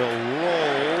this one will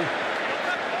roll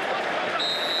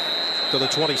to the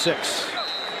 26.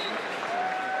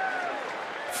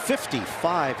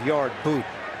 55-yard boot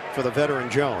for the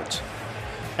veteran Jones.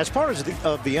 As part of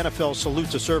the NFL Salute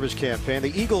to Service campaign,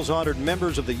 the Eagles honored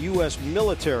members of the U.S.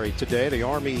 military today. The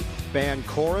Army Band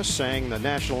Chorus sang the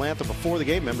national anthem before the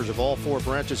game. Members of all 4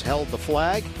 branches held the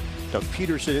flag. Doug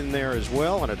Peterson in there as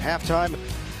well. And at halftime,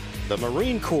 the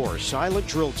Marine Corps Silent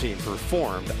Drill Team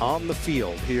performed on the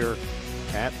field here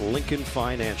at Lincoln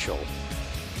Financial.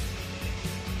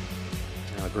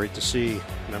 Great to see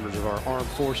members of our armed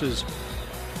forces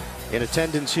in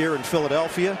attendance here in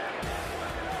Philadelphia.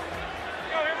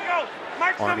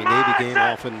 Army-Navy game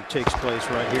often takes place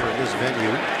right here in this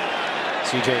venue.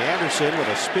 C.J. Anderson with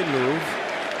a spin move.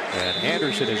 And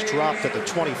Anderson is dropped at the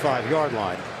 25-yard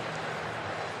line.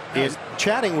 In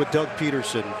chatting with Doug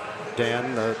Peterson,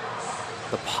 Dan,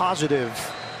 the positive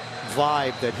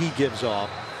vibe that he gives off.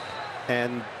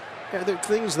 And there are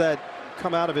things that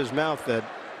come out of his mouth that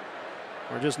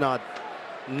are just not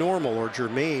normal or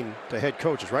germane to head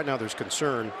coaches. Right now there's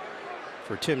concern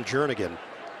for Tim Jernigan.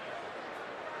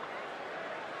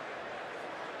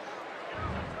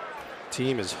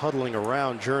 Team is huddling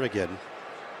around Jernigan.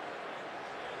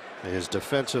 His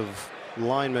defensive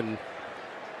lineman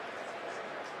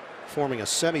forming a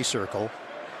semicircle.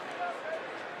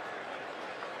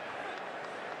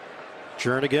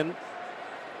 Jernigan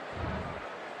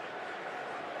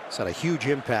has had a huge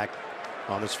impact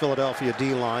on this Philadelphia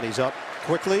D-line. He's up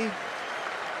quickly,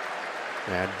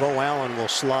 and Bo Allen will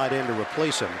slide in to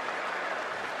replace him.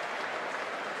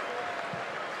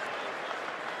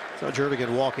 So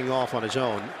Jernigan walking off on his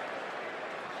own.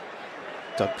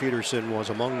 Doug Peterson was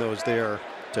among those there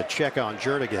to check on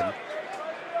Jernigan.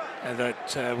 And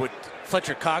that's what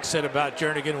Fletcher Cox said about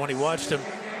Jernigan when he watched him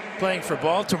playing for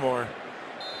Baltimore.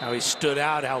 How he stood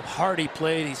out, how hard he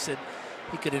played. He said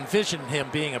he could envision him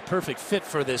being a perfect fit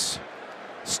for this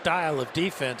style of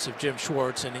defense of Jim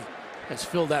Schwartz, and he has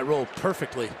filled that role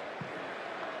perfectly.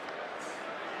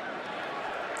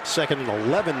 2nd and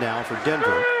 11 now for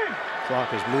Denver.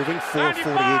 Clock is moving.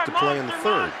 4:48 to play in the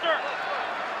third.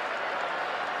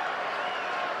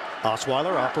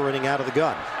 Osweiler operating out of the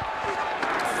gun.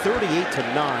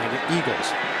 38-9 Eagles.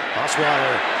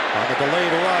 Osweiler on the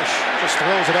delayed rush, just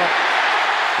throws it up,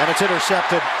 and it's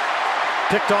intercepted.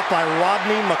 Picked off by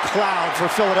Rodney McLeod for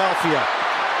Philadelphia.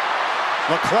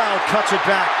 McLeod cuts it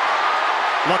back.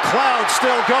 McLeod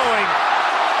still going,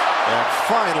 and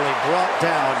finally brought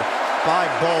down by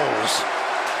Bowles.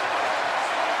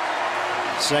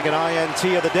 Second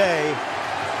INT of the day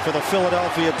for the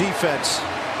Philadelphia defense.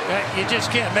 You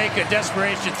just can't make a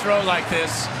desperation throw like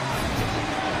this.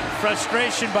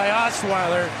 Frustration by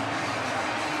Osweiler.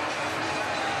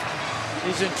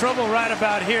 He's in trouble right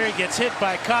about here. He gets hit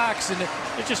by Cox, and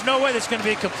there's just no way that's going to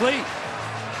be complete.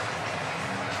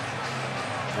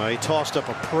 He tossed up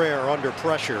a prayer under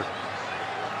pressure.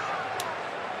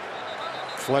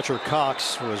 Fletcher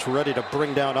Cox was ready to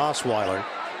bring down Osweiler.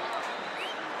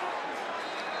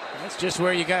 That's just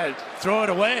where you got to throw it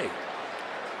away.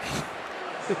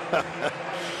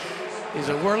 He's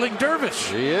a whirling dervish.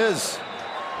 He is.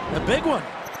 A big one.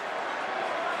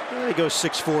 There he goes,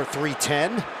 6'4",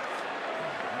 310.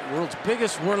 World's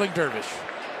biggest whirling dervish.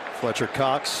 Fletcher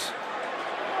Cox.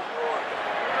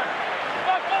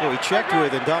 He checked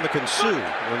with Ndamukong Suh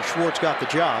when Schwartz got the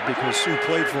job, because Suh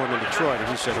played for him in Detroit, and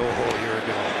he said, "Oh, here we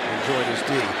go. Enjoyed his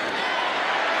D."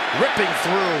 Ripping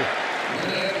through.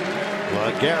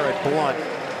 Garrett Blunt,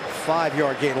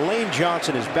 5-yard gain. Lane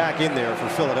Johnson is back in there for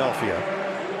Philadelphia.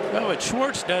 Well, what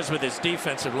Schwartz does with his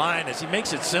defensive line is he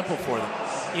makes it simple for them.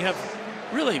 You have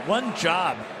really one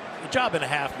job, a job and a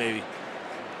half maybe.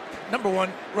 Number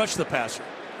one, rush the passer.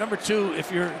 Number two,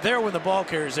 if you're there when the ball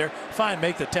carrier's there, fine,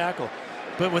 make the tackle.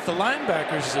 But with the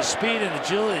linebackers, the speed and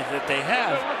agility that they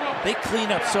have, they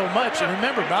clean up so much. And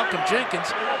remember, Malcolm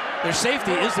Jenkins, their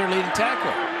safety, is their leading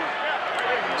tackler.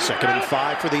 2nd and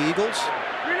 5 for the Eagles.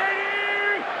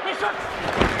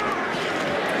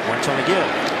 Wentz on the give.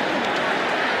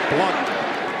 Blunt.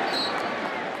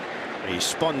 He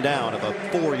spun down at the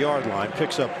 4-yard line,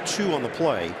 picks up 2 on the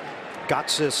play.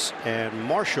 Gotsis and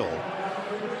Marshall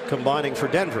combining for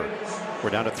Denver. We're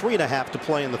down to 3.5 to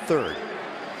play in the third.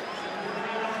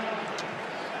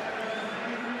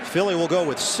 Philly will go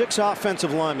with 6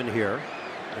 offensive linemen here,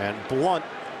 and Blunt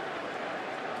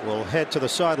will head to the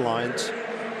sidelines.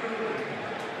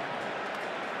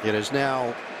 It is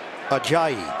now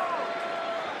Ajayi.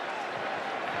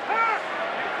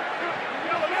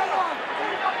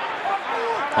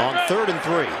 On 3rd and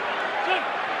 3.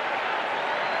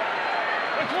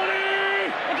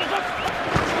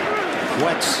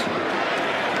 Wentz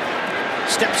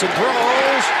steps and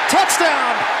throws.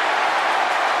 Touchdown!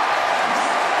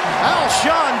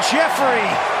 Alshon Jeffrey.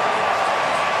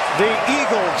 The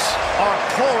Eagles are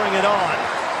pouring it on.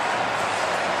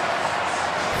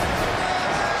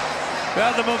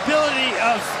 Well, the mobility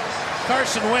of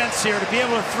Carson Wentz here to be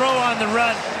able to throw on the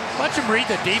run. Watch him read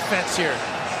the defense here.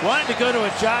 Wanted to go to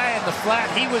Ajayi in the flat.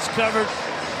 He was covered.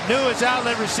 Knew his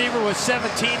outlet receiver was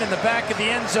 17 in the back of the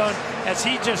end zone as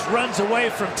he just runs away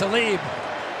from Talib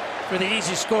for the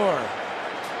easy score.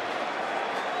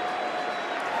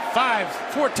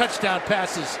 4 touchdown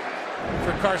passes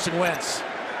for Carson Wentz.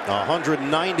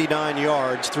 199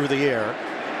 yards through the air.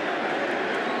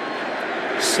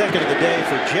 2nd of the day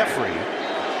for Jeffrey.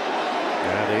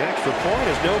 And the extra point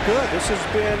is no good. This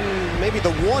has been maybe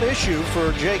the one issue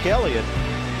for Jake Elliott.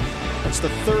 It's the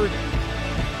 3rd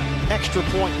extra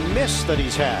point miss that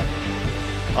he's had.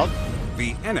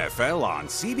 The NFL on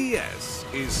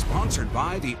CBS is sponsored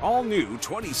by the all-new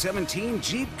 2017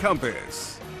 Jeep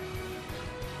Compass.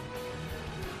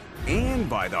 And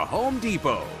by the Home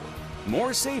Depot.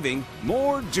 More saving,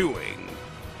 more doing.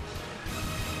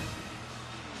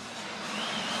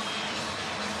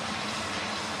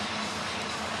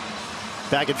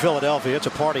 Back in Philadelphia, it's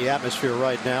a party atmosphere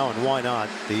right now, and why not?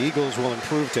 The Eagles will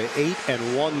improve to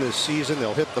 8-1 this season.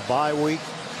 They'll hit the bye week.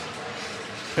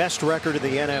 Best record in the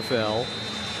NFL.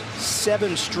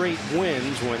 7 straight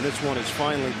wins when this one is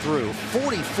finally through.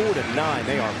 44-9.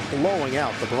 They are blowing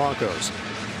out the Broncos.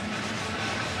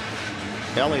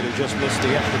 Elliott, who just missed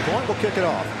the extra point, will kick it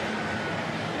off.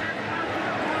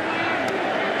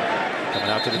 Coming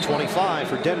out to the 25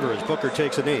 for Denver as Booker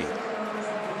takes a knee.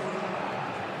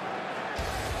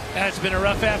 It's been a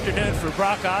rough afternoon for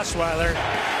Brock Osweiler.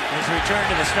 His return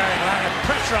to the starting lineup.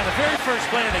 Pressure on the very first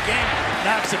play of the game.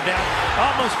 Knocks him down.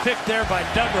 Almost picked there by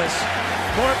Douglas.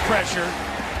 More pressure.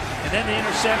 And then the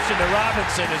interception to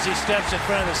Robinson as he steps in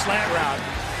front of the slant route.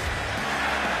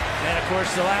 And, of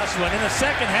course, the last one. In the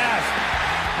second half,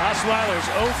 Osweiler's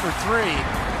 0 for 3.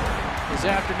 This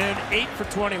afternoon, 8 for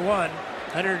 21.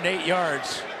 108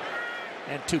 yards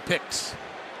and 2 picks.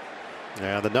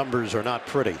 Yeah, the numbers are not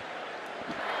pretty.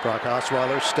 Brock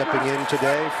Osweiler stepping in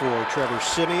today for Trevor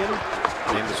Siemian,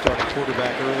 named the starting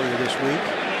quarterback earlier this week.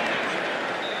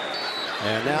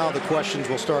 And now the questions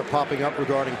will start popping up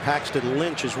regarding Paxton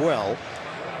Lynch as well.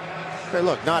 Hey,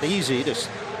 look, not easy to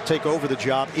take over the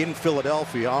job in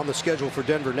Philadelphia. On the schedule for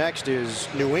Denver next is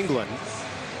New England.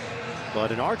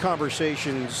 But in our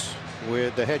conversations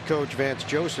with the head coach Vance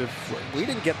Joseph, we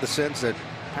didn't get the sense that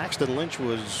Paxton Lynch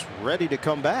was ready to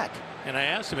come back. And I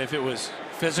asked him if it was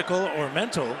physical or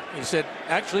mental. He said,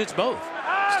 actually, it's both.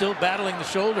 Still battling the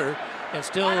shoulder and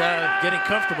still getting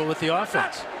comfortable with the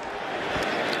offense.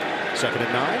 2nd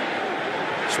and 9.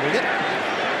 Swing it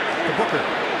to Booker.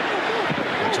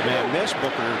 That's a man miss.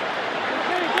 Booker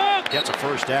gets a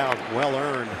first down. Well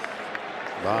earned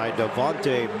by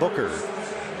Devontae Booker.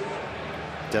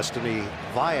 Destiny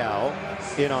Viao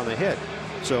in on the hit.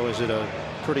 So is it a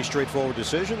pretty straightforward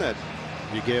decision that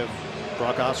you give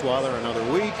Brock Osweiler another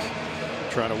week,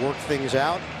 trying to work things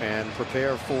out and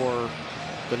prepare for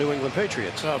the New England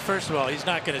Patriots? Well, first of all, he's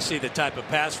not going to see the type of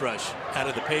pass rush out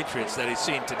of the Patriots that he's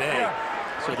seen today.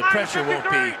 So the pressure won't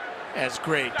be as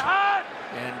great.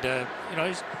 And, you know,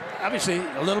 he's obviously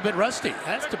a little bit rusty.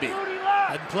 Has to be.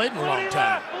 Hadn't played in a long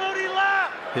time.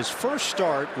 His first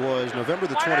start was November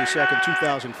the 22nd,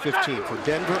 2015 for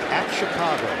Denver at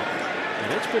Chicago.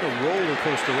 And it's been a roller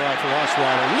coaster ride for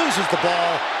Osweiler. Loses the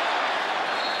ball.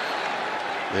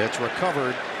 It's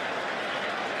recovered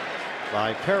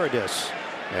by Paradis,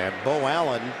 and Bo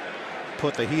Allen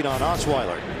put the heat on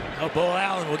Osweiler. Oh, Bo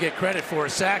Allen will get credit for a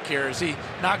sack here as he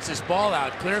knocks his ball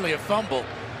out. Clearly a fumble.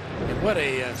 And what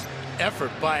a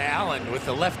effort by Allen with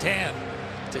the left hand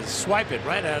to swipe it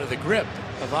right out of the grip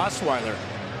of Osweiler.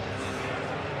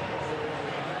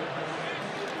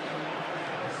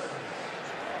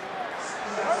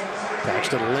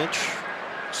 Paxton Lynch,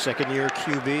 second-year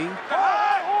QB,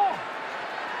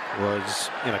 was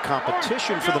in a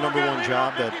competition for the #1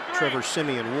 job that Trevor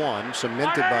Siemian won,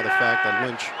 cemented by the fact that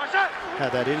Lynch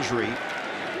had that injury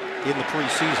in the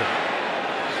preseason.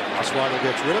 Osweiler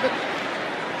gets rid of it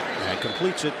and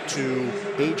completes it to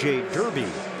A.J. Derby.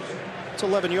 It's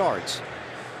 11 yards.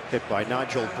 Hit by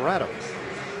Nigel Bradham.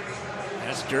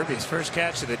 That's Derby's first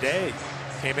catch of the day.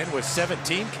 Came in with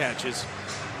 17 catches.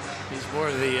 He's more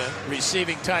of the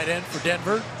receiving tight end for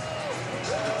Denver.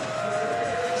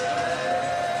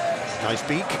 Nice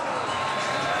beak.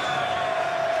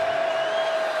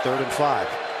 3rd and 5.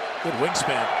 Good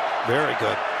wingspan. Very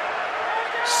good.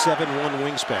 7'1"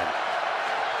 wingspan.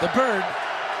 The bird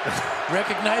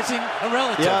recognizing a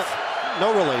relative. Yeah,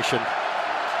 no relation.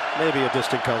 Maybe a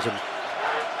distant cousin.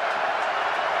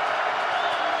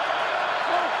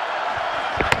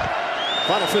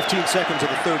 Final 15 seconds of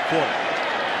the 3rd quarter.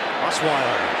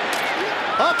 Osweiler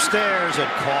upstairs and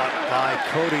caught by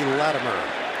Cody Latimer.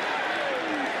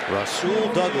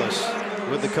 Rasul Douglas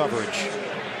with the coverage.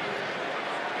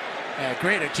 Yeah,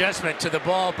 great adjustment to the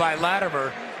ball by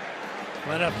Latimer.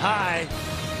 Went up high.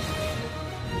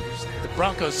 The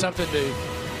Broncos something to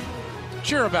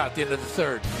cheer about at the end of the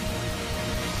 3rd.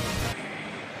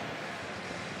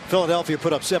 Philadelphia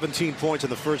put up 17 points in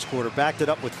the first quarter, backed it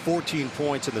up with 14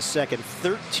 points in the second,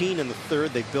 13 in the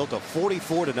third. They built a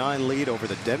 44-9 lead over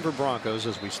the Denver Broncos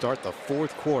as we start the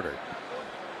 4th quarter.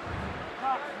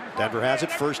 Denver has it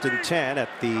 1st and 10 at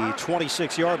the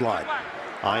 26-yard line.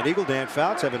 Ian Eagle, Dan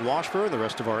Fouts, Evan Washburn, the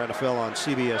rest of our NFL on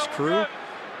CBS crew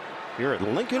here at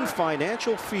Lincoln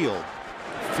Financial Field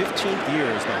 15th year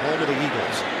as the home of the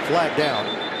Eagles. Flag down.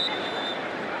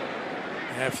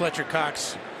 And Fletcher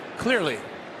Cox clearly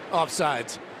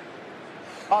offsides.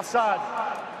 Offside.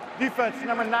 Defense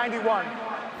number 91.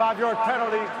 5-yard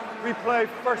penalty. Replay,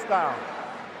 first down.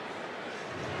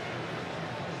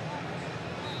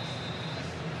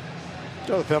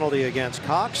 So the penalty against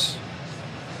Cox,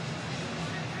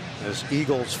 as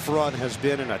Eagles front has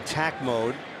been in attack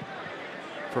mode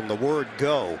from the word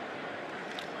go.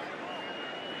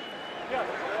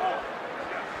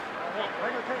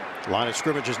 Line of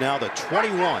scrimmage is now the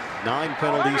 21. 9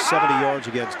 penalties, 70 yards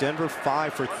against Denver,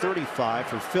 5 for 35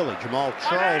 for Philly. Jamal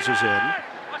Charles is in.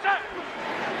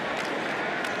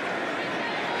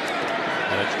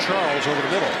 And it's Charles over the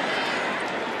middle.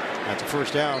 That's a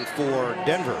first down for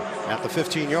Denver at the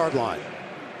 15-yard line.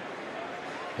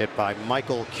 Hit by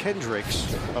Michael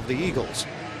Kendricks of the Eagles.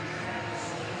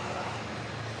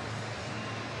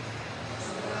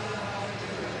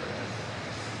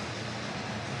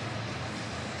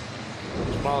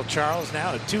 Jamal Charles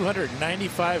now at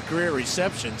 295 career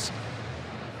receptions,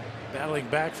 battling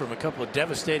back from a couple of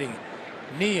devastating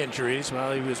knee injuries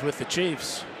while he was with the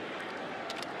Chiefs.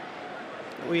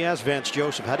 We asked Vance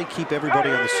Joseph, how do you keep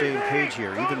everybody on the same page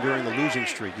here, even during the losing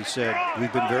streak? He said,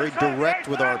 we've been very direct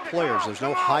with our players. There's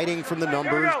no hiding from the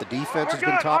numbers. The defense has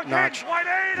been top-notch.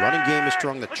 Running game is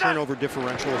strong. The turnover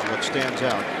differential is what stands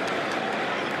out.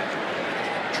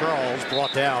 Charles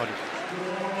brought down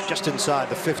just inside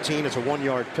the 15. It's a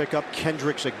 1-yard pickup.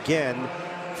 Kendricks again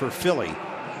for Philly.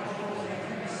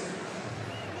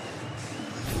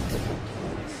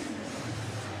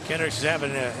 Kendricks is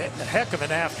having a heck of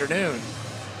an afternoon.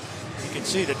 You can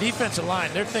see the defensive line,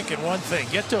 they're thinking one thing,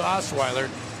 get to Osweiler,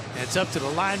 and it's up to the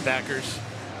linebackers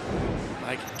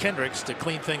like Kendricks to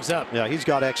clean things up. Yeah, he's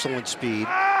got excellent speed.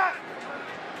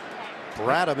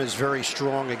 Bradham is very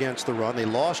strong against the run. They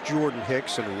lost Jordan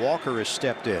Hicks, and Walker has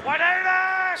stepped in.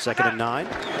 2nd and 9.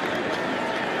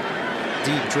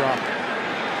 Deep drop.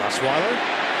 Osweiler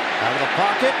out of the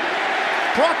pocket.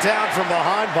 Brought down from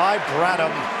behind by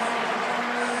Bradham.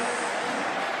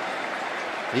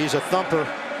 He's a thumper.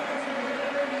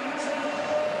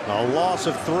 A loss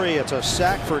of 3. It's a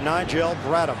sack for Nigel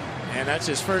Bradham. And that's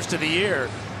his first of the year.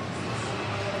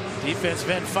 Defense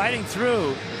been fighting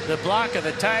through the block of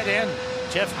the tight end,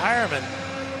 Jeff Hireman.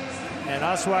 And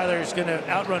Osweiler is going to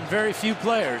outrun very few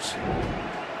players.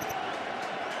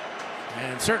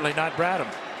 And certainly not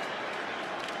Bradham.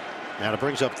 Now it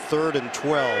brings up 3rd and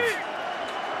 12.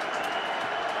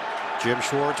 Jim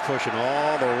Schwartz pushing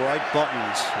all the right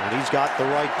buttons, and he's got the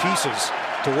right pieces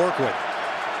to work with.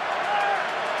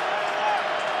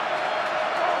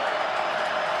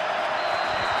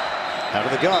 Out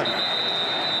of the gun.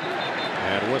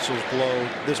 And whistles blow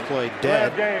this play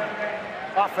dead. Game.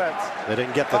 Offense. They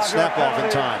didn't get the snap off in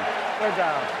time. They're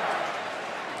down.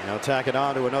 Now tack it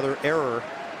on to another error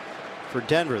for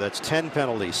Denver. That's 10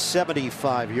 penalties,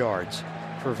 75 yards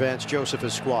for Vance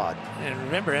Joseph's squad. And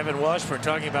remember Evan Washburn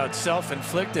talking about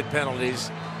self-inflicted penalties.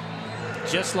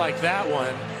 Just like that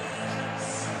one,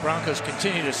 Broncos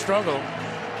continue to struggle.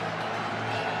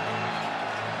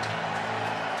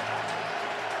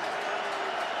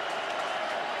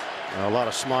 A lot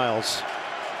of smiles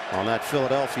on that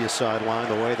Philadelphia sideline,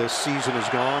 the way this season has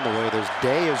gone, the way this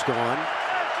day has gone.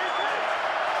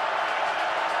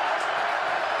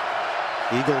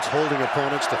 Eagles holding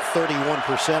opponents to 31%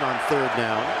 on 3rd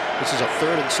down. This is a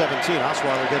 3rd and 17.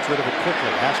 Osweiler gets rid of it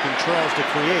quickly, asking Charles to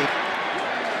create.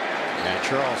 And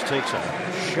Charles takes a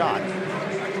shot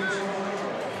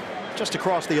just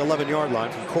across the 11-yard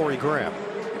line from Corey Graham.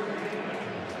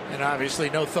 And obviously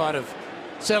no thought of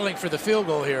settling for the field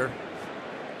goal here.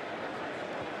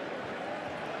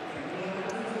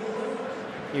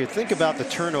 You think about the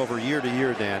turnover year to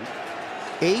year, Dan.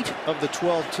 8 of the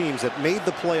 12 teams that made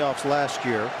the playoffs last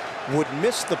year would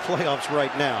miss the playoffs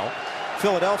right now.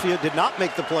 Philadelphia did not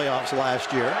make the playoffs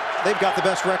last year. They've got the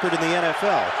best record in the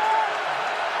NFL.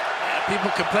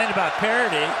 People complain about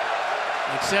parity,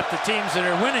 except the teams that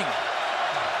are winning.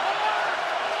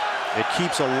 It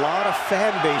keeps a lot of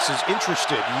fan bases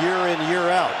interested year in, year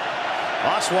out.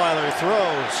 Osweiler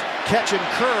throws, catch and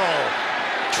curl.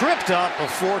 Tripped up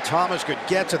before Thomas could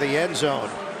get to the end zone.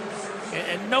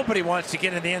 And nobody wants to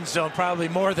get in the end zone probably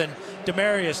more than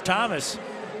Demaryius Thomas.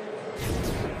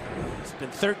 It's been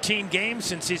 13 games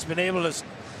since he's been able to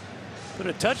put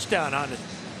a touchdown on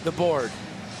the board.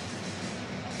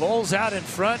 Bowles out in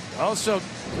front. Also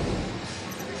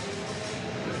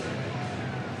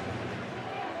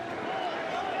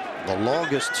the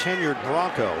longest tenured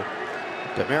Bronco,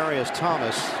 Demaryius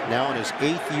Thomas, now in his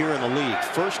 8th year in the league.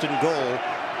 1st and goal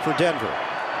for Denver.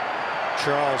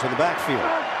 Charles in the backfield.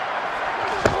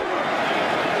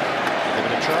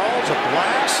 Giving to Charles, a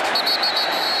blast.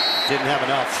 Didn't have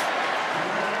enough.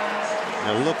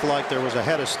 It looked like there was a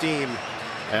head of steam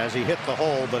as he hit the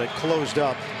hole, but it closed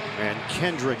up. And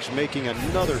Kendricks making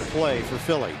another play for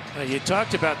Philly. You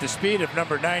talked about the speed of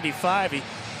number 95. He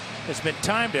has been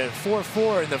timed at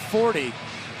 4.4 in the 40.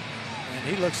 And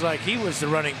he looks like he was the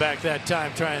running back that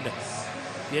time trying to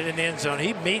get in the end zone.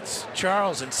 He meets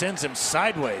Charles and sends him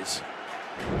sideways.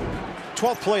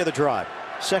 12th play of the drive.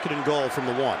 2nd and goal from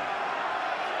the 1.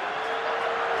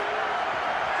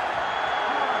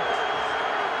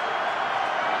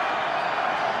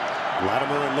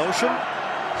 Latimer in motion.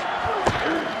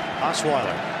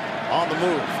 Osweiler on the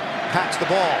move. Pats the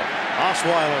ball.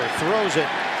 Osweiler throws it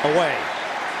away.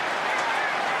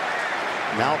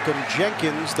 Malcolm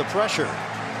Jenkins the pressure.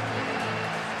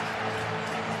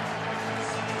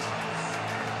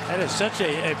 That is such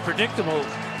a predictable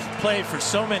play for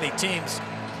so many teams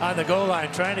on the goal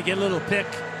line, trying to get a little pick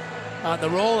on the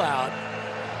rollout.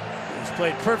 It's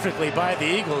played perfectly by the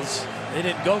Eagles. They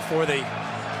didn't go for the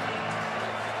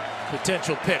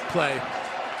potential pick play.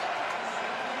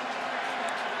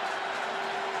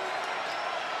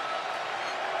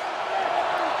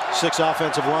 Six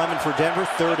offensive linemen for Denver.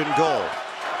 3rd and goal.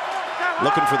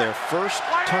 Looking for their first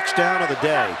touchdown of the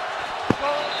day.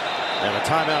 And a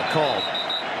timeout called.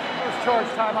 First charge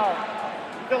timeout.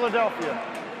 Philadelphia.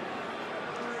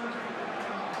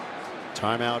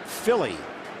 Timeout Philly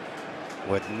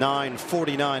with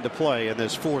 9:49 to play in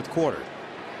this 4th quarter.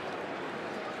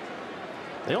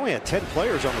 They only had 10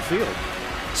 players on the field.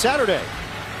 Saturday,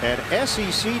 an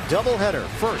SEC doubleheader.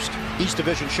 First, East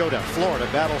Division showdown. Florida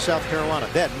battles South Carolina.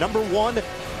 Then, number 1,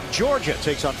 Georgia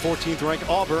takes on 14th ranked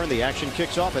Auburn. The action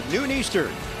kicks off at noon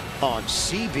Eastern on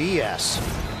CBS.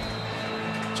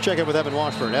 Let's check in with Evan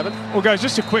Washburn. Evan? Well, guys,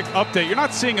 just a quick update. You're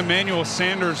not seeing Emmanuel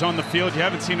Sanders on the field. You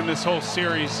haven't seen him this whole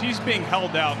series. He's being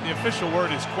held out. The official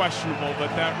word is questionable, but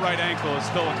that right ankle is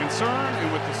still a concern.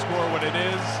 And with the score what it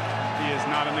is, he is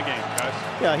not in the game, guys.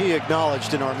 Yeah, he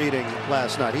acknowledged in our meeting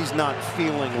last night he's not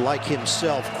feeling like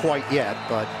himself quite yet,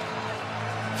 but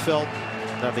felt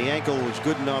that the ankle was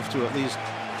good enough to at least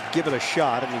give it a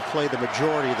shot, and he played the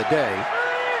majority of the day.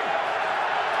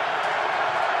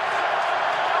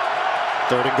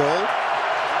 3rd and goal.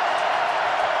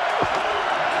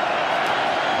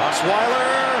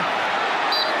 Osweiler.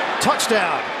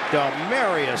 Touchdown.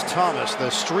 Demaryius Thomas. The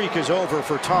streak is over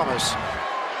for Thomas.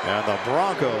 And the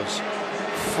Broncos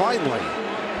finally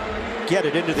get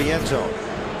it into the end zone.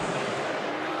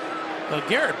 Well,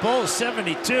 Garrett Bowles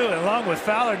 72 along with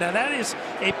Fowler. Now that is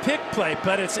a pick play,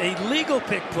 but it's a legal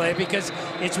pick play because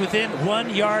it's within 1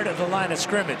 yard of the line of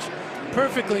scrimmage.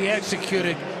 Perfectly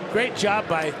executed. Great job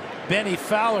by Benny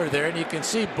Fowler there, and you can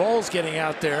see Bowles getting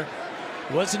out there.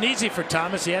 It wasn't easy for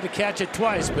Thomas. He had to catch it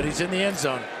twice, but he's in the end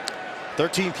zone.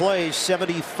 13 plays,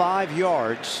 75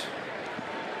 yards.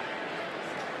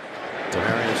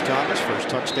 Demaryius Thomas, first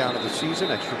touchdown of the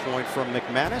season. Extra point from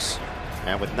McManus.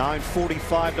 And with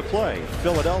 9:45 to play,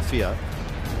 Philadelphia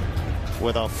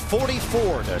with a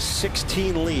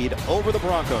 44-16 lead over the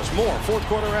Broncos. More 4th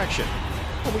quarter action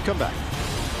when we come back.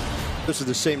 This is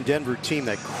the same Denver team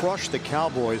that crushed the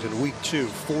Cowboys in week 2,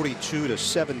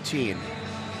 42-17.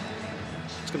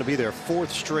 It's going to be their 4th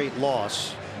straight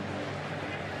loss.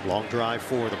 Long drive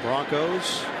for the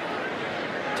Broncos.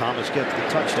 Thomas gets the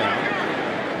touchdown.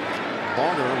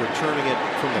 Barner returning it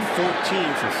from the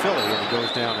 14 for Philly, and he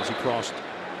goes down as he crossed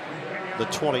the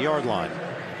 20-yard line.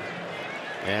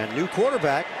 And new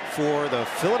quarterback for the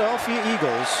Philadelphia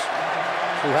Eagles,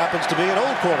 who happens to be an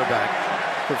old quarterback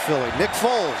for Philly. Nick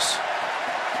Foles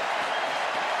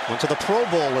went to the Pro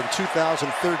Bowl in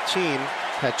 2013,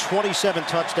 had 27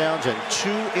 touchdowns and 2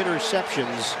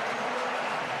 interceptions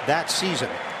that season.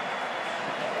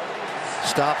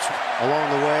 Stops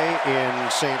along the way in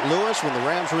St. Louis when the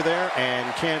Rams were there,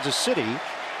 and Kansas City.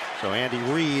 So Andy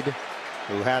Reid,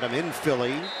 who had him in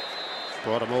Philly,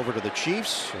 brought him over to the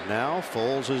Chiefs. And now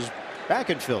Foles is back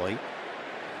in Philly,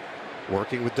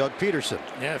 working with Doug Peterson.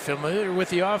 Yeah, familiar with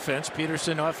the offense.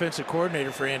 Peterson, offensive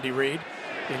coordinator for Andy Reid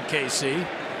in KC.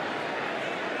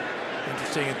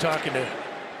 Interesting in talking to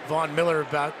Von Miller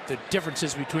about the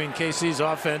differences between KC's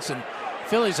offense and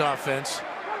Philly's offense.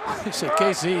 He said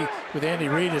KC with Andy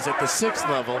Reid is at the 6th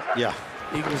level. Yeah.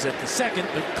 Eagles at the 2nd,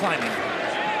 but climbing.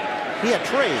 He had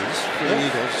praise for the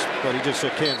Eagles, but he just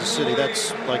said Kansas City,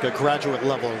 that's like a graduate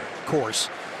level course.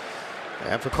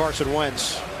 And for Carson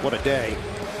Wentz, what a day.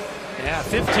 Yeah,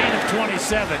 15 of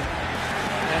 27.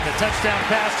 And the touchdown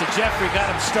pass to Jeffrey got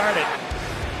him started.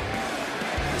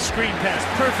 The screen pass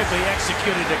perfectly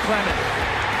executed to Clement.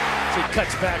 He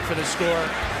cuts back for the score.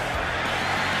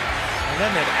 And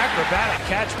then an acrobatic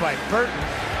catch by Burton.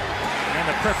 And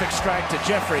a perfect strike to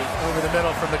Jeffrey over the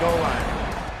middle from the goal line.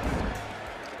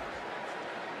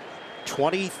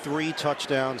 23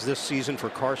 touchdowns this season for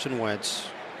Carson Wentz.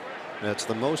 That's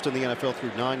the most in the NFL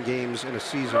through 9 games in a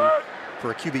season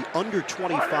for a QB under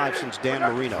 25 since Dan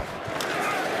Marino.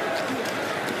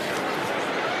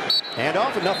 And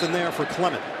off and nothing there for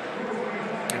Clement.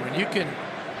 And when you can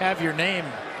have your name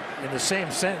in the same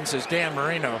sentence as Dan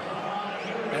Marino,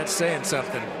 that's saying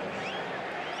something.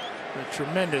 A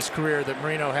tremendous career that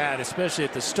Marino had, especially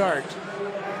at the start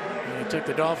when he took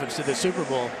the Dolphins to the Super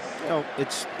Bowl. You know,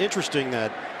 it's interesting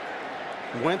that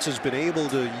Wentz has been able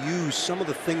to use some of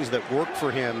the things that worked for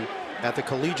him at the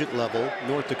collegiate level,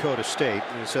 North Dakota State.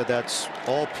 And he said that's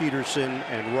all Peterson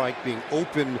and Reich being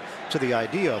open to the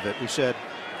idea of it. We said,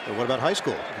 well, what about high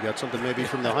school? You got something maybe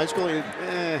from the high school?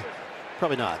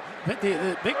 Probably not. But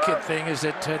the big kid thing is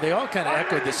that they all kind of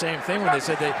echoed the same thing when they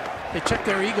said they check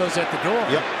their egos at the door.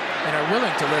 Yep. And are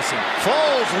willing to listen.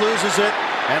 Foles loses it,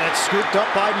 and it's scooped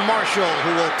up by Marshall,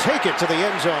 who will take it to the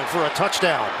end zone for a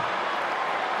touchdown.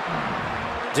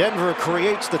 Denver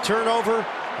creates the turnover,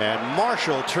 and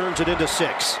Marshall turns it into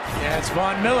 6. Yeah, it's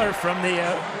Von Miller from the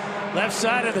left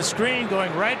side of the screen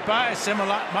going right by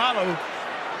Simalalu.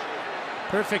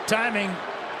 Perfect timing,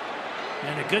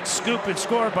 and a good scoop and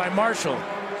score by Marshall.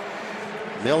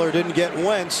 Miller didn't get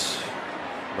Wentz,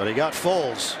 but he got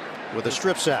Foles with a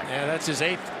strip sack. Yeah, that's his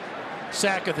 8th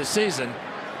sack of the season.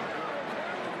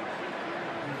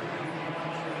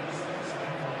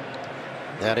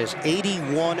 That is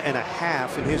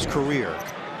 81.5 in his career.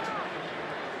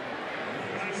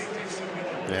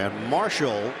 And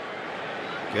Marshall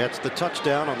gets the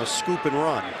touchdown on the scoop and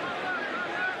run.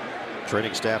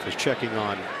 Training staff is checking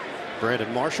on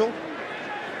Brandon Marshall.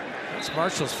 It's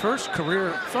Marshall's first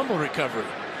career fumble recovery.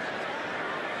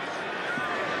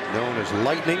 Known as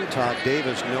Lightning, Todd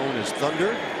Davis known as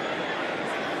Thunder.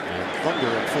 And Thunder,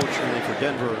 unfortunately for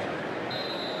Denver,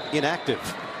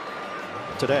 inactive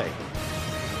today.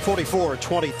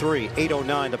 44-23,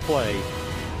 8:09 to play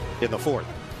in the 4th.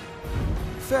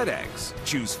 FedEx.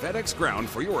 Choose FedEx Ground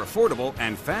for your affordable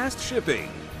and fast shipping.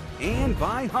 And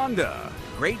by Honda.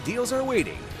 Great deals are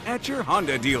waiting at your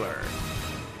Honda dealer.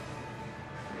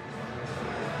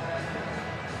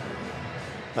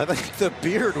 I think the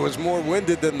beard was more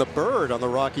winded than the bird on the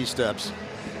Rocky Steps.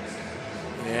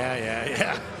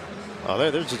 Yeah. Oh,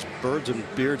 there's just birds and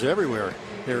beards everywhere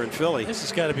here in Philly. This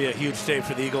has got to be a huge day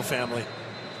for the Eagle family.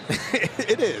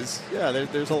 It is. Yeah,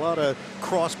 there's a lot of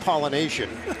cross-pollination.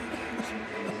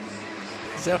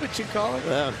 Is that what you call it?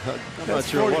 I'm not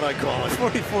sure what I call it.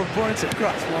 44 points of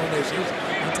cross-pollination.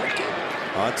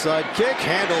 Onside kick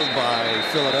handled by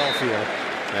Philadelphia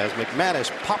as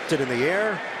McManus popped it in the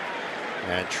air.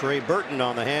 And Trey Burton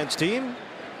on the hands team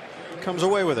comes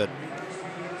away with it.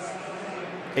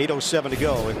 8:07 to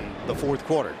go in the 4th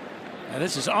quarter. Now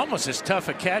this is almost as tough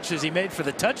a catch as he made for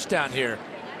the touchdown here,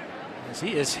 as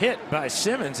he is hit by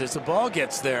Simmons as the ball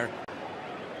gets there.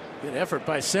 Good effort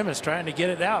by Simmons trying to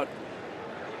get it out.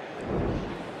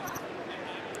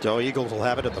 So Eagles will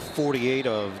have it at the 48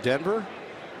 of Denver.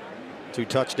 2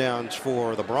 touchdowns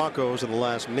for the Broncos in the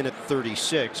last minute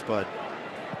 36, but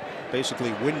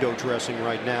basically window dressing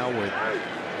right now with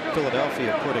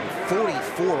Philadelphia putting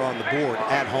 44 on the board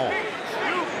at home.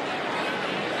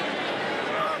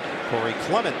 Corey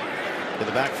Clement in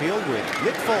the backfield with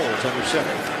Nick Foles under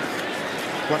center.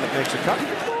 Clement makes a cut.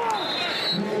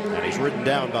 And he's ridden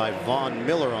down by Von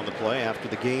Miller on the play after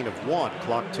the gain of 1.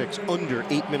 Clock ticks under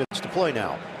 8 minutes to play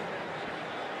now.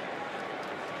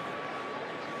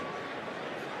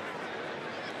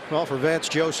 Well, for Vance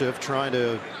Joseph, trying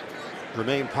to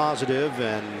remain positive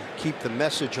and keep the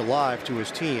message alive to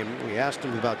his team. We asked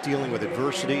him about dealing with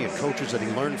adversity and coaches that he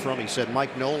learned from. He said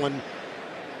Mike Nolan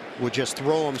would just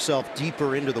throw himself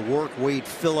deeper into the work. Wade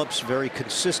Phillips, very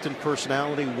consistent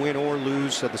personality, win or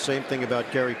lose. Said the same thing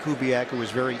about Gary Kubiak, who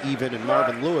was very even, and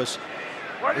Marvin Lewis.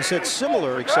 He said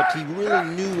similar, except he really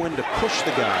knew when to push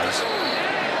the guys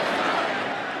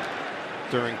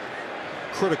during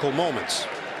critical moments.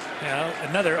 Now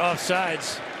another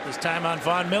offsides, this time on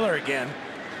Von Miller again.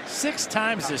 6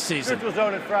 times this season. Neutral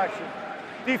zone infraction.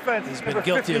 Defense. He's been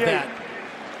guilty of that.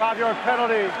 5-yard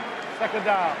penalty. 2nd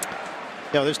down.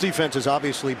 Yeah, this defense has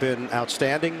obviously been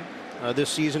outstanding this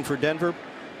season for Denver.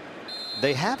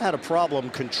 They have had a problem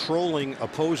controlling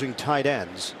opposing tight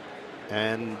ends,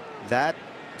 and that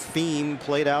theme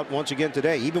played out once again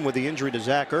today. Even with the injury to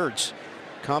Zach Ertz,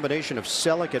 combination of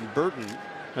Selleck and Burton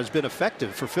has been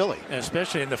effective for Philly. And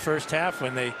especially in the first half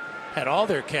when they had all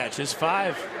their catches,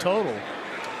 5 total,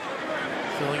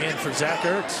 filling in for Zach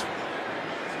Ertz.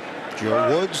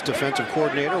 Joe Woods, defensive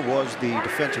coordinator, was the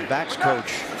defensive backs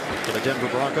coach for the Denver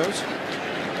Broncos.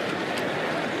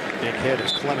 Big hit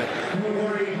as Clement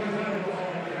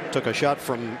took a shot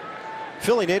from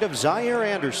Philly native Zaire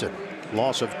Anderson.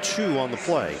 Loss of 2 on the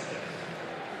play.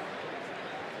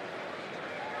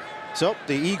 So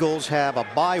the Eagles have a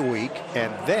bye week,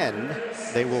 and then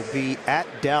they will be at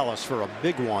Dallas for a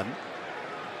big one.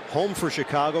 Home for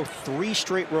Chicago, 3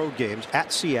 straight road games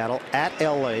at Seattle, at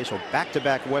LA, so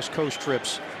back-to-back West Coast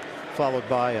trips, followed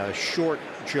by a short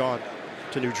jaunt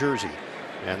to New Jersey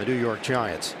and the New York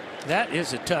Giants. That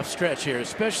is a tough stretch here,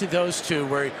 especially those two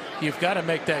where you've got to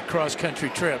make that cross-country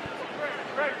trip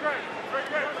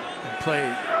and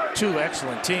play 2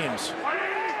 excellent teams.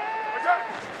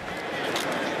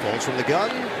 Balls from the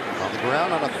gun, on the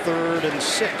ground on a 3rd and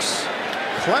 6.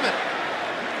 Clement.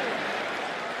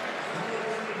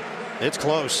 It's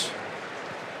close.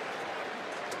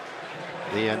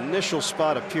 The initial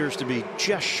spot appears to be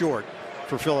just short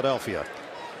for Philadelphia.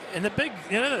 And the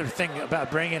other thing about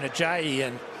bringing Ajayi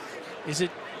in is it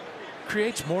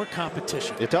creates more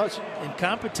competition. It does. And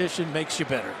competition makes you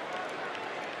better.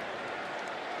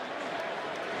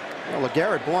 Well,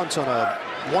 LeGarrette Blount's on a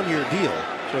 1-year deal,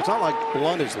 so it's not like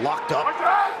Blount is locked up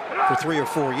for 3 or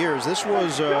 4 years. This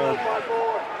was a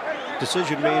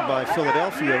decision made by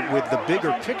Philadelphia with the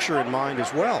bigger picture in mind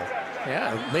as well.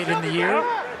 Yeah, late in the year,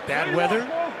 bad weather.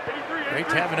 Great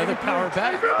to have another power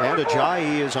back. And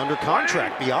Ajayi is under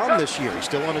contract beyond this year. He's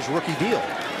still on his rookie deal.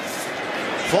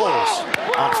 Foles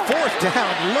on 4th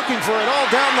down, looking for it all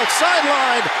down the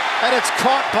sideline, and it's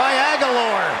caught by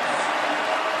Aguilar.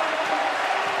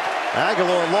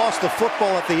 Aguilar lost the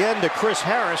football at the end to Chris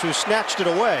Harris, who snatched it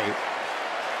away.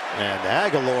 And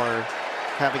Aguilar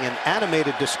having an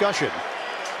animated discussion.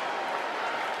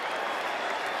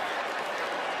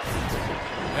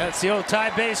 That's the old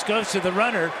tie base goes to the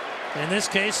runner. In this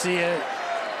case, the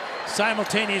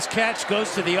simultaneous catch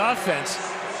goes to the offense.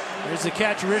 There's the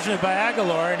catch originally by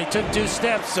Aguilar, and he took 2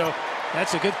 steps, so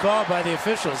that's a good call by the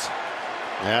officials.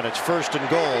 And it's 1st and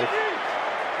goal.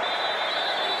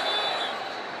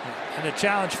 And the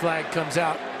challenge flag comes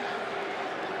out,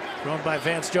 thrown by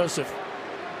Vance Joseph.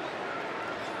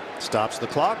 Stops the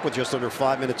clock with just under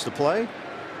 5 minutes to play.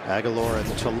 Aguilar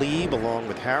and Talib, along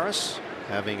with Harris,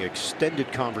 having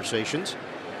extended conversations.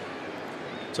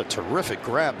 It's a terrific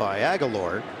grab by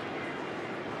Aguilar.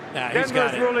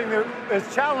 Denver's ruling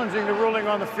is challenging the ruling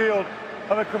on the field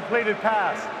of a completed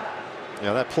pass.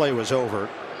 Yeah, that play was over.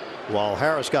 While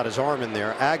Harris got his arm in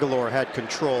there, Aguilar had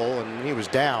control, and he was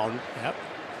down. Yep.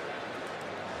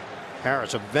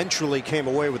 Harris eventually came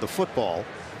away with the football.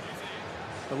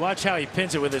 But watch how he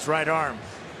pins it with his right arm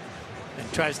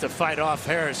and tries to fight off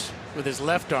Harris with his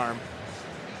left arm.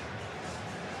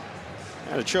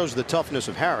 And it shows the toughness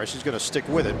of Harris. He's going to stick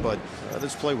with it, but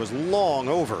this play was long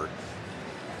over.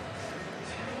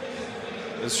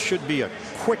 This should be a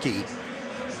quickie.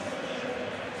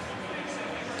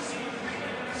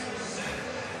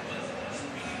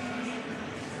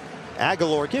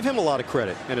 Aguilar, give him a lot of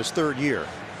credit in his 3rd year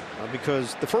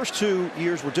because the first 2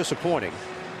 years were disappointing.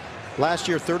 Last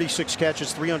year, 36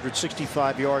 catches,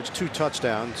 365 yards, 2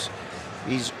 touchdowns.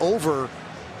 He's over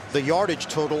the yardage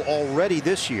total already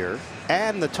this year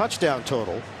and the touchdown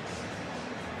total.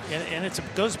 And it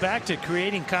goes back to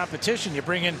creating competition. You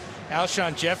bring in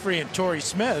Alshon Jeffrey and Torrey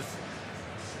Smith.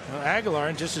 Well, Aguilar,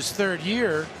 in just his 3rd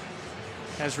year,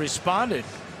 has responded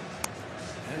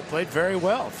and played very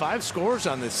well. 5 scores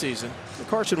on this season.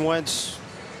 Carson Wentz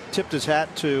tipped his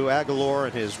hat to Aguilar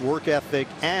and his work ethic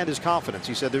and his confidence.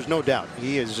 He said there's no doubt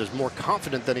he is just more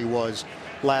confident than he was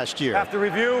last year. After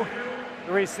review,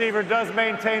 the receiver does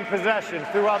maintain possession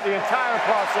throughout the entire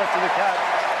process of the catch.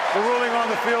 The ruling on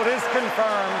the field is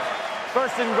confirmed.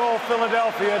 1st and goal,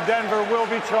 Philadelphia. Denver will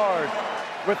be charged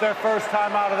with their first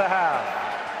time out of the half.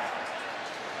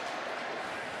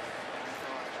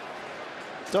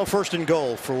 So 1st and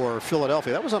goal for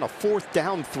Philadelphia. That was on a 4th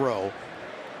down throw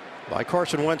by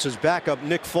Carson Wentz's backup,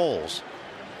 Nick Foles.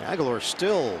 Aguilar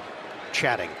still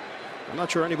chatting. I'm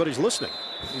not sure anybody's listening.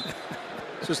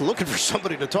 He's just looking for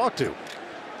somebody to talk to.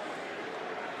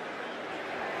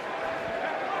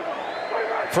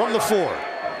 From the 4.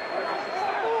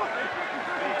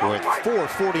 With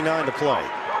 4:49 to play.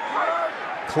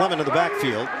 Clement in the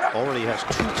backfield. Already has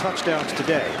 2 touchdowns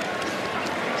today.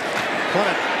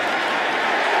 Clement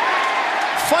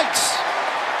fights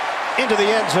into the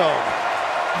end zone.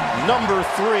 Number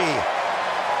 3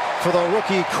 for the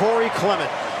rookie Corey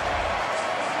Clement.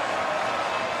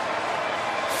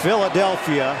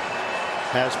 Philadelphia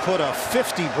has put a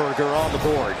 50-burger on the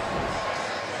board.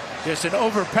 Just an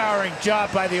overpowering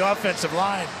job by the offensive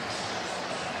line.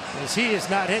 as he is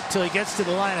not hit till he gets to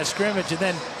the line of scrimmage and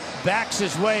then backs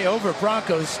his way over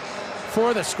Broncos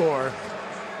for the score.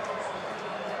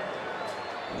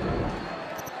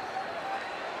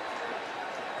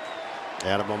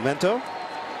 And a memento.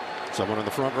 Someone in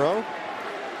the front row.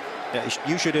 Yeah,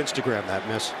 you should Instagram that,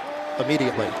 miss,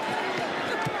 immediately.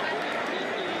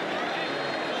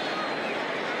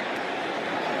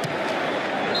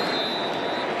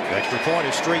 Extra point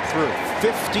is straight through.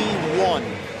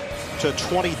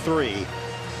 51-23.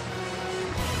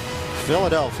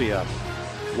 Philadelphia.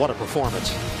 What a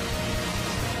performance.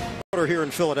 Here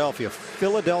in Philadelphia.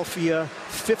 Philadelphia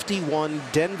 51,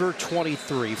 Denver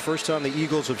 23. First time the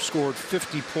Eagles have scored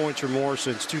 50 points or more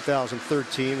since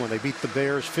 2013 when they beat the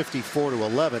Bears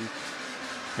 54-11.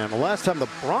 And the last time the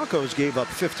Broncos gave up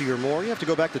 50 or more, you have to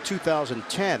go back to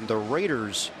 2010. The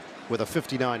Raiders with a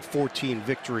 59-14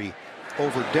 victory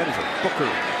over Denver. Booker,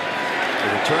 the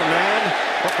return man.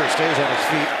 Booker stays on his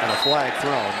feet and a flag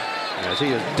thrown as he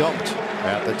is dumped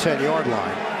at the 10-yard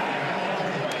line.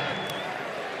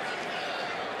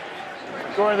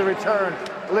 During the return,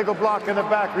 illegal block in the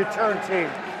back, return team.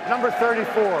 Number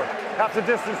 34, half the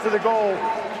distance to the goal.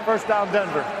 First down,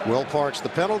 Denver. Will Parks the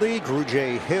penalty,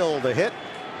 Grugier Hill the hit,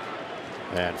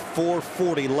 and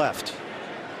 4:40 left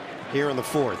here in the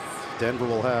fourth. Denver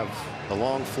will have the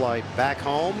long flight back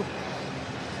home.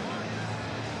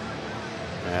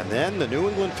 And then the New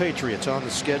England Patriots on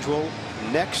the schedule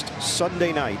next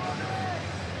Sunday night.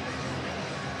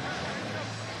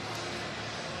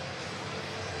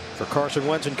 For Carson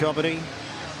Wentz and company,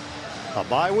 a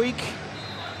bye week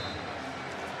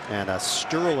and a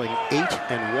sterling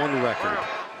 8-1 record.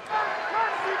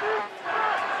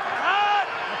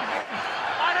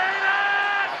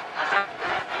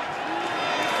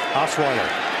 Osweiler.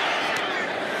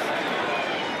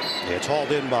 It's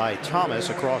hauled in by Thomas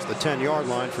across the 10-yard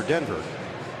line for Denver.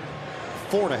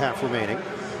 4.5 remaining.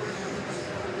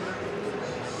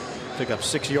 Pick up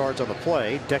 6 yards on the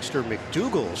play. Dexter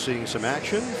McDougal seeing some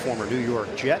action. Former New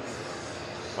York Jet.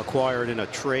 Acquired in a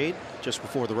trade just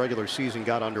before the regular season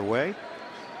got underway.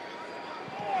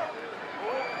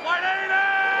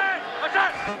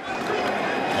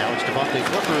 Now it's Devontae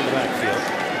Booker in the backfield.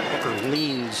 Booker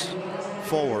leans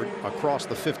forward across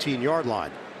the 15-yard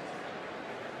line.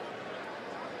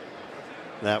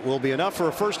 That will be enough for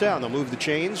a first down. They'll move the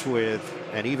chains with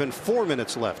an even 4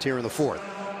 minutes left here in the fourth.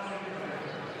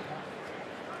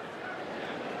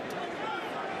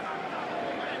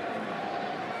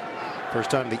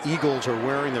 First time the Eagles are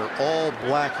wearing their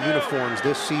all-black uniforms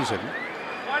this season.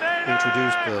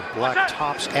 Introduced the black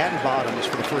tops and bottoms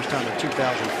for the first time in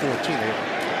 2014. They were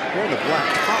wearing the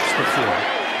black tops before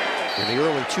in the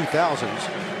early 2000s.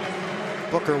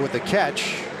 Booker with the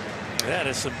catch. That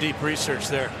is some deep research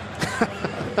there.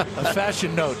 A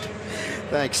fashion note.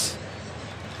 Thanks.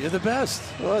 You're the best.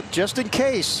 Well, just in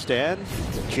case, Stan.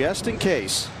 Just in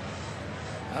case.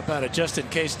 How about a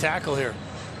just-in-case tackle here?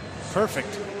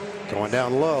 Perfect. Going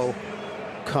down low.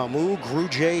 Camus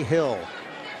Grugier Hill.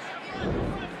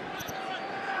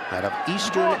 Out of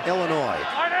Eastern Illinois.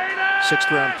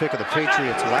 6th round pick of the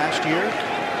Patriots last year.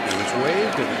 He was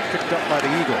waived and picked up by the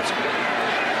Eagles.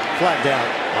 Flag down.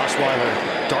 Osweiler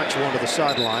darts one to the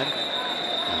sideline.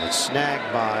 And it's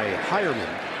snagged by Hireman.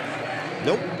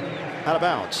 Nope. Out of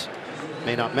bounds.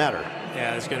 May not matter.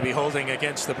 Yeah, it's going to be holding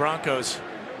against the Broncos.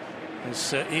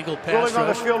 This Eagle pass Rolling on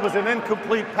the rush. field was an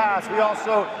incomplete pass. We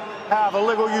also have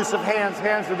illegal use of hands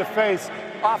to the face.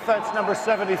 Offense number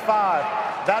 75.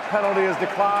 That penalty is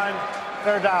declined.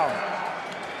 They're down.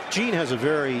 Gene has a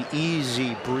very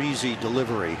easy, breezy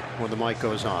delivery when the mic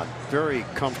goes on. Very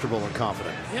comfortable and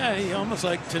confident. Yeah, he almost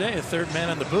like today a third man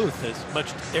in the booth, as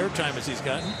much airtime as he's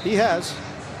gotten. He has.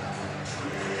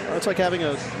 Well, it's like having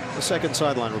a second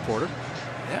sideline reporter.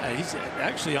 Yeah, he's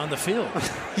actually on the field.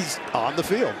 He's on the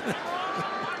field.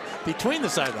 Between the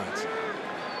sidelines.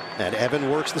 And Evan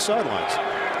works the sidelines.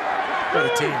 What a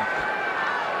team.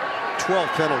 12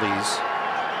 penalties.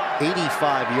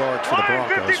 85 yards for the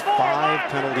Broncos. 5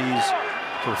 penalties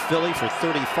for Philly for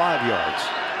 35 yards.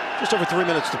 Just over 3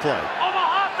 minutes to play.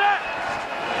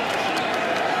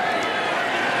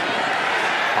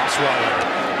 Osweiler.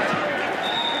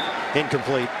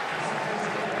 Incomplete.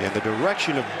 In the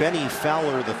direction of Benny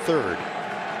Fowler III.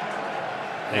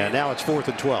 And now it's 4th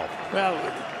and 12. Well,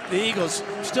 the Eagles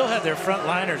still have their front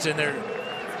liners in there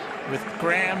with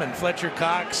Graham and Fletcher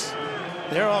Cox.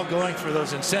 They're all going for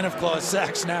those incentive clause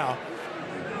sacks now.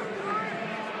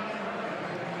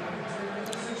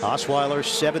 Osweiler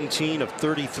 17 of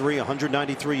 33,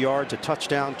 193 yards, a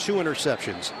touchdown, 2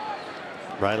 interceptions.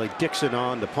 Riley Dixon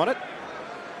on to punt it.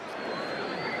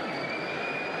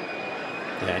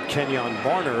 And Kenyon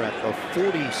Barner at the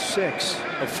 46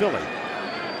 of Philly.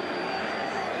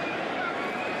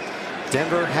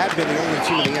 Denver had been the only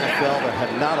team in the NFL that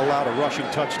had not allowed a rushing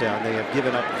touchdown. They have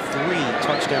given up 3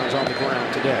 touchdowns on the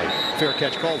ground today. Fair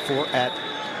catch called for at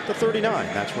the 39.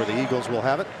 That's where the Eagles will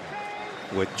have it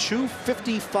with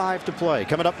 2:55 to play.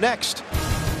 Coming up next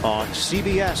on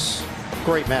CBS.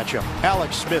 Great matchup.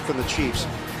 Alex Smith and the Chiefs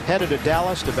headed to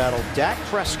Dallas to battle Dak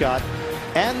Prescott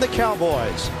and the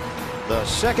Cowboys. The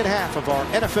second half of our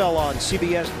NFL on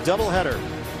CBS doubleheader.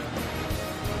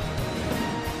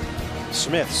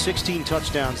 Smith, 16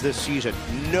 touchdowns this season,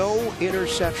 no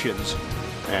interceptions.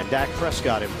 And Dak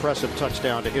Prescott, impressive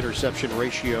touchdown to interception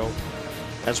ratio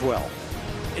as well.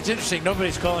 It's interesting,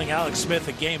 nobody's calling Alex Smith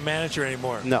a game manager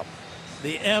anymore. No.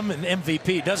 The M in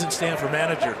MVP doesn't stand for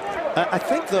manager. I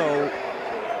think, though,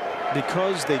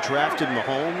 because they drafted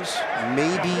Mahomes,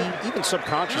 maybe even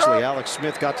subconsciously Alex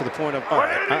Smith got to the point of, all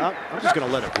right, I'm just going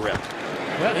to let it rip.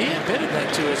 Well, he admitted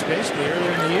that to us basically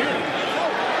earlier in the year.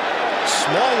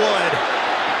 Smallwood.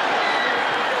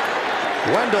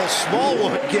 Wendell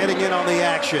Smallwood getting in on the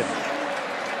action.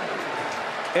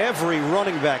 Every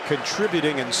running back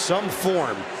contributing in some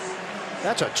form.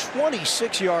 That's a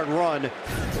 26-yard run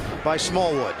by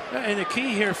Smallwood. And the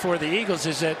key here for the Eagles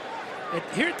is that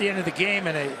here at the end of the game,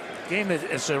 in a game that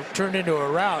has turned into a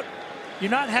rout, you're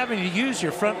not having to use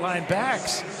your frontline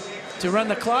backs to run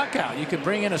the clock out. You can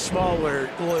bring in a Smallwood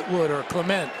or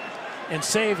Clement and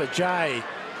save Ajayi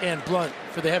and Blunt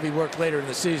for the heavy work later in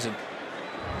the season.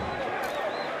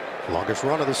 Longest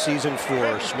run of the season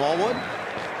for Smallwood.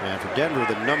 And for Denver,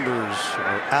 the numbers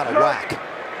are out of whack.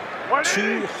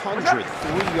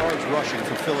 203 yards rushing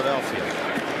for Philadelphia.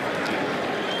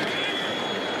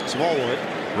 Smallwood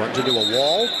runs into a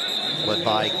wall, led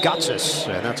by Gotsis,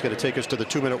 and that's going to take us to the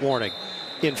 2-minute warning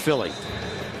in Philly.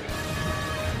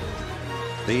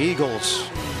 The Eagles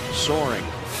soaring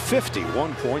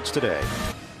 51 points today.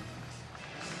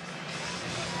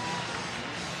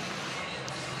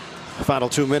 Final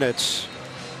 2 minutes.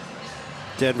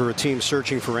 Denver, a team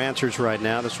searching for answers right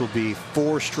now. This will be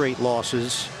 4 straight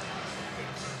losses.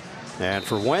 And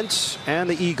for Wentz and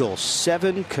the Eagles,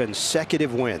 7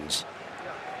 consecutive wins.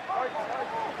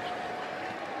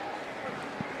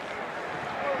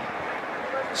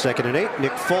 Second and 8,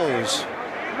 Nick Foles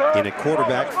in at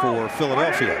quarterback for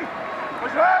Philadelphia.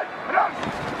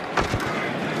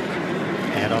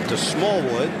 And up to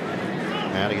Smallwood,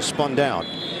 and he's spun down.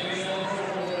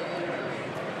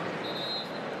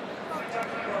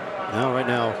 Now, right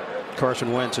now,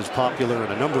 Carson Wentz is popular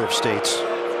in a number of states,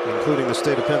 including the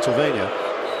state of Pennsylvania.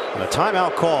 And a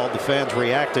timeout called, the fans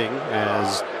reacting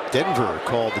as Denver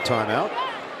called the timeout.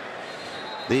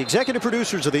 The executive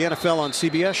producers of the NFL on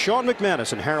CBS, Sean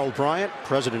McManus and Harold Bryant,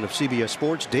 president of CBS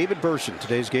Sports, David Burson.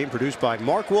 Today's game produced by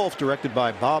Mark Wolf, directed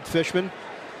by Bob Fishman.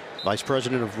 Vice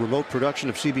president of remote production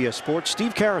of CBS Sports,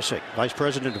 Steve Karasik. Vice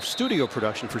president of studio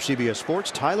production for CBS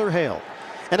Sports, Tyler Hale.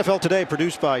 NFL Today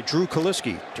produced by Drew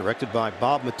Kaliski, directed by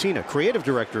Bob Matina, creative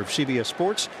director of CBS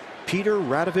Sports, Peter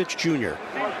Radovich Jr.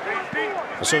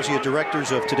 Associate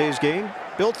directors of today's game,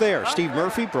 Bill Thayer, Steve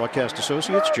Murphy, broadcast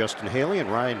associates Justin Haley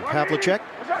and Ryan Pavlicek,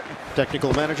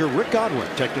 technical manager Rick Godwin,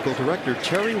 technical director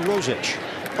Terry Rosich,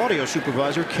 audio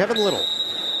supervisor Kevin Little.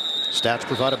 Stats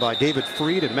provided by David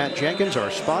Freed and Matt Jenkins,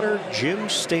 our spotter Jim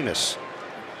Stamus.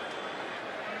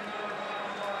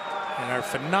 And our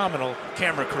phenomenal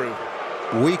camera crew.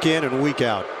 Week in and week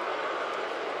out.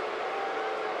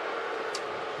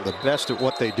 The best at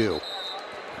what they do.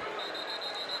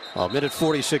 A minute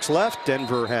 46 left.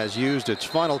 Denver has used its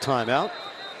final timeout.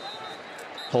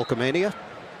 Hulkamania.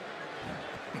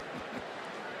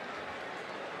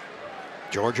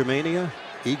 Georgia mania.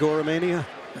 Igoromania.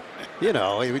 You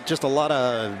know, just a lot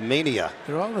of mania.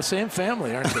 They're all the same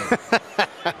family, aren't they?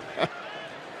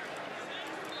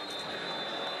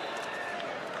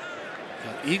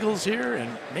 Eagles here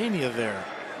and mania there.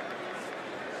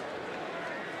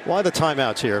 Why the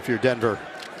timeouts here if you're Denver?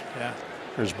 Yeah.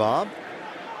 There's Bob.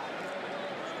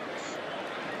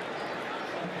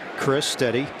 Chris,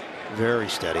 steady. Very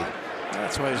steady.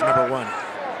 That's why he's number 1.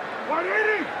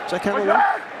 Is that camera 1?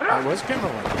 That was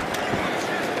camera 1.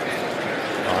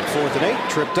 On 4th and 8,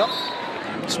 tripped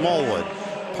up. Smallwood.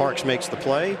 Parks makes the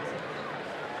play.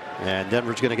 And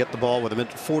Denver's going to get the ball with a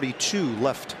minute 42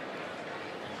 left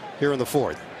here in the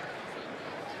 4th.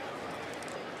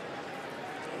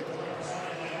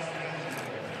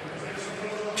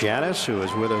 Janice, who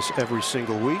is with us every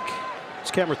single week.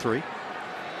 It's camera 3.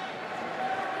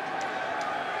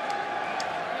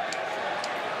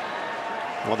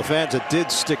 Well, the fans that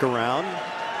did stick around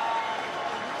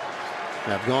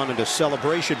have gone into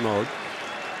celebration mode.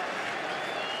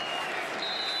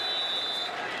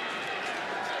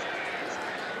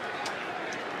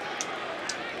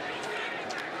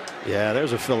 Yeah,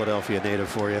 there's a Philadelphia native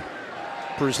for you.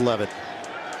 Bruce Levitt.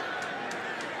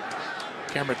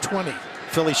 Camera 20.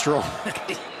 Philly strong.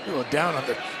 A little down on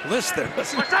the list there,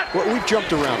 wasn't it? Well, we've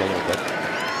jumped around a little bit.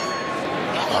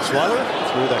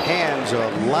 Osweiler through the hands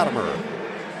of Latimer.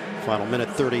 Final minute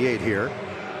 38 here.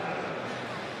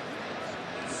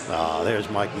 There's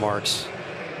Mike Marks.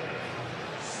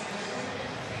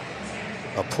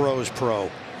 A pro's pro.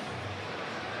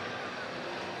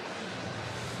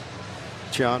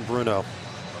 John Bruno.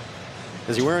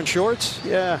 Is he wearing shorts?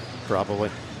 Yeah, probably.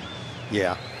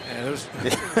 Yeah. Yeah, those,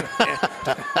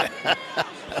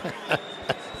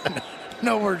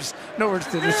 no words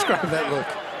to describe that look.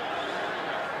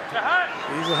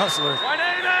 He's a hustler.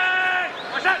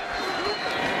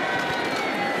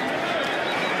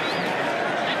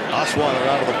 Osweiler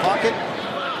out of the pocket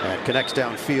and connects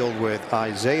downfield with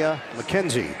Isaiah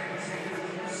McKenzie.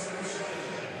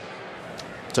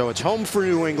 So it's home for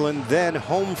New England, then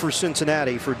home for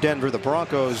Cincinnati. For Denver, the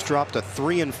Broncos dropped to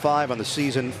 3-5 on the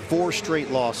season, 4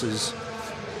 straight losses.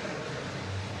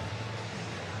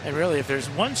 And really, if there's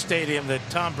one stadium that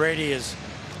Tom Brady has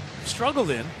struggled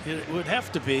in, it would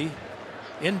have to be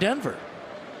in Denver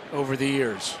over the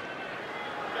years.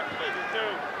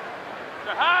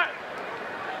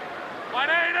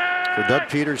 For Doug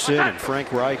Peterson and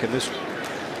Frank Reich and this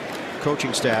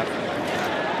coaching staff,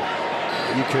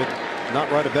 you could not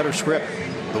write a better script.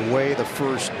 The way the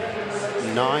first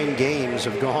 9 games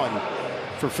have gone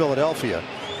for Philadelphia.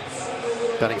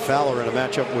 Benny Fowler in a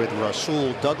matchup with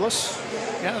Rasul Douglas.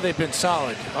 Yeah, they've been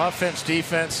solid. Offense,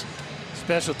 defense,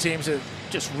 special teams.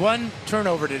 Just one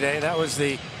turnover today. That was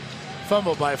the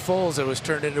fumble by Foles that was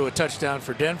turned into a touchdown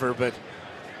for Denver. But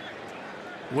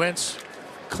Wentz,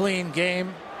 clean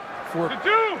game, 4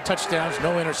 touchdowns,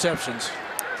 no interceptions.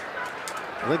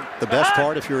 I think the best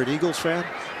part, if you're an Eagles fan,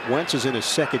 Wentz is in his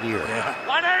 2nd year.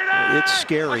 Yeah. It's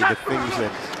scary the things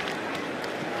that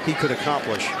he could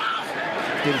accomplish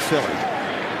in Philly.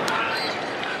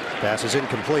 Pass is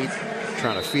incomplete.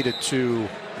 Trying to feed it to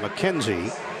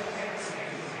McKenzie.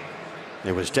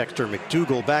 It was Dexter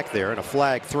McDougal back there and a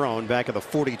flag thrown back at the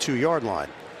 42-yard line.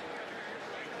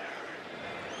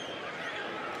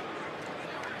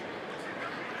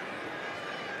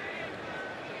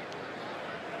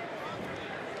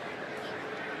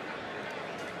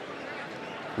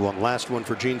 One last one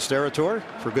for Gene Steratore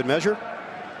for good measure.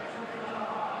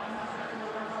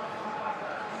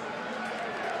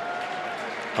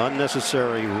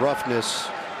 Unnecessary roughness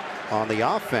on the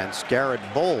offense. Garrett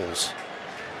Bowles.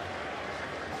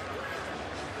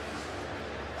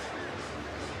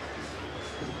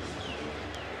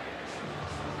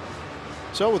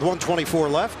 So with 1:24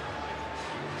 left,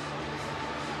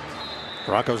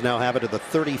 Broncos now have it at the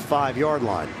 35-yard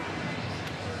line.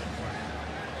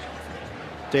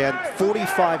 Dan,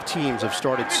 45 teams have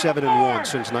started 7-1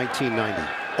 since 1990.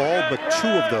 All but 2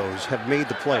 of those have made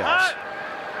the playoffs.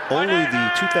 Only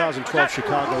the 2012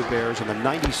 Chicago Bears and the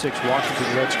 96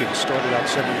 Washington Redskins started out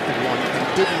 7-1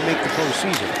 and didn't make the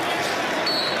postseason.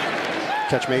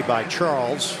 Catch made by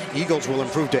Charles. Eagles will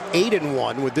improve to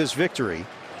 8-1 with this victory.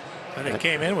 And they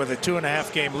came in with a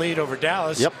 2.5 game lead over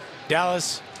Dallas. Yep.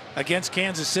 Dallas against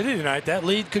Kansas City tonight. That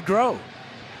lead could grow.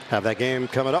 Have that game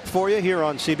coming up for you here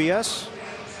on CBS.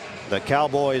 The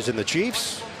Cowboys and the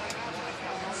Chiefs.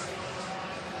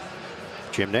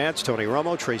 Jim Nantz, Tony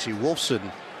Romo, Tracy Wolfson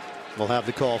will have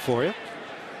the call for you.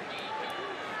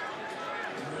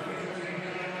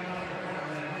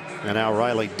 And now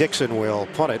Riley Dixon will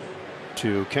punt it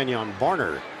to Kenyon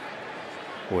Barner.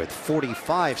 With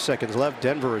 45 seconds left,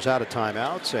 Denver is out of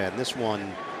timeouts, and this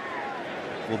one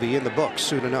will be in the books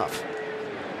soon enough.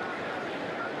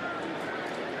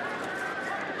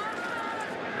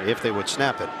 If they would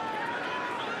snap it.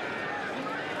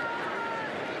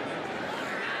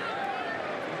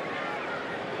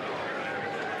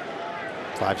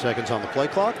 Five seconds on the play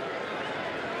clock.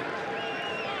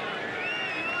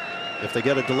 If they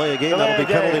get a delay of game, that'll be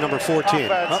penalty number 14.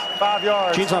 Offense, 5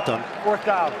 yards. Gene's not done. 4th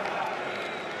down.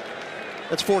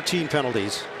 That's 14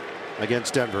 penalties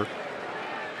against Denver.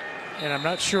 And I'm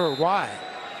not sure why.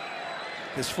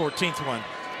 This 14th one.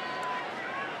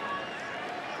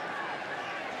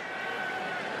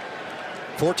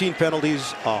 $14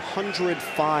 penalties,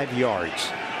 105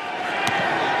 yards.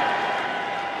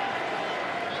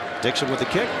 Dixon with the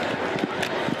kick.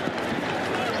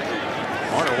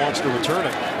 Barner wants to return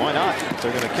it. Why not?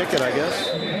 They're going to kick it, I guess.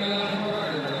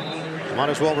 Might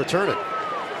as well return it.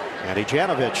 Andy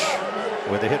Janovich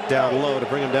with a hit down low to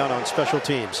bring him down on special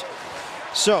teams.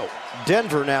 So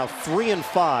Denver now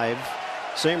 3-5.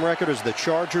 Same record as the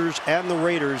Chargers and the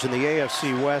Raiders in the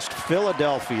AFC West.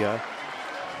 Philadelphia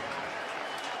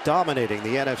dominating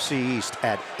the NFC East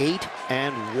at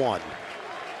 8-1.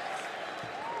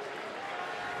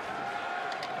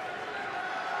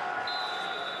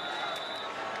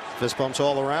 Fist bumps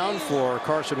all around for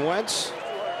Carson Wentz.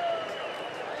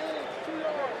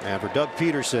 And for Doug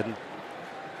Peterson,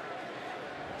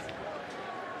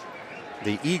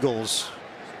 the Eagles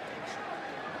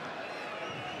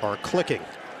are clicking.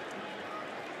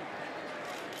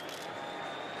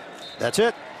 That's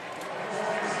it.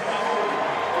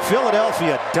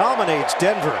 Philadelphia dominates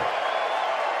Denver.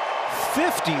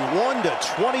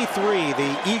 51-23.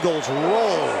 The Eagles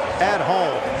roll at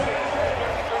home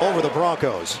over the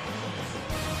Broncos.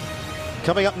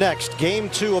 Coming up next, game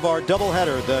 2 of our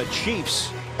doubleheader, the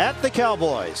Chiefs at the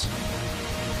Cowboys.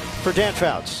 For Dan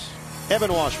Fouts,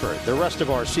 Evan Washburn, the rest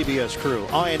of our CBS crew,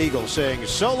 Ian Eagle saying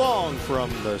so long from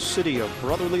the city of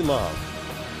brotherly love.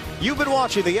 You've been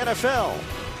watching the NFL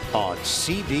on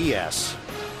CBS.